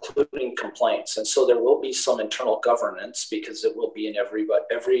 including complaints. And so there will be some internal governance because it will be in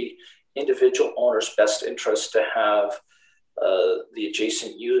every individual owner's best interest to have the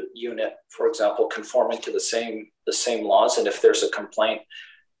adjacent unit, for example, conforming to the same laws. And if there's a complaint,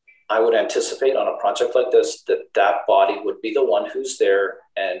 I would anticipate on a project like this that body would be the one who's there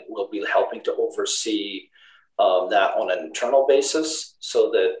and will be helping to oversee that on an internal basis, so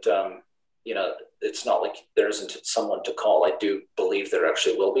that it's not like there isn't someone to call. I do believe there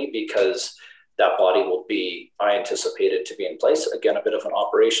actually will be, because that body will be, I anticipate it to be in place. Again, a bit of an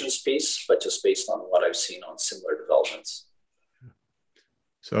operations piece, but just based on what I've seen on similar developments.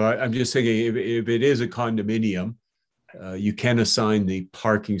 So I'm just thinking, if it is a condominium, you can assign the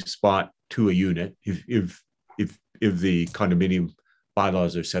parking spot to a unit if the condominium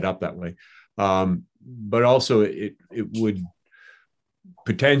bylaws are set up that way. But also it would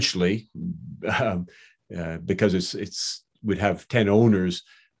potentially, because it's would have 10 owners,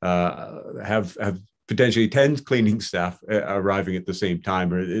 have potentially 10 cleaning staff arriving at the same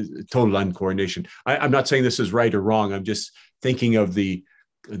time, or total uncoordination. I'm not saying this is right or wrong. I'm just thinking of the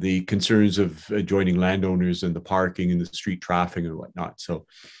concerns of adjoining landowners and the parking and the street traffic and whatnot. So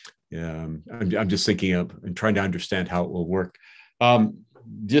I'm just thinking of and trying to understand how it will work.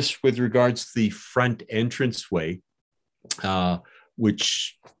 Just with regards to the front entranceway,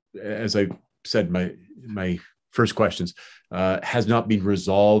 which, as I said, my first questions, has not been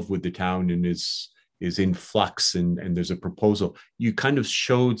resolved with the town and is in flux, and there's a proposal. You kind of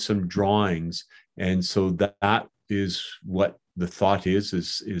showed some drawings, and so that is what the thought is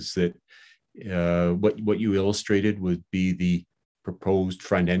that what you illustrated would be the proposed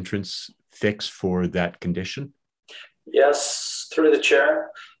front entrance fix for that condition? Yes, through the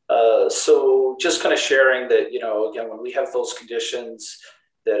chair. So just kind of sharing that, again, when we have those conditions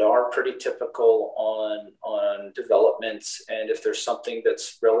that are pretty typical on developments, and if there's something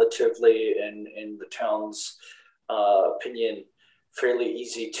that's relatively in the town's opinion fairly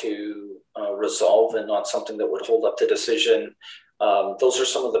easy to resolve and not something that would hold up the decision. Those are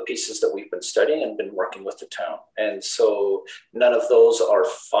some of the pieces that we've been studying and been working with the town. And so none of those are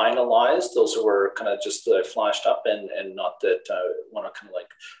finalized. Those were kind of just flashed up, and not that I want to kind of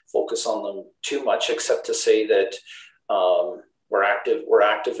like focus on them too much, except to say that we're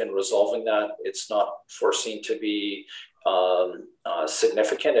active in resolving that. It's not foreseen to be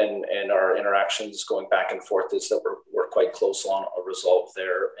significant, and our interactions going back and forth is that we're quite close on a resolve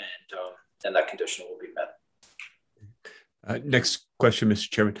there, and that condition will be met. Next question, Mr.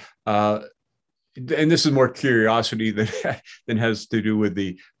 Chairman. And this is more curiosity than has to do with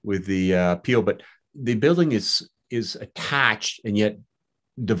the appeal, but the building is attached and yet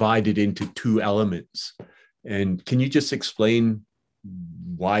divided into two elements. And can you just explain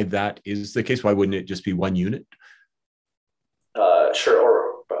why that is the case? Why wouldn't it just be one unit? Sure,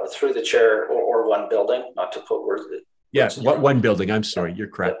 or through the chair, or one building, not to put words. Yeah, one building. I'm sorry, you're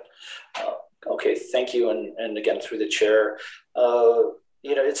correct. Okay, thank you, and again through the chair.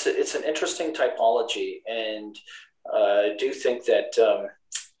 It's an interesting typology, and I do think that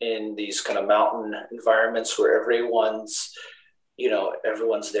in these kind of mountain environments where everyone's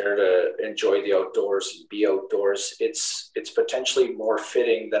there to enjoy the outdoors and be outdoors, it's potentially more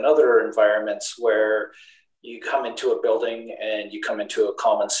fitting than other environments where you come into a building and you come into a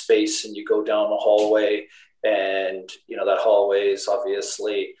common space and you go down a hallway, and that hallway is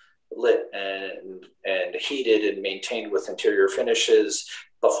obviously lit and heated and maintained with interior finishes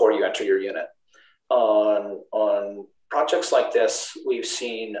before you enter your unit. On projects like this, we've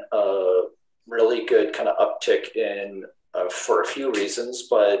seen a really good kind of uptick in for a few reasons,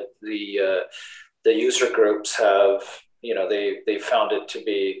 but the user groups have they found it to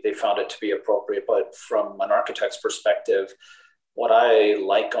be appropriate. But from an architect's perspective, what I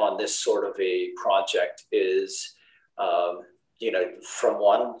like on this sort of a project is from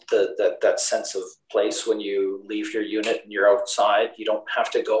one, that sense of place when you leave your unit and you're outside. You don't have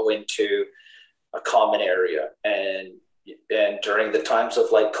to go into a common area, and during the times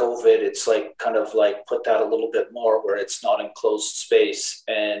of like COVID, it's like kind of like put that a little bit more where it's not enclosed space,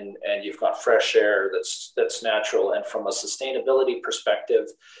 and you've got fresh air that's natural. And from a sustainability perspective,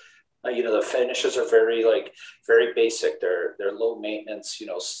 the finishes are very basic. They're low maintenance,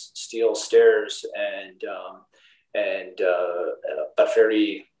 steel stairs but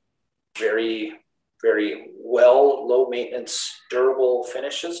very, very, very well low maintenance, durable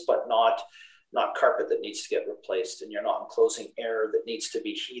finishes, but not carpet that needs to get replaced, and you're not enclosing air that needs to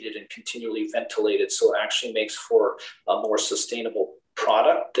be heated and continually ventilated. So it actually makes for a more sustainable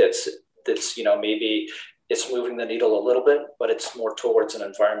product that's maybe it's moving the needle a little bit, but it's more towards an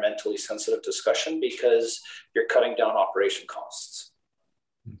environmentally sensitive discussion because you're cutting down operation costs.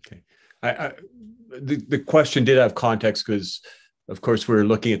 Okay. The question did have context because, of course, we're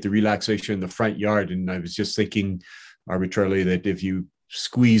looking at the relaxation in the front yard, and I was just thinking arbitrarily that if you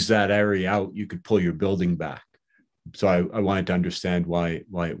squeeze that area out, you could pull your building back. So I wanted to understand why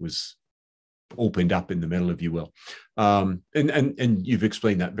it was opened up in the middle, if you will. And you've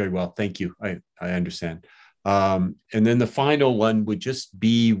explained that very well. Thank you. I understand. And then the final one would just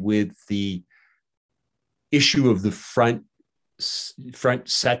be with the issue of the front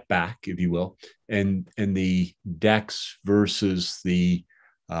setback, if you will, and the decks versus the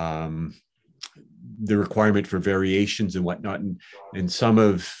requirement for variations and whatnot. And some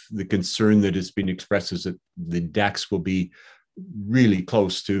of the concern that has been expressed is that the decks will be really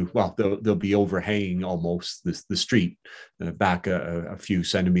close to, well, they'll be overhanging almost the street back a few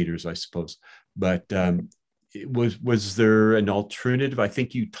centimeters, I suppose. But was there an alternative? I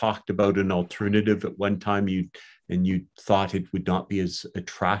think you talked about an alternative at one time, and you thought it would not be as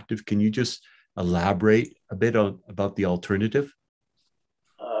attractive. Can you just elaborate a bit about the alternative?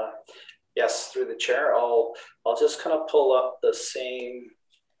 Yes, through the chair. I'll just kind of pull up the same.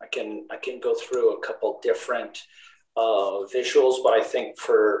 I can go through a couple different visuals, but I think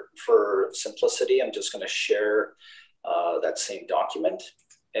for simplicity, I'm just going to share that same document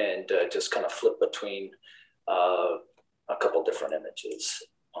and just kind of flip between a couple different images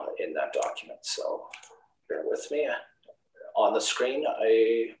in that document. So bear with me. On the screen,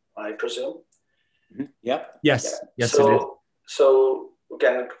 I presume. Yep. Yes. Yeah. Yes. It is. So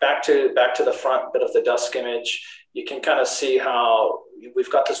again, back to the front bit of the dusk image, you can kind of see how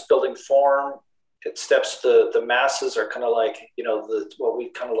we've got this building form. It steps, the masses are kind of like, what we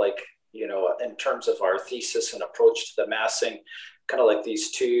kind of like, in terms of our thesis and approach to the massing, kind of like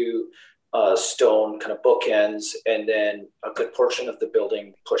these two stone kind of bookends, and then a good portion of the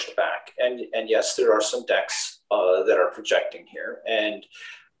building pushed back. And yes, there are some decks that are projecting here. And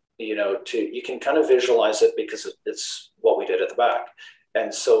you can kind of visualize it because it's what we did at the back.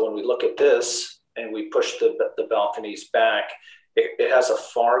 And so when we look at this and we push the balconies back, it has a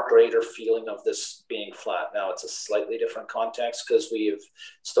far greater feeling of this being flat. Now it's a slightly different context because we've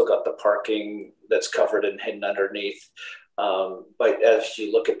still got the parking that's covered and hidden underneath. But as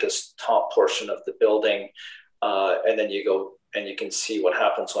you look at this top portion of the building, and then you go and you can see what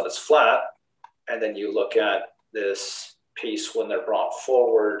happens when it's flat, and then you look at this piece when they're brought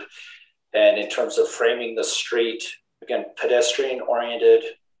forward, and in terms of framing the street, again, pedestrian oriented,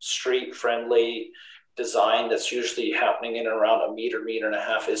 street friendly design that's usually happening in around a meter and a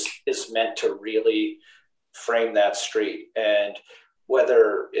half is meant to really frame that street. And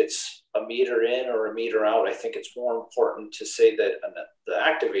whether it's a meter in or a meter out, I think it's more important to say that the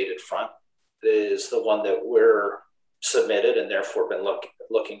activated front is the one that we're submitted and therefore been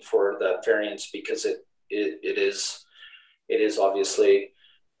looking for the variance, because it is obviously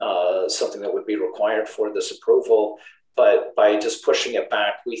something that would be required for this approval. But by just pushing it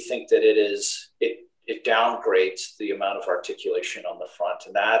back, we think that it downgrades the amount of articulation on the front,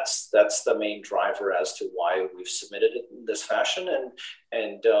 and that's the main driver as to why we've submitted it in this fashion.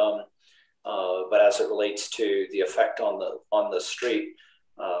 But as it relates to the effect on the street,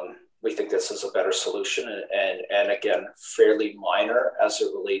 we think this is a better solution, and again, fairly minor as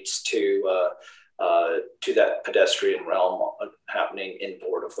it relates to that pedestrian realm happening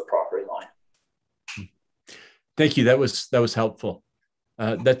inboard of the property line. Thank you. That was helpful.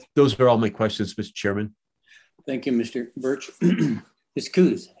 Those are all my questions, Mr. Chairman. Thank you, Mr. Birch. Ms.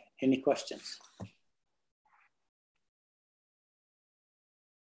 Coos, any questions?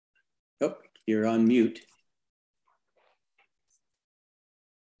 Oh, you're on mute.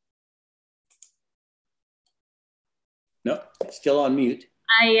 No, still on mute.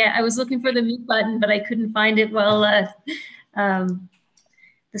 I was looking for the mute button, but I couldn't find it while the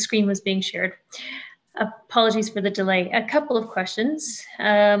screen was being shared. Apologies for the delay. A couple of questions.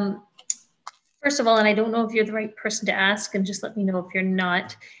 First of all, and I don't know if you're the right person to ask, and just let me know if you're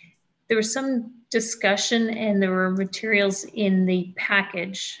not. There was some discussion and there were materials in the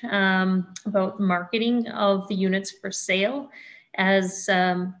package about marketing of the units for sale as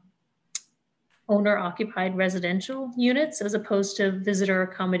owner-occupied residential units as opposed to visitor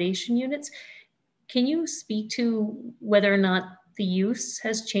accommodation units. Can you speak to whether or not the use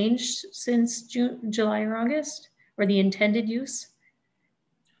has changed since July or August, or the intended use?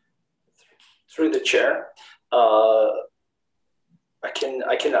 Through the chair, I can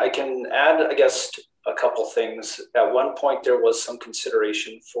add, I guess, a couple things. At one point, there was some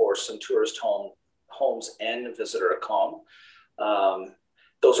consideration for some tourist homes and visitor accom.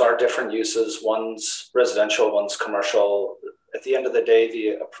 Those are different uses. One's residential, one's commercial. At the end of the day,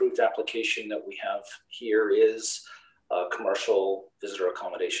 the approved application that we have here is commercial visitor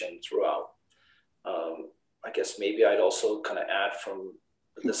accommodation throughout. I guess maybe I'd also kind of add from,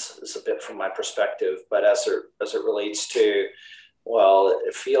 this is a bit from my perspective, but as it relates to, well,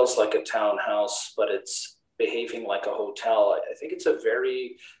 it feels like a townhouse, but it's behaving like a hotel. I think it's a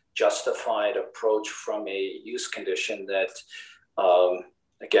very justified approach from a use condition that,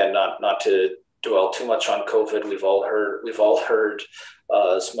 again, not to dwell too much on COVID. We've all heard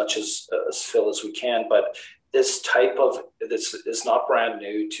as much as Phil as we can, but this is not brand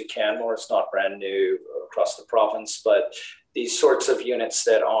new to Canmore. It's not brand new across the province, but these sorts of units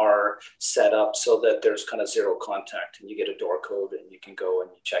that are set up so that there's kind of zero contact, and you get a door code and you can go and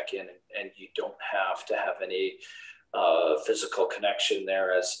you check in, and you don't have to have any physical connection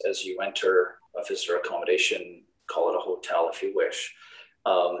there as you enter a visitor accommodation, call it a hotel if you wish.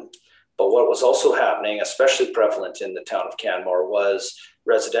 But what was also happening, especially prevalent in the town of Canmore, was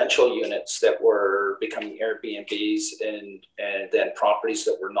residential units that were becoming Airbnbs, and then properties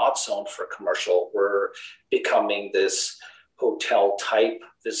that were not zoned for commercial were becoming this hotel type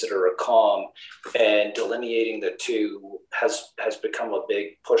visitor accom, and delineating the two has become a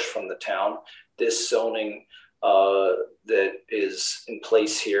big push from the town. This zoning that is in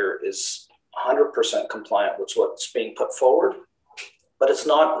place here is 100% compliant with what's being put forward. But it's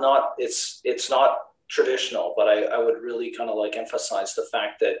not traditional, but I would really kind of like emphasize the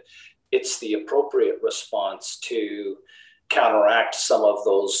fact that it's the appropriate response to counteract some of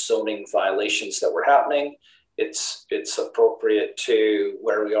those zoning violations that were happening. It's appropriate to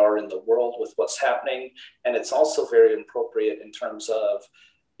where we are in the world with what's happening. And it's also very appropriate in terms of,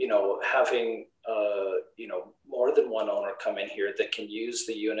 having, more than one owner come in here that can use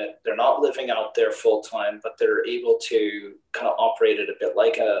the unit. They're not living out there full time, but they're able to kind of operate it a bit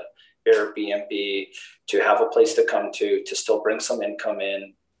like a Airbnb, to have a place to come to still bring some income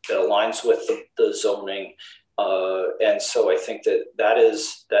in that aligns with the zoning, And so I think that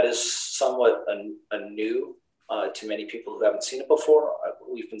is somewhat a new to many people who haven't seen it before.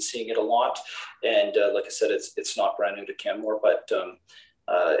 We've been seeing it a lot, and like I said, it's not brand new to Canmore, but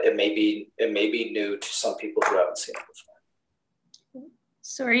it may be new to some people who haven't seen it before.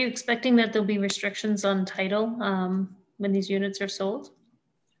 So, are you expecting that there'll be restrictions on title when these units are sold?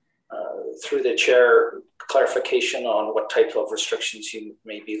 Through the chair, clarification on what type of restrictions you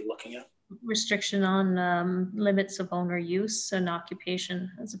may be looking at. Restriction on limits of owner use and occupation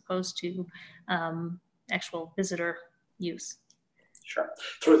as opposed to actual visitor use. Sure.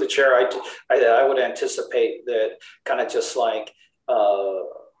 Through the chair, I would anticipate that kind of just like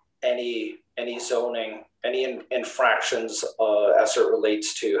any zoning, any infractions as it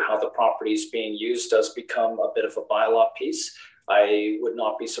relates to how the property is being used does become a bit of a bylaw piece. I would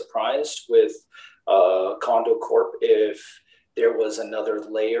not be surprised with Condo Corp if there was another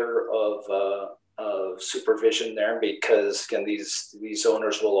layer of supervision there, because again, these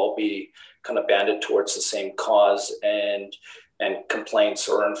owners will all be kind of banded towards the same cause, and complaints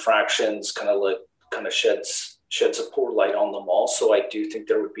or infractions kind of sheds a poor light on them all. So I do think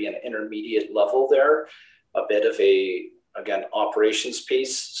there would be an intermediate level there, a bit of again, operations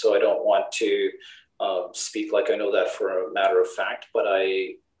piece. So I don't want to speak like I know that for a matter of fact, but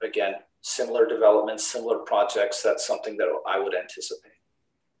again, similar developments, similar projects, that's something that I would anticipate.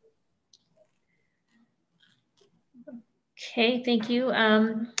 Okay, thank you.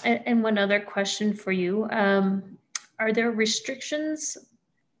 And one other question for you. Are there restrictions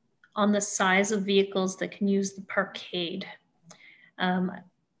on the size of vehicles that can use the parkade?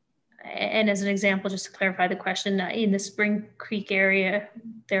 And as an example, just to clarify the question, in the Spring Creek area,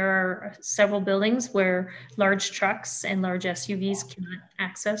 there are several buildings where large trucks and large SUVs cannot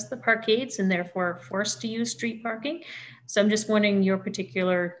access the parkades and therefore are forced to use street parking. So I'm just wondering your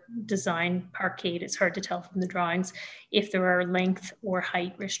particular design parkade, it's hard to tell from the drawings, if there are length or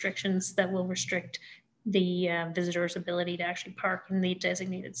height restrictions that will restrict the visitor's ability to actually park in the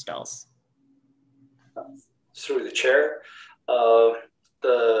designated stalls. Through the chair,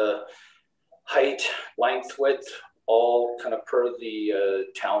 the height, length, width, all kind of per the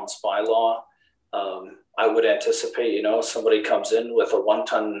town's bylaw. I would anticipate, somebody comes in with a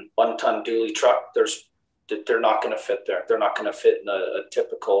one-ton dually truck, they're not going to fit there. They're not going to fit in a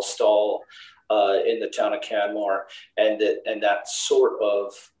typical stall in the town of Canmore, and that sort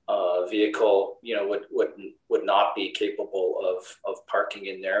of vehicle, would not be capable of parking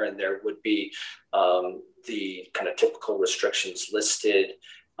in there, and there would be the kind of typical restrictions listed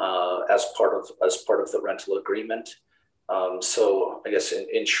as part of the rental agreement. So I guess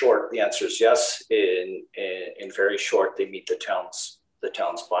in short, the answer is yes. In very short, they meet the town's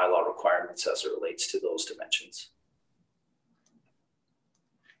bylaw requirements as it relates to those dimensions.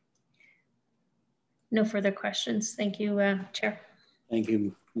 No further questions. Thank you, Chair. Thank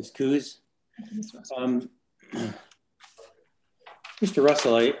you, Ms. Coos. Mr.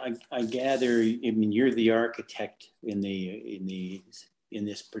 Russell, I gather, you're the architect in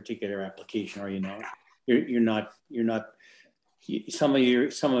this particular application, are you not? You're not. Some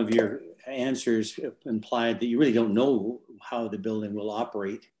of your answers implied that you really don't know how the building will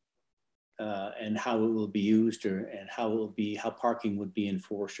operate and how it will be used, and how parking would be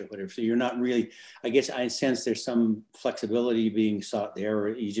enforced or whatever. So you're not really, I guess I sense there's some flexibility being sought there, or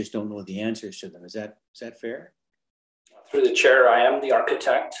you just don't know the answers to them. Is that fair? Through the chair, I am the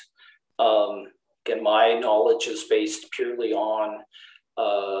architect. Again, my knowledge is based purely on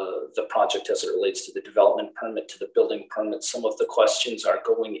the project as it relates to the development permit, to the building permit. Some of the questions are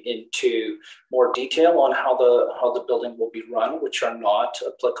going into more detail on how the building will be run, which are not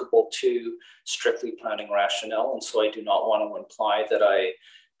applicable to strictly planning rationale. And so I do not want to imply that I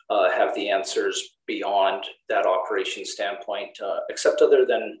have the answers beyond that operation standpoint, except other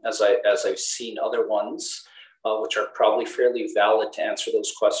than as I've seen other ones, which are probably fairly valid to answer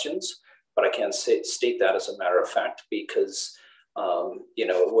those questions. But I can't state that as a matter of fact, because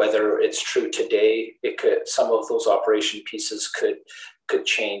whether it's true today, some of those operation pieces could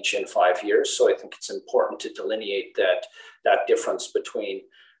change in 5 years. So I think it's important to delineate that difference between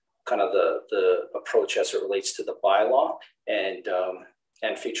kind of the approach as it relates to the bylaw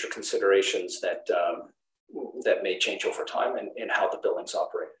and future considerations that may change over time and how the buildings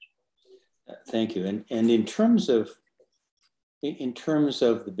operate. Thank you. And in terms of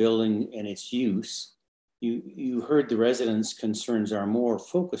the building and its use, you heard the residents' concerns are more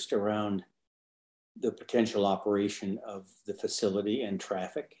focused around the potential operation of the facility and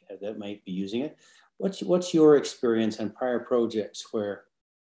traffic that might be using it. What's your experience on prior projects where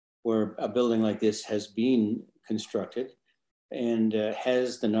a building like this has been constructed and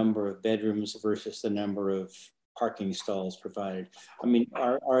has the number of bedrooms versus the number of parking stalls provided? I mean,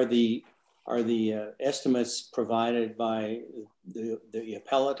 are the estimates provided by the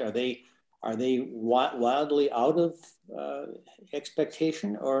appellate, are they wildly out of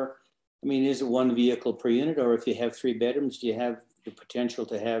expectation? Or, I mean, is it one vehicle per unit? Or if you have 3 bedrooms, do you have the potential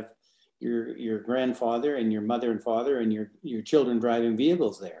to have your grandfather and your mother and father and your children driving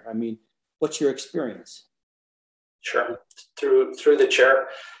vehicles there? I mean, what's your experience? Sure. Through the chair,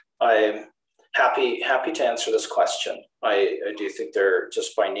 I'm happy to answer this question. I do think they're,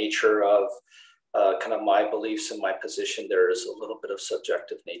 just by nature of kind of my beliefs and my position, there is a little bit of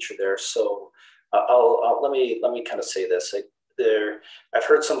subjective nature there. So let me kind of say this. I've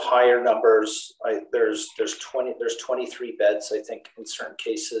heard some higher numbers. There's 23 beds, I think, in certain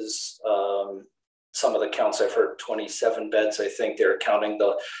cases. Some of the counts I've heard 27 beds. I think they're counting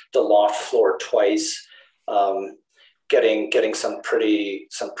the loft floor twice. Getting some pretty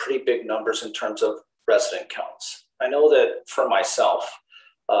big numbers in terms of resident counts. I know that for myself,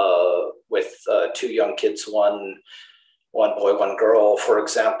 with 2 young kids, one boy, 1 girl, for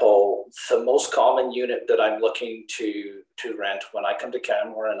example, the most common unit that I'm looking to rent when I come to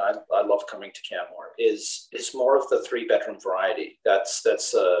Canmore, and I love coming to Canmore, is more of the 3-bedroom variety. That's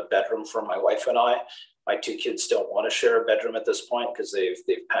a bedroom for my wife and I. My 2 kids don't want to share a bedroom at this point because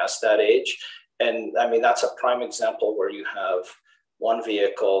they've passed that age. And I mean, that's a prime example where you have 1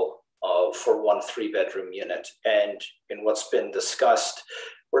 vehicle for 1 3-bedroom unit. And in what's been discussed,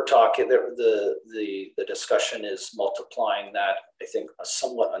 we're talking, the discussion is multiplying that, I think,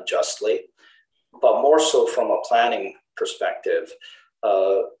 somewhat unjustly, but more so from a planning perspective.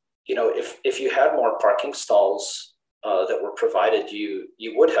 You know, if you had more parking stalls that were provided, you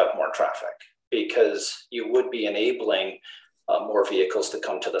would have more traffic, because you would be enabling more vehicles to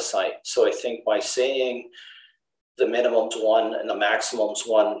come to the site. So I think by saying the minimum's 1 and the maximum's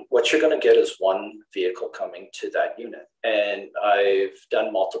 1, what you're going to get is 1 vehicle coming to that unit. And I've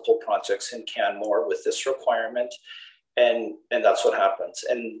done multiple projects in Canmore with this requirement, and that's what happens.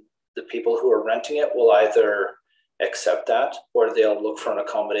 And the people who are renting it will either accept that, or they'll look for an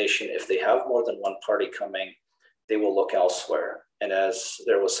accommodation. If they have more than 1 party coming, they will look elsewhere. And as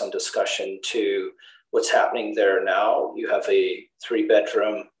there was some discussion to what's happening there now, you have a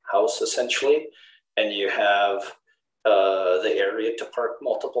 3-bedroom house essentially, and you have the area to park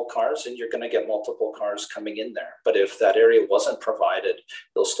multiple cars, and you're going to get multiple cars coming in there. But if that area wasn't provided,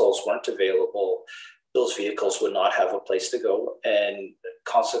 those stalls weren't available, those vehicles would not have a place to go. And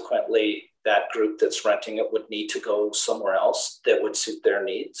consequently, that group that's renting it would need to go somewhere else that would suit their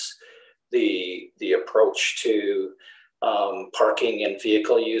needs. The approach to parking and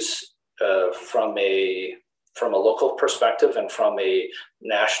vehicle use from a local perspective and from a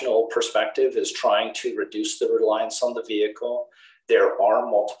national perspective is trying to reduce the reliance on the vehicle. There are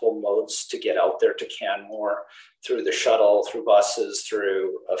multiple modes to get out there to Canmore, through the shuttle, through buses,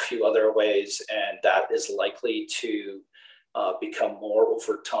 through a few other ways, and that is likely to become more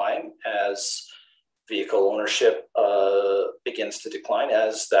over time as vehicle ownership begins to decline,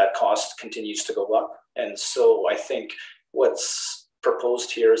 as that cost continues to go up. And so I think what's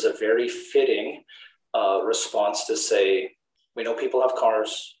proposed here is a very fitting response to say, we know people have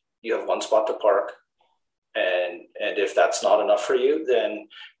cars, you have 1 spot to park, and if that's not enough for you, then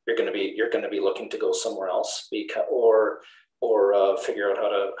you're going to be looking to go somewhere else, or figure out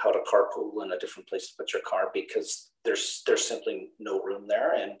how to carpool in a different place to put your car, because there's simply no room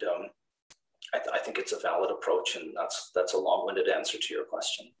there. And I think it's a valid approach, and that's a long-winded answer to your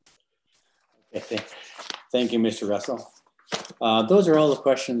question. Okay, thank you, Mr. Russell. Those are all the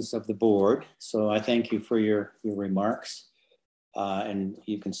questions of the board. So I thank you for your remarks, and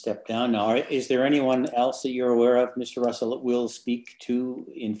you can step down now. Is there anyone else that you're aware of, Mr. Russell, that will speak to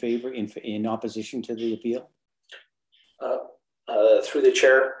in opposition to the appeal? Through the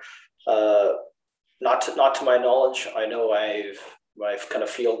chair, not to my knowledge. I know I've kind of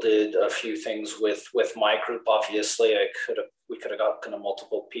fielded a few things with my group. Obviously, we could have got kind of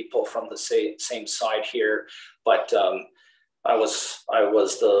multiple people from the same side here, but I was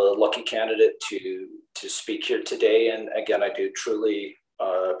the lucky candidate to speak here today. And again, I do truly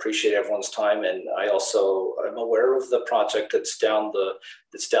appreciate everyone's time. And I'm aware of the project that's down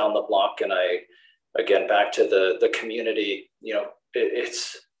the block. And again, back to the community, you know,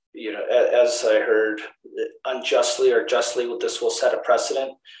 it's, you know, as I heard, unjustly or justly, this will set a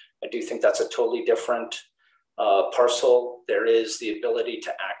precedent. I do think that's a totally different parcel. There is the ability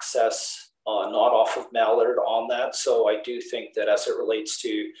to access not off of Mallard on that. So I do think that as it relates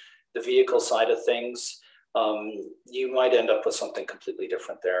to the vehicle side of things, you might end up with something completely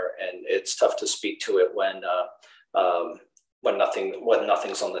different there. And it's tough to speak to it when when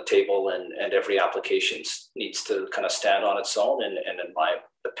nothing's on the table, and every application needs to kind of stand on its own. And in my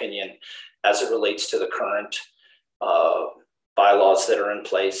opinion, as it relates to the current bylaws that are in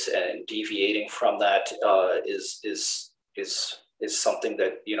place, and deviating from that is something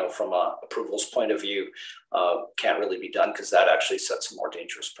that, you know, from a approvals point of view, can't really be done, because that actually sets a more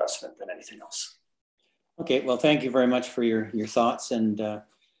dangerous precedent than anything else. Okay, well, thank you very much for your thoughts. And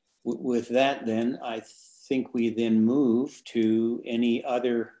with that, then, I think we then move to any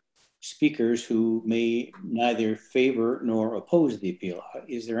other speakers who may neither favor nor oppose the appeal.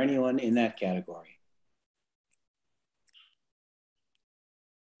 Is there anyone in that category?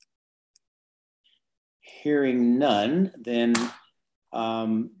 Hearing none, then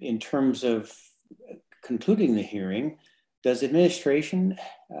in terms of concluding the hearing, does administration,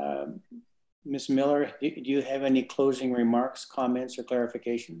 Ms. Miller, do you have any closing remarks, comments, or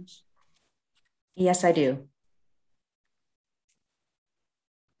clarifications? Yes, I do.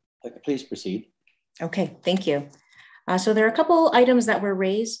 Please proceed. Okay, thank you. So there are a couple items that were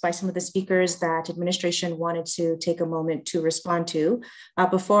raised by some of the speakers that administration wanted to take a moment to respond to.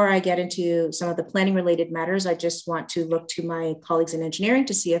 Before I get into some of the planning related matters, I just want to look to my colleagues in engineering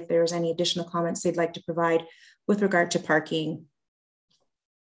to see if there's any additional comments they'd like to provide with regard to parking.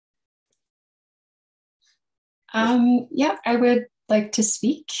 Yeah, I would like to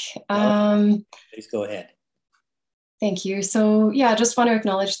speak. Please go ahead. Thank you. So yeah, I just want to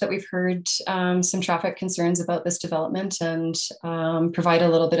acknowledge that we've heard some traffic concerns about this development, and provide a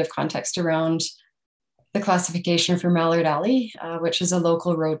little bit of context around the classification for Mallard Alley, which is a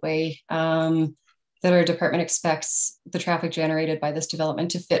local roadway that our department expects the traffic generated by this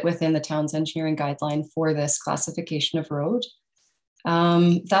development to fit within the town's engineering guideline for this classification of road.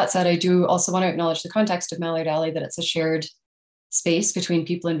 That said, I do also want to acknowledge the context of Mallard Alley, that it's a shared space between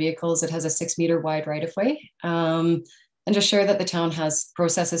people and vehicles. It has a 6 meter wide right of way. And just share that the town has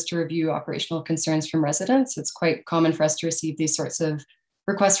processes to review operational concerns from residents. It's quite common for us to receive these sorts of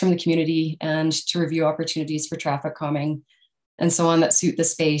requests from the community, and to review opportunities for traffic calming and so on that suit the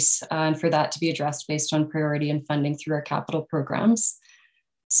space, and for that to be addressed based on priority and funding through our capital programs.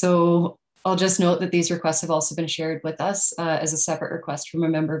 So I'll just note that these requests have also been shared with us as a separate request from a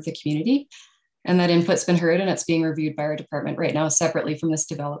member of the community. And that input's been heard, and it's being reviewed by our department right now separately from this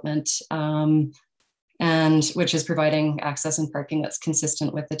development, and which is providing access and parking that's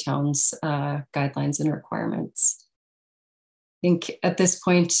consistent with the town's guidelines and requirements. I think at this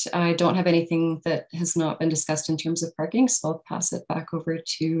point, I don't have anything that has not been discussed in terms of parking, so I'll pass it back over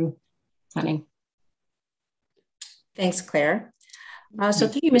to planning. Thanks, Claire. So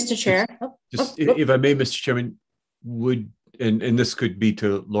through you, Mr. Chair. If I may, Mr. Chairman, and this could be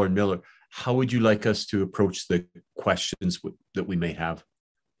to Lauren Miller, how would you like us to approach the questions that we may have,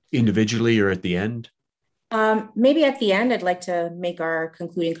 individually or at the end? Maybe at the end, I'd like to make our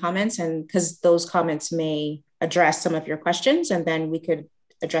concluding comments, and because those comments may address some of your questions, and then we could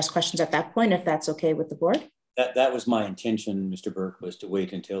address questions at that point, if that's okay with the board. That was my intention, Mr. Burke, was to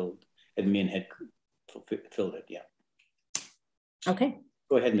wait until admin had filled it. Yeah. Okay.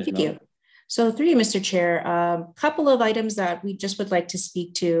 Go ahead, Ms. Thank Miller. you. So through you, Mr. Chair, a couple of items that we just would like to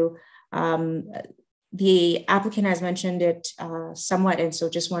speak to. The applicant has mentioned it somewhat, and so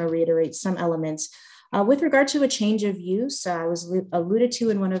just want to reiterate some elements. With regard to a change of use, was alluded to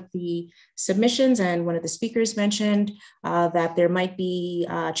in one of the submissions, and one of the speakers mentioned that there might be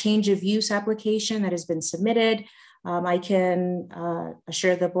a change of use application that has been submitted. I can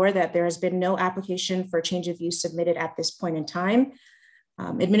assure the board that there has been no application for change of use submitted at this point in time.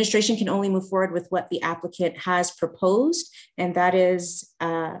 Administration can only move forward with what the applicant has proposed, and that is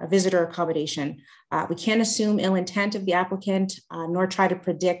a visitor accommodation. We can't assume ill intent of the applicant, nor try to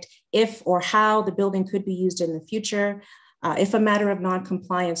predict if or how the building could be used in the future. If a matter of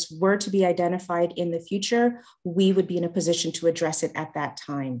non-compliance were to be identified in the future, we would be in a position to address it at that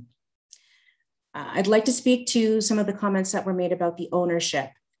time. I'd like to speak to some of the comments that were made about the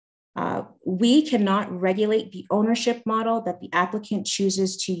ownership. We cannot regulate the ownership model that the applicant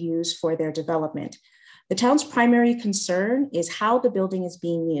chooses to use for their development. The town's primary concern is how the building is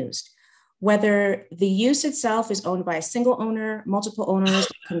being used. Whether the use itself is owned by a single owner, multiple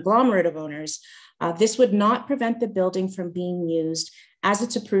owners, conglomerate of owners, this would not prevent the building from being used as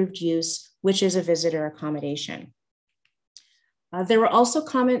its approved use, which is a visitor accommodation. There were also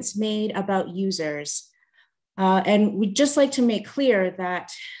comments made about users. And we'd just like to make clear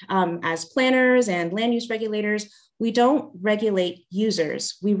that as planners and land use regulators, we don't regulate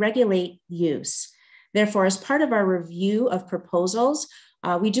users, we regulate use. Therefore, as part of our review of proposals,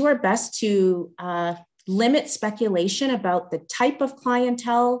 we do our best to limit speculation about the type of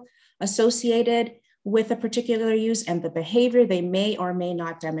clientele associated with a particular use and the behavior they may or may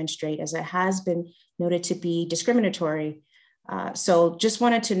not demonstrate, as it has been noted to be discriminatory. So just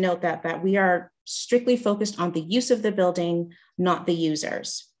wanted to note that we are strictly focused on the use of the building, not the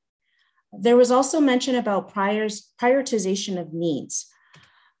users. There was also mention about prioritization of needs.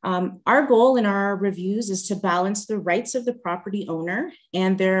 Our goal in our reviews is to balance the rights of the property owner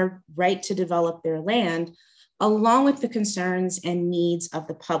and their right to develop their land, along with the concerns and needs of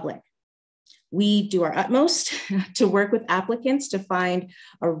the public. We do our utmost to work with applicants to find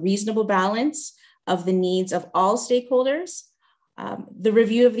a reasonable balance of the needs of all stakeholders. The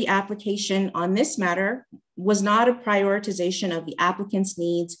review of the application on this matter was not a prioritization of the applicant's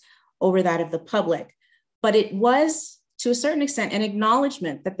needs over that of the public, but it was, to a certain extent, an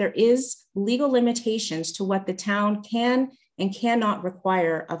acknowledgement that there is legal limitations to what the town can and cannot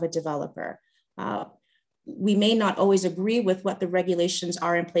require of a developer. We may not always agree with what the regulations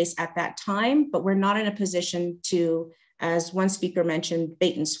are in place at that time, but we're not in a position to, as one speaker mentioned,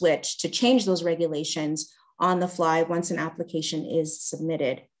 bait and switch, to change those regulations on the fly once an application is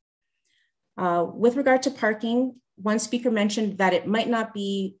submitted. With regard to parking, one speaker mentioned that it might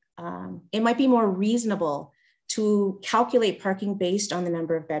be more reasonable to calculate parking based on the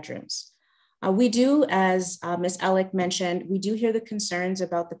number of bedrooms. We do, as Ms. Ellick mentioned, we do hear the concerns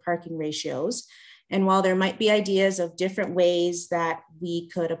about the parking ratios. And while there might be ideas of different ways that we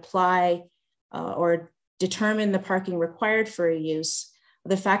could apply or determine the parking required for a use,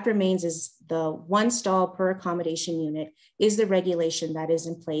 the fact remains is the 1 stall per accommodation unit is the regulation that is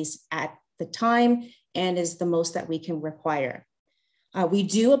in place at the time and is the most that we can require. We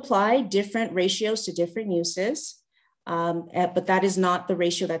do apply different ratios to different uses, but that is not the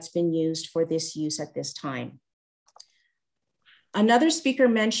ratio that's been used for this use at this time. Another speaker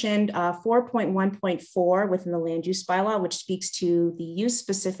mentioned 4.1.4 within the land use bylaw, which speaks to the use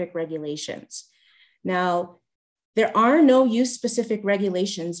specific regulations. Now, there are no use specific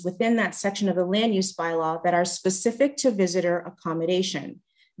regulations within that section of the land use bylaw that are specific to visitor accommodation.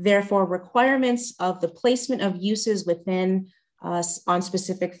 Therefore, requirements of the placement of uses within on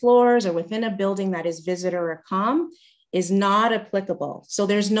specific floors or within a building that is visitor accom is not applicable. So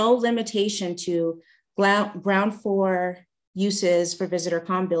there's no limitation to ground floor uses for visitor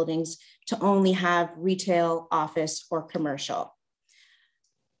accom buildings to only have retail, office, or commercial.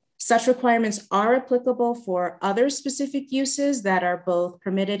 Such requirements are applicable for other specific uses that are both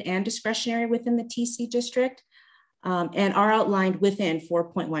permitted and discretionary within the TC district and are outlined within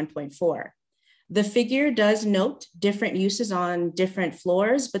 4.1.4. The figure does note different uses on different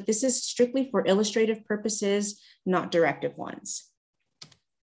floors, but this is strictly for illustrative purposes, not directive ones.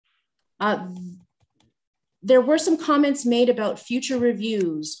 There were some comments made about future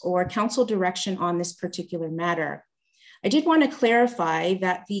reviews or council direction on this particular matter. I did want to clarify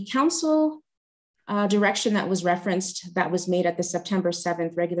that the council direction that was referenced, that was made at the September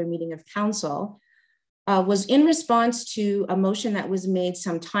 7th regular meeting of council, was in response to a motion that was made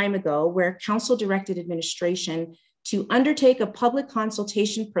some time ago where council directed administration to undertake a public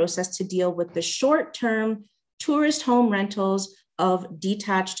consultation process to deal with the short-term tourist home rentals of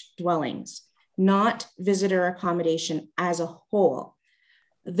detached dwellings, not visitor accommodation as a whole.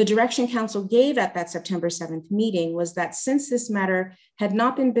 The direction council gave at that September 7th meeting was that since this matter had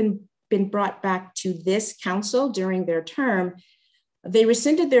not been brought back to this council during their term, they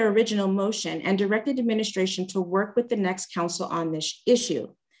rescinded their original motion and directed administration to work with the next council on this issue.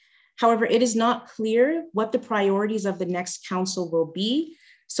 However, it is not clear what the priorities of the next council will be.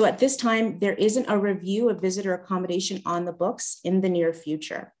 So at this time, there isn't a review of visitor accommodation on the books in the near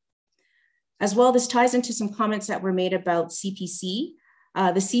future. As well, this ties into some comments that were made about CPC.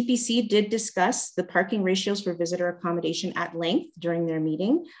 The CPC did discuss the parking ratios for visitor accommodation at length during their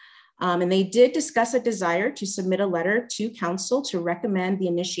meeting. And they did discuss a desire to submit a letter to council to recommend the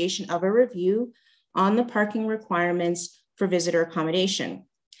initiation of a review on the parking requirements for visitor accommodation.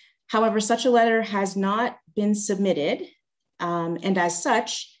 However, such a letter has not been submitted. And as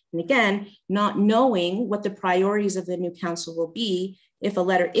such, and again, not knowing what the priorities of the new council will be, if a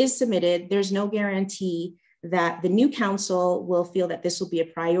letter is submitted, there's no guarantee that the new council will feel that this will be a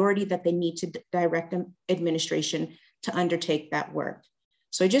priority that they need to direct administration to undertake that work.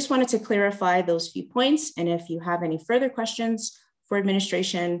 So I just wanted to clarify those few points. And if you have any further questions for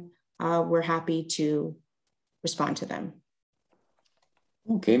administration, we're happy to respond to them.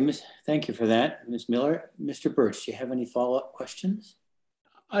 Okay, thank you for that, Ms. Miller. Mr. Birch, do you have any follow-up questions?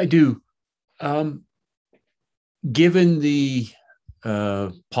 I do. Given the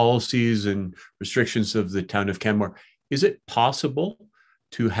policies and restrictions of the town of Canmore, is it possible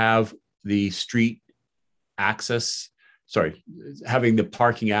to have the street access having the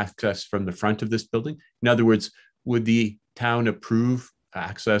parking access from the front of this building? In other words, would the town approve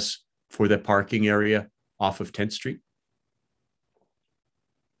access for the parking area off of 10th Street?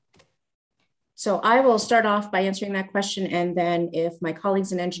 So I will start off by answering that question, and then if my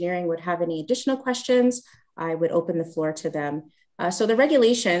colleagues in engineering would have any additional questions, I would open the floor to them. So the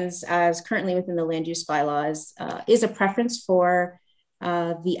regulations as currently within the land use bylaws is a preference for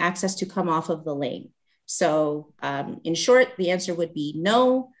the access to come off of the lane. So in short, the answer would be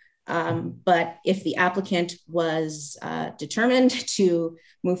no. But if the applicant was determined to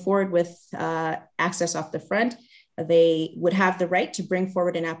move forward with access off the front, they would have the right to bring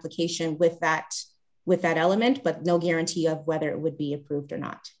forward an application with that element, but no guarantee of whether it would be approved or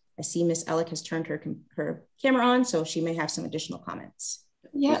not. I see Ms. Ellick has turned her camera on, so she may have some additional comments.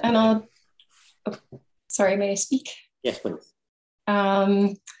 Yeah, and I'll, sorry, may I speak? Yes, please.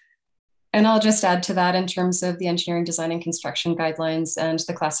 And I'll just add to that in terms of the engineering, design, and construction guidelines and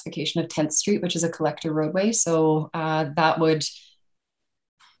the classification of 10th Street, which is a collector roadway. So that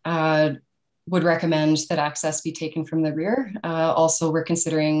would recommend that access be taken from the rear. Also, we're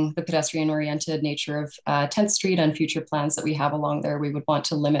considering the pedestrian-oriented nature of 10th Street and future plans that we have along there. We would want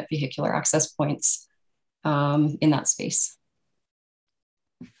to limit vehicular access points in that space.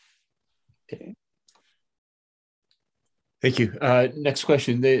 Okay. Thank you. Next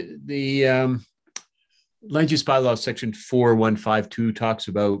question. The land use bylaw section 4152 talks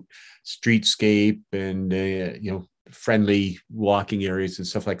about streetscape and friendly walking areas and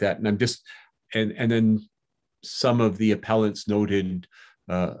stuff like that. And I'm just and then some of the appellants noted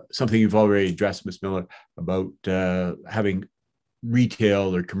something you've already addressed, Ms. Miller, about having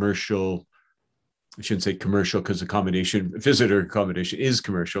retail or commercial. I shouldn't say commercial because visitor accommodation is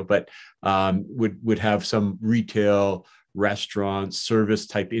commercial, but would have some retail, restaurants, service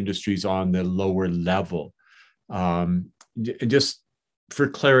type industries on the lower level. Just for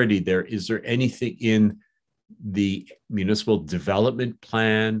clarity there, is there anything in the municipal development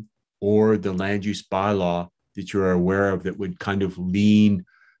plan or the land use bylaw that you're aware of that would kind of lean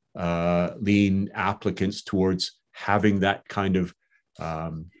applicants towards having that kind of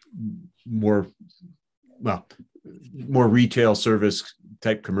more retail service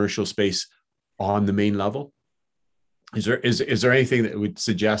type commercial space on the main level? Is there anything that would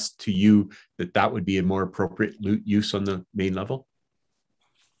suggest to you that would be a more appropriate use on the main level?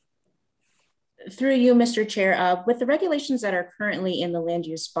 Through you, Mr. Chair, with the regulations that are currently in the land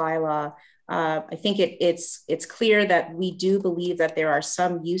use bylaw, I think it's clear that we do believe that there are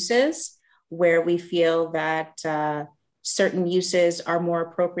some uses where we feel that certain uses are more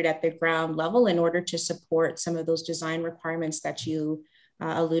appropriate at the ground level in order to support some of those design requirements that you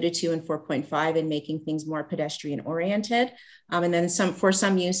alluded to in 4.5 and making things more pedestrian oriented. And then for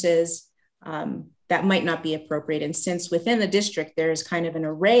some uses that might not be appropriate. And since within the district, there's kind of an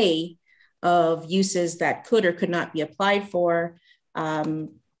array of uses that could or could not be applied for,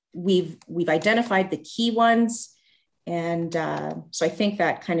 we've identified the key ones. And so I think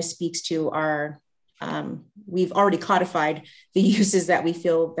that kind of speaks to our, we've already codified the uses that we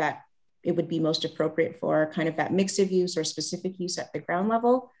feel that it would be most appropriate for kind of that mix of use or specific use at the ground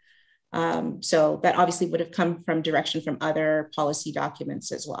level. So that obviously would have come from direction from other policy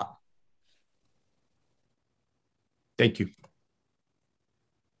documents as well. Thank you.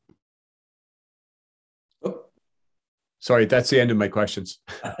 Sorry, that's the end of my questions,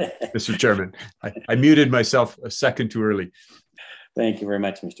 Mr. Chairman. I muted myself a second too early. Thank you very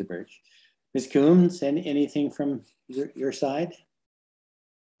much, Mr. Birch. Ms. Coombs, anything from your side?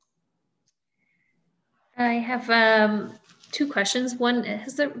 I have two questions. One,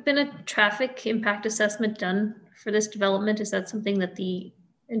 has there been a traffic impact assessment done for this development? Is that something that the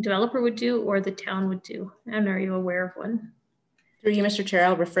developer would do or the town would do? And are you aware of one? Through you, Mr. Chair,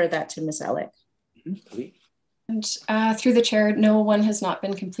 I'll refer that to Ms. Ellick. Please. And through the chair, no one has not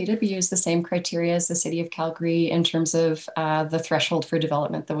been completed. We use the same criteria as the City of Calgary in terms of the threshold for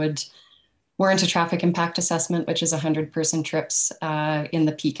development that would warrant a traffic impact assessment, which is 100-person trips in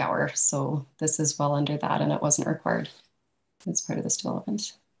the peak hour. So this is well under that, and it wasn't required as part of this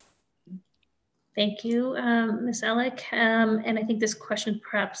development. Thank you, Ms. Ellick. And I think this question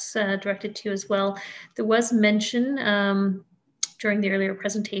perhaps directed to you as well. There was mention during the earlier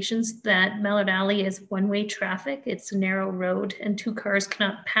presentations that Mallard Alley is one-way traffic. It's a narrow road and two cars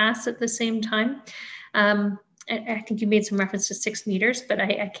cannot pass at the same time. I think you made some reference to 6 meters, but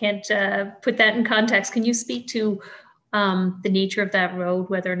I can't put that in context. Can you speak to the nature of that road,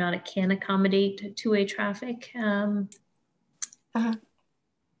 whether or not it can accommodate two-way traffic?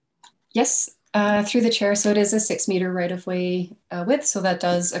 Yes, through the chair. So it is a 6-meter right-of-way width. So that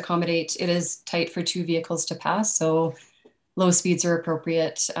does accommodate, it is tight for 2 vehicles to pass. So low speeds are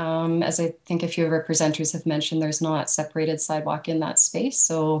appropriate. As I think a few of our presenters have mentioned, there's not separated sidewalk in that space.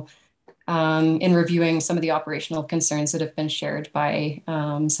 So in reviewing some of the operational concerns that have been shared by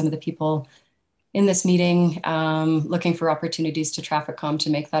some of the people in this meeting, looking for opportunities to traffic calm to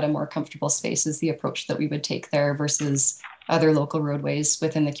make that a more comfortable space is the approach that we would take there versus other local roadways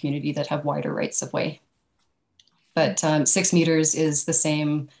within the community that have wider rights of way. But 6 meters is the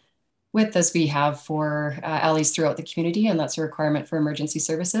same width as we have for alleys throughout the community, and that's a requirement for emergency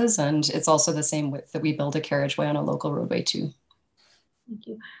services. And it's also the same width that we build a carriageway on a local roadway too. Thank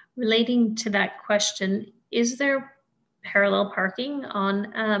you. Relating to that question, is there parallel parking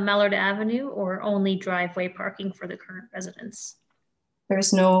on Mallard Avenue or only driveway parking for the current residents?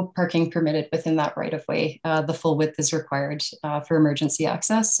 There's no parking permitted within that right of way. The full width is required for emergency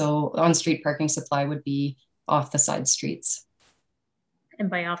access. So on-street parking supply would be off the side streets. And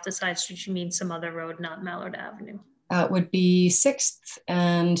by off the side streets, you mean some other road, not Mallard Avenue? Would be 6th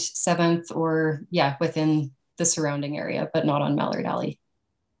and 7th, or yeah, within the surrounding area, but not on Mallard Alley.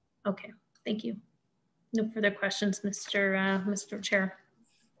 Okay, thank you. No further questions, Mr. Chair.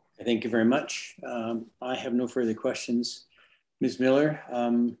 Thank you very much. I have no further questions. Ms. Miller,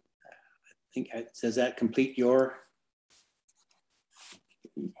 I think, does that complete your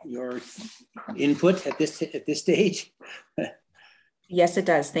input at this stage? Yes, it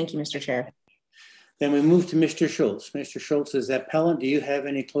does. Thank you, Mr. Chair. Then we move to Mr. Schultz. Mr. Schultz, as appellant, do you have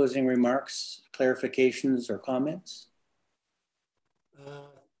any closing remarks, clarifications, or comments?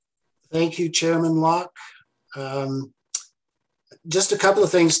 Thank you, Chairman Locke. Just a couple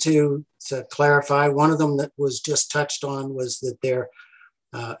of things to clarify. One of them that was just touched on was that there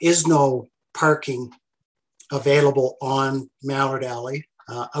is no parking available on Mallard Alley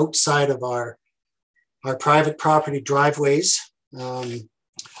outside of our private property driveways,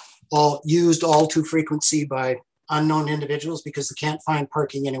 all too frequently by unknown individuals because they can't find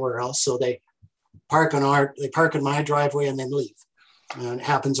parking anywhere else. So they park in my driveway and then leave. And it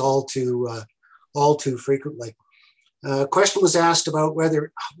happens all too frequently. Question was asked about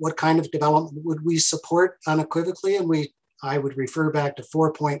what kind of development would we support unequivocally, and I would refer back to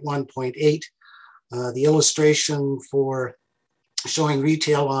 4.1.8, the illustration for showing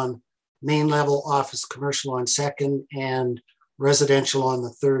retail on main level, office commercial on second, and residential on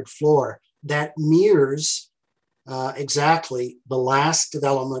the 3rd floor. That mirrors exactly the last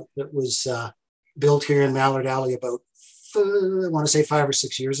development that was built here in Mallard Alley about, I want to say 5 or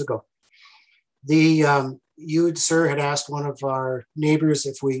 6 years ago. You, sir, had asked one of our neighbors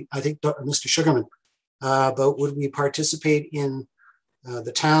I think Mr. Sugarman, about would we participate in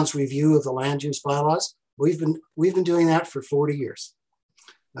the town's review of the land use bylaws. We've been doing that for 40 years.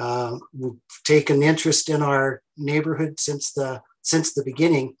 We've taken interest in our neighborhood since the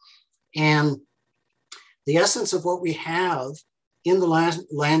beginning, and the essence of what we have in the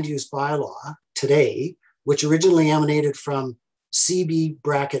land use bylaw today, which originally emanated from CB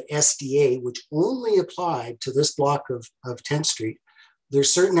bracket SDA, which only applied to this block of 10th Street.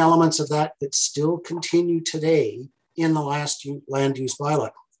 There's certain elements of that still continue today in the land use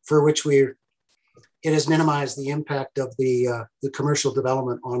bylaw, for which it has minimized the impact of the commercial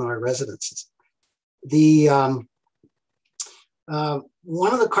development on our residences. One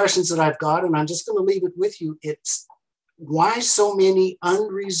of the questions that I've got, and I'm just going to leave it with you, it's why so many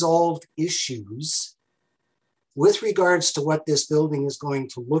unresolved issues with regards to what this building is going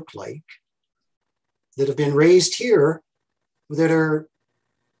to look like that have been raised here that are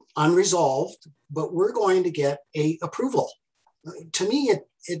unresolved, but we're going to get a approval. To me,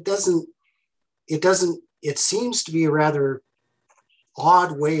 it seems to be a rather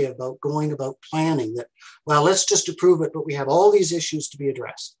odd way about going about planning that, well, let's just approve it, but we have all these issues to be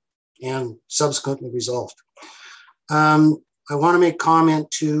addressed and subsequently resolved. I want to make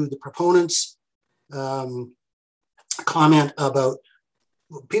comment to the proponents' comment about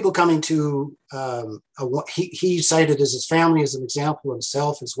people coming to, he cited as his family as an example,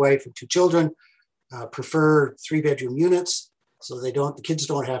 himself, his wife, and 2 children, prefer 3-bedroom units so the kids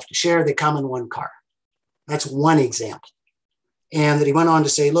don't have to share, they come in one car. That's one example. And that he went on to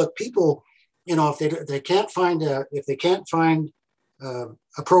say, look, people, if they can't find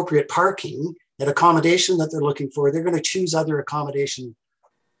appropriate parking at accommodation that they're looking for, they're going to choose other accommodation.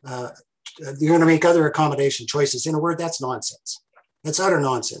 They're going to make other accommodation choices. In a word, that's nonsense. That's utter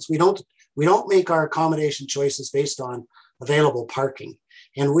nonsense. We don't make our accommodation choices based on available parking.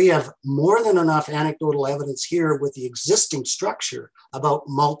 And we have more than enough anecdotal evidence here with the existing structure about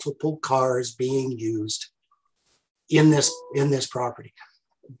multiple cars being used in this property.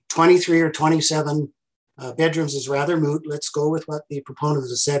 23 or 27 bedrooms is rather moot. Let's go with what the proponent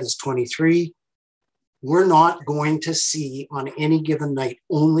has said is 23. we're not going to see on any given night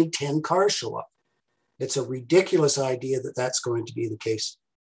only 10 cars show up. It's a ridiculous idea that that's going to be the case.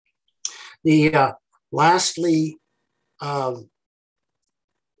 Lastly, and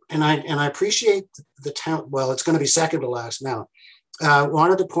I appreciate the town, well, it's going to be second to last now.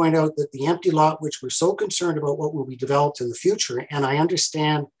 Wanted to point out that the empty lot, which we're so concerned about what will be developed in the future, and I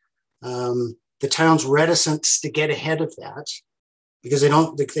understand the town's reticence to get ahead of that because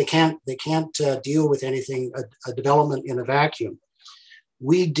they can't deal with anything, a development in a vacuum.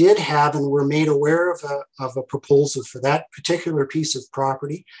 We did have and were made aware of a proposal for that particular piece of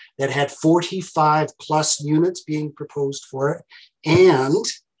property that had 45 plus units being proposed for it. And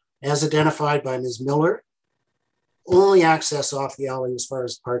as identified by Ms. Miller, only access off the alley as far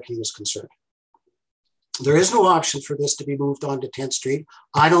as parking is concerned. There is no option for this to be moved on to 10th Street.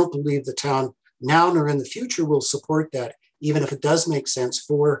 I don't believe the town now nor in the future will support that, even if it does make sense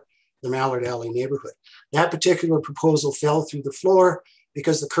for the Mallard Alley neighborhood. That particular proposal fell through the floor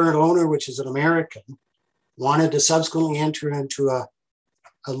because the current owner, which is an American, wanted to subsequently enter into a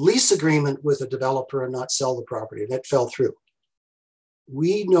lease agreement with a developer and not sell the property. That fell through.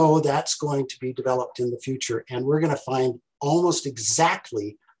 We know that's going to be developed in the future, and we're going to find almost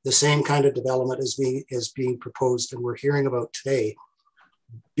exactly the same kind of development as being proposed, and we're hearing about today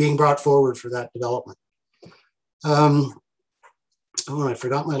being brought forward for that development. Oh, I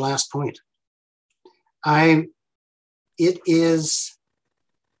forgot my last point. It is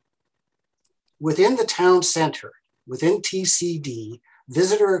within the town center, within TCD,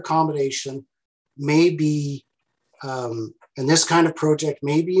 visitor accommodation may be, and this kind of project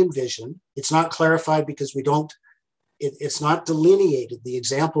may be envisioned. It's not clarified because we don't, it's not delineated. The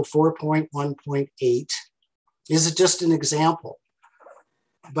example 4.1.8 is just an example,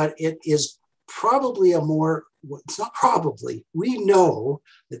 but it is probably it's not probably, we know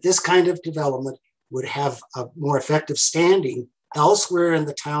that this kind of development would have a more effective standing elsewhere in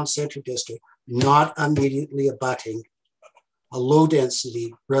the town center district, not immediately abutting a low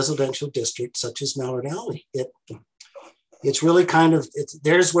density residential district such as Mallard Alley. It's really kind of,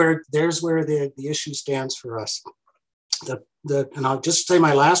 there's where the issue stands for us. And I'll just say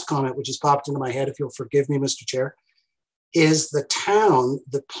my last comment, which has popped into my head, if you'll forgive me, Mr. Chair, is the town,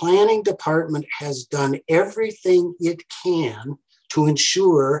 the planning department has done everything it can to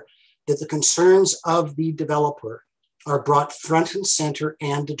ensure that the concerns of the developer are brought front and center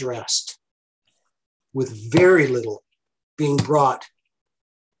and addressed, with very little being brought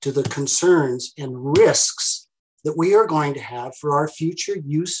to the concerns and risks that we are going to have for our future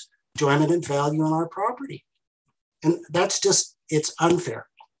use, enjoyment, and value on our property. And that's just, it's unfair.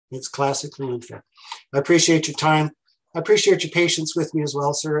 It's classically unfair. I appreciate your time. I appreciate your patience with me as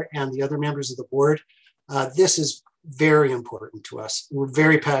well, sir, and the other members of the board. This is very important to us. We're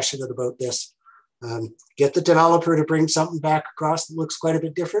very passionate about this. Get the developer to bring something back across that looks quite a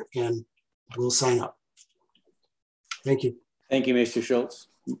bit different, and we'll sign up. Thank you. Thank you, Mr. Schultz.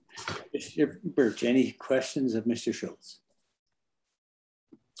 Mr. Birch, any questions of Mr. Schultz?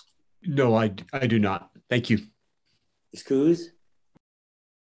 No, I do not. Thank you. Ms. Coos?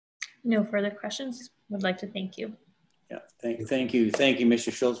 No further questions. Would like to thank you. Yeah, thank you,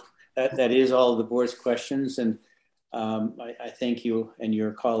 Mr. Schultz. That is all of the board's questions, and I thank you and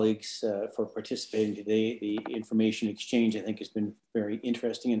your colleagues for participating today. The information exchange, I think, has been very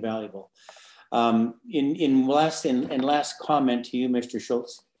interesting and valuable. In last comment to you, Mr.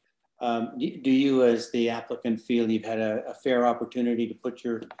 Schultz, do you, as the applicant, feel you've had a fair opportunity to put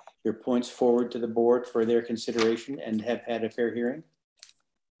your points forward to the board for their consideration and have had a fair hearing?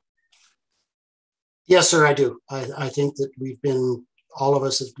 Yes, sir, I do. I think that all of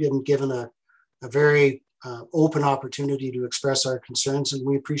us have been given a very open opportunity to express our concerns, and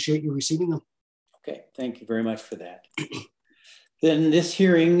we appreciate you receiving them. Okay, thank you very much for that. Then this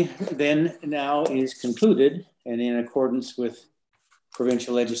hearing now is concluded, and in accordance with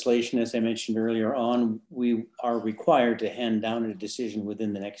provincial legislation, as I mentioned earlier on, we are required to hand down a decision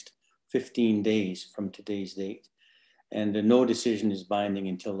within the next 15 days from today's date. And no decision is binding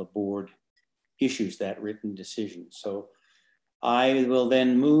until the board issues that written decision. So I will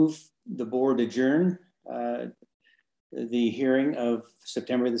then move the board adjourn the hearing of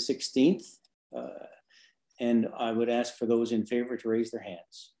September the 16th. And I would ask for those in favor to raise their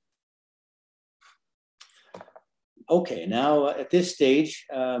hands. Okay, now at this stage,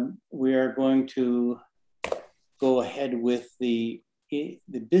 we are going to go ahead with the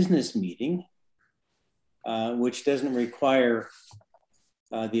business meeting, which doesn't require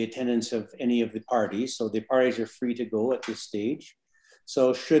the attendance of any of the parties. So the parties are free to go at this stage.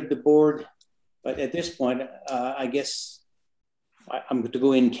 So should the board, but at this point, I guess I'm going to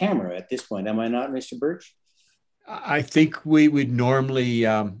go in camera at this point. Am I not, Mr. Birch? I think we would normally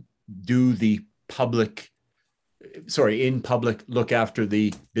do the in public look after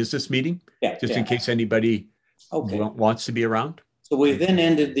the business meeting, just in case anybody wants to be around. So we've then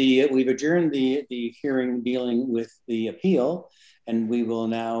we've adjourned the hearing dealing with the appeal, and we will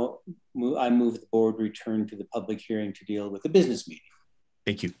now I move the board return to the public hearing to deal with the business meeting.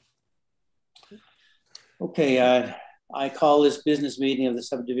 Thank you. Okay, I call this business meeting of the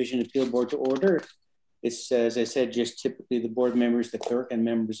Subdivision Appeal Board to order. It's, as I said, just typically the board members, the clerk, and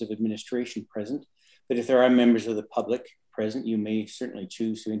members of administration present. But if there are members of the public present, you may certainly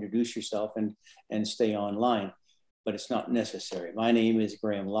choose to introduce yourself and stay online, but it's not necessary. My name is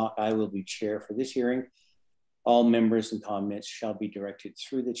Graham Locke. I will be chair for this hearing. All members and comments shall be directed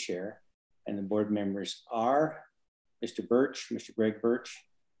through the chair, and the board members are Mr. Birch, Mr. Greg Birch,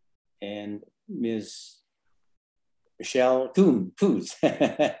 and Ms. Michelle Coons.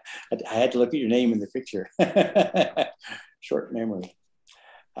 I had to look at your name in the picture. Short memory.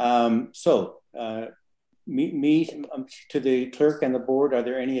 To the clerk and the board, are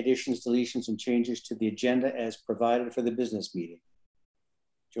there any additions, deletions, and changes to the agenda as provided for the business meeting?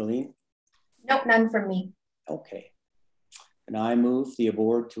 Jolene? Nope, none from me. Okay. And I move the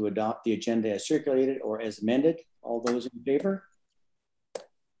board to adopt the agenda as circulated or as amended. All those in favor?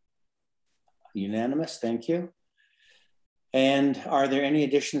 Unanimous, thank you. And are there any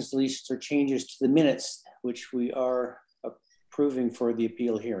additions, deletions, or changes to the minutes which we are approving for the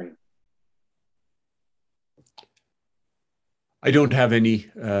appeal hearing? I don't have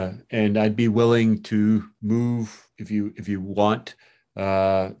any, and I'd be willing to move, if you want,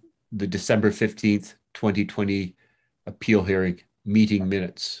 the December 15th, 2020 appeal hearing meeting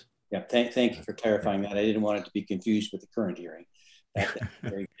minutes. Yeah, thank you for clarifying that. I didn't want it to be confused with the current hearing.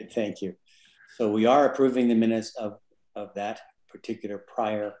 Very good, thank you. So we are approving the minutes of that particular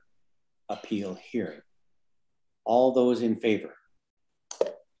prior appeal hearing. All those in favor?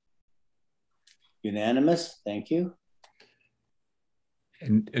 Unanimous, thank you.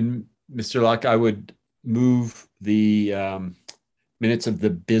 And Mr. Locke, I would move the minutes of the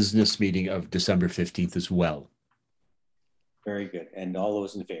business meeting of December 15th as well. Very good. And all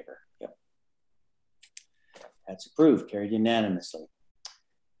those in favor? Yep. That's approved, carried unanimously.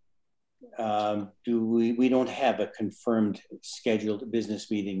 We don't have a confirmed scheduled business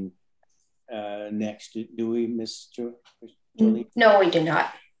meeting next, do we, Ms. Jolie? No, we do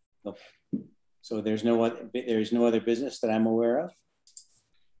not. Okay. So there's no other business that I'm aware of?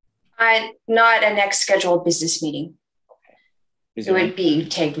 Not a next scheduled business meeting. Okay. It would be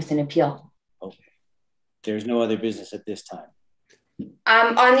tagged with an appeal. Okay. There's no other business at this time.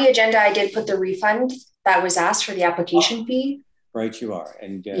 On the agenda, I did put the refund that was asked for the application fee. Right, you are.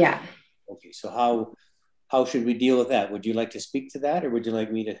 And yeah. Okay, so how should we deal with that? Would you like to speak to that, or would you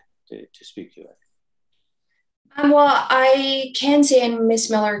like me to speak to it? Well, I can say, and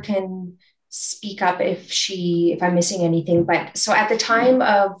Ms. Miller can speak up if I'm missing anything. But so at the time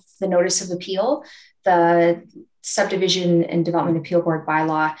of the notice of appeal, the Subdivision and Development Appeal Board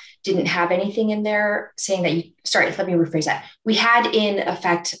bylaw didn't have anything in there saying that let me rephrase that. We had in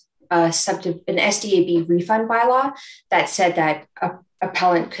effect an SDAB refund bylaw that said that a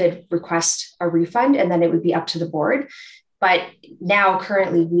appellant could request a refund and then it would be up to the board. But now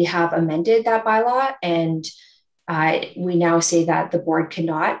currently we have amended that bylaw, and we now say that the board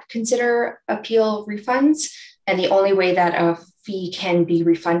cannot consider appeal refunds. And the only way that a fee can be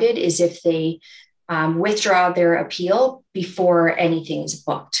refunded is if they withdraw their appeal before anything is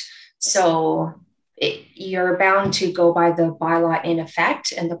booked. So you're bound to go by the bylaw in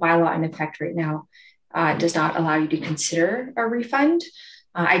effect, and the bylaw in effect right now does not allow you to consider a refund.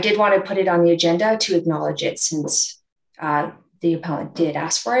 I did want to put it on the agenda to acknowledge it, since the appellant did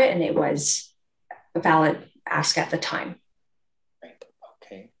ask for it and it was a valid ask at the time. Right.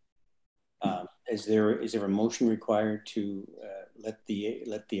 Okay. Is there a motion required to let the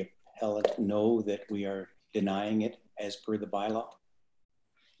appellant know that we are denying it as per the bylaw?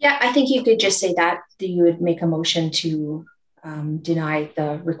 Yeah, I think you could just say that you would make a motion to deny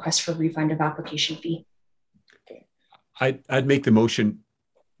the request for refund of application fee. Okay. I'd make the motion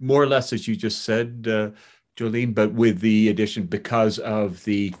more or less as you just said, Jolene, but with the addition because of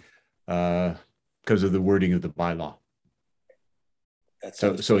the wording of the bylaw.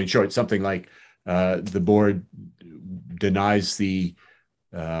 So in short, something like the board denies the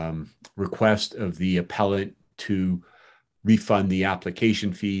request of the appellant to refund the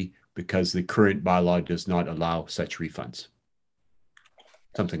application fee because the current bylaw does not allow such refunds.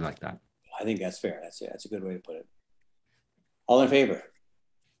 Something like that. I think that's fair. That's a good way to put it. All in favor?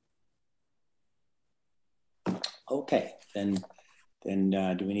 Okay, then Then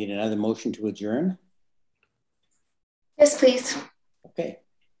do we need another motion to adjourn? Yes, please. Okay.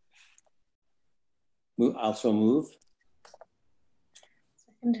 Also move.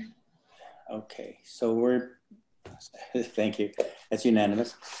 Second. Okay, so we're, thank you. That's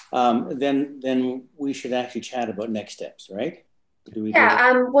unanimous. Then we should actually chat about next steps, right? Do we?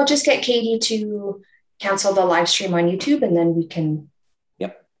 Yeah, we'll just get Katie to cancel the live stream on YouTube, and then we can.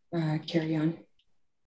 Yep. Carry on.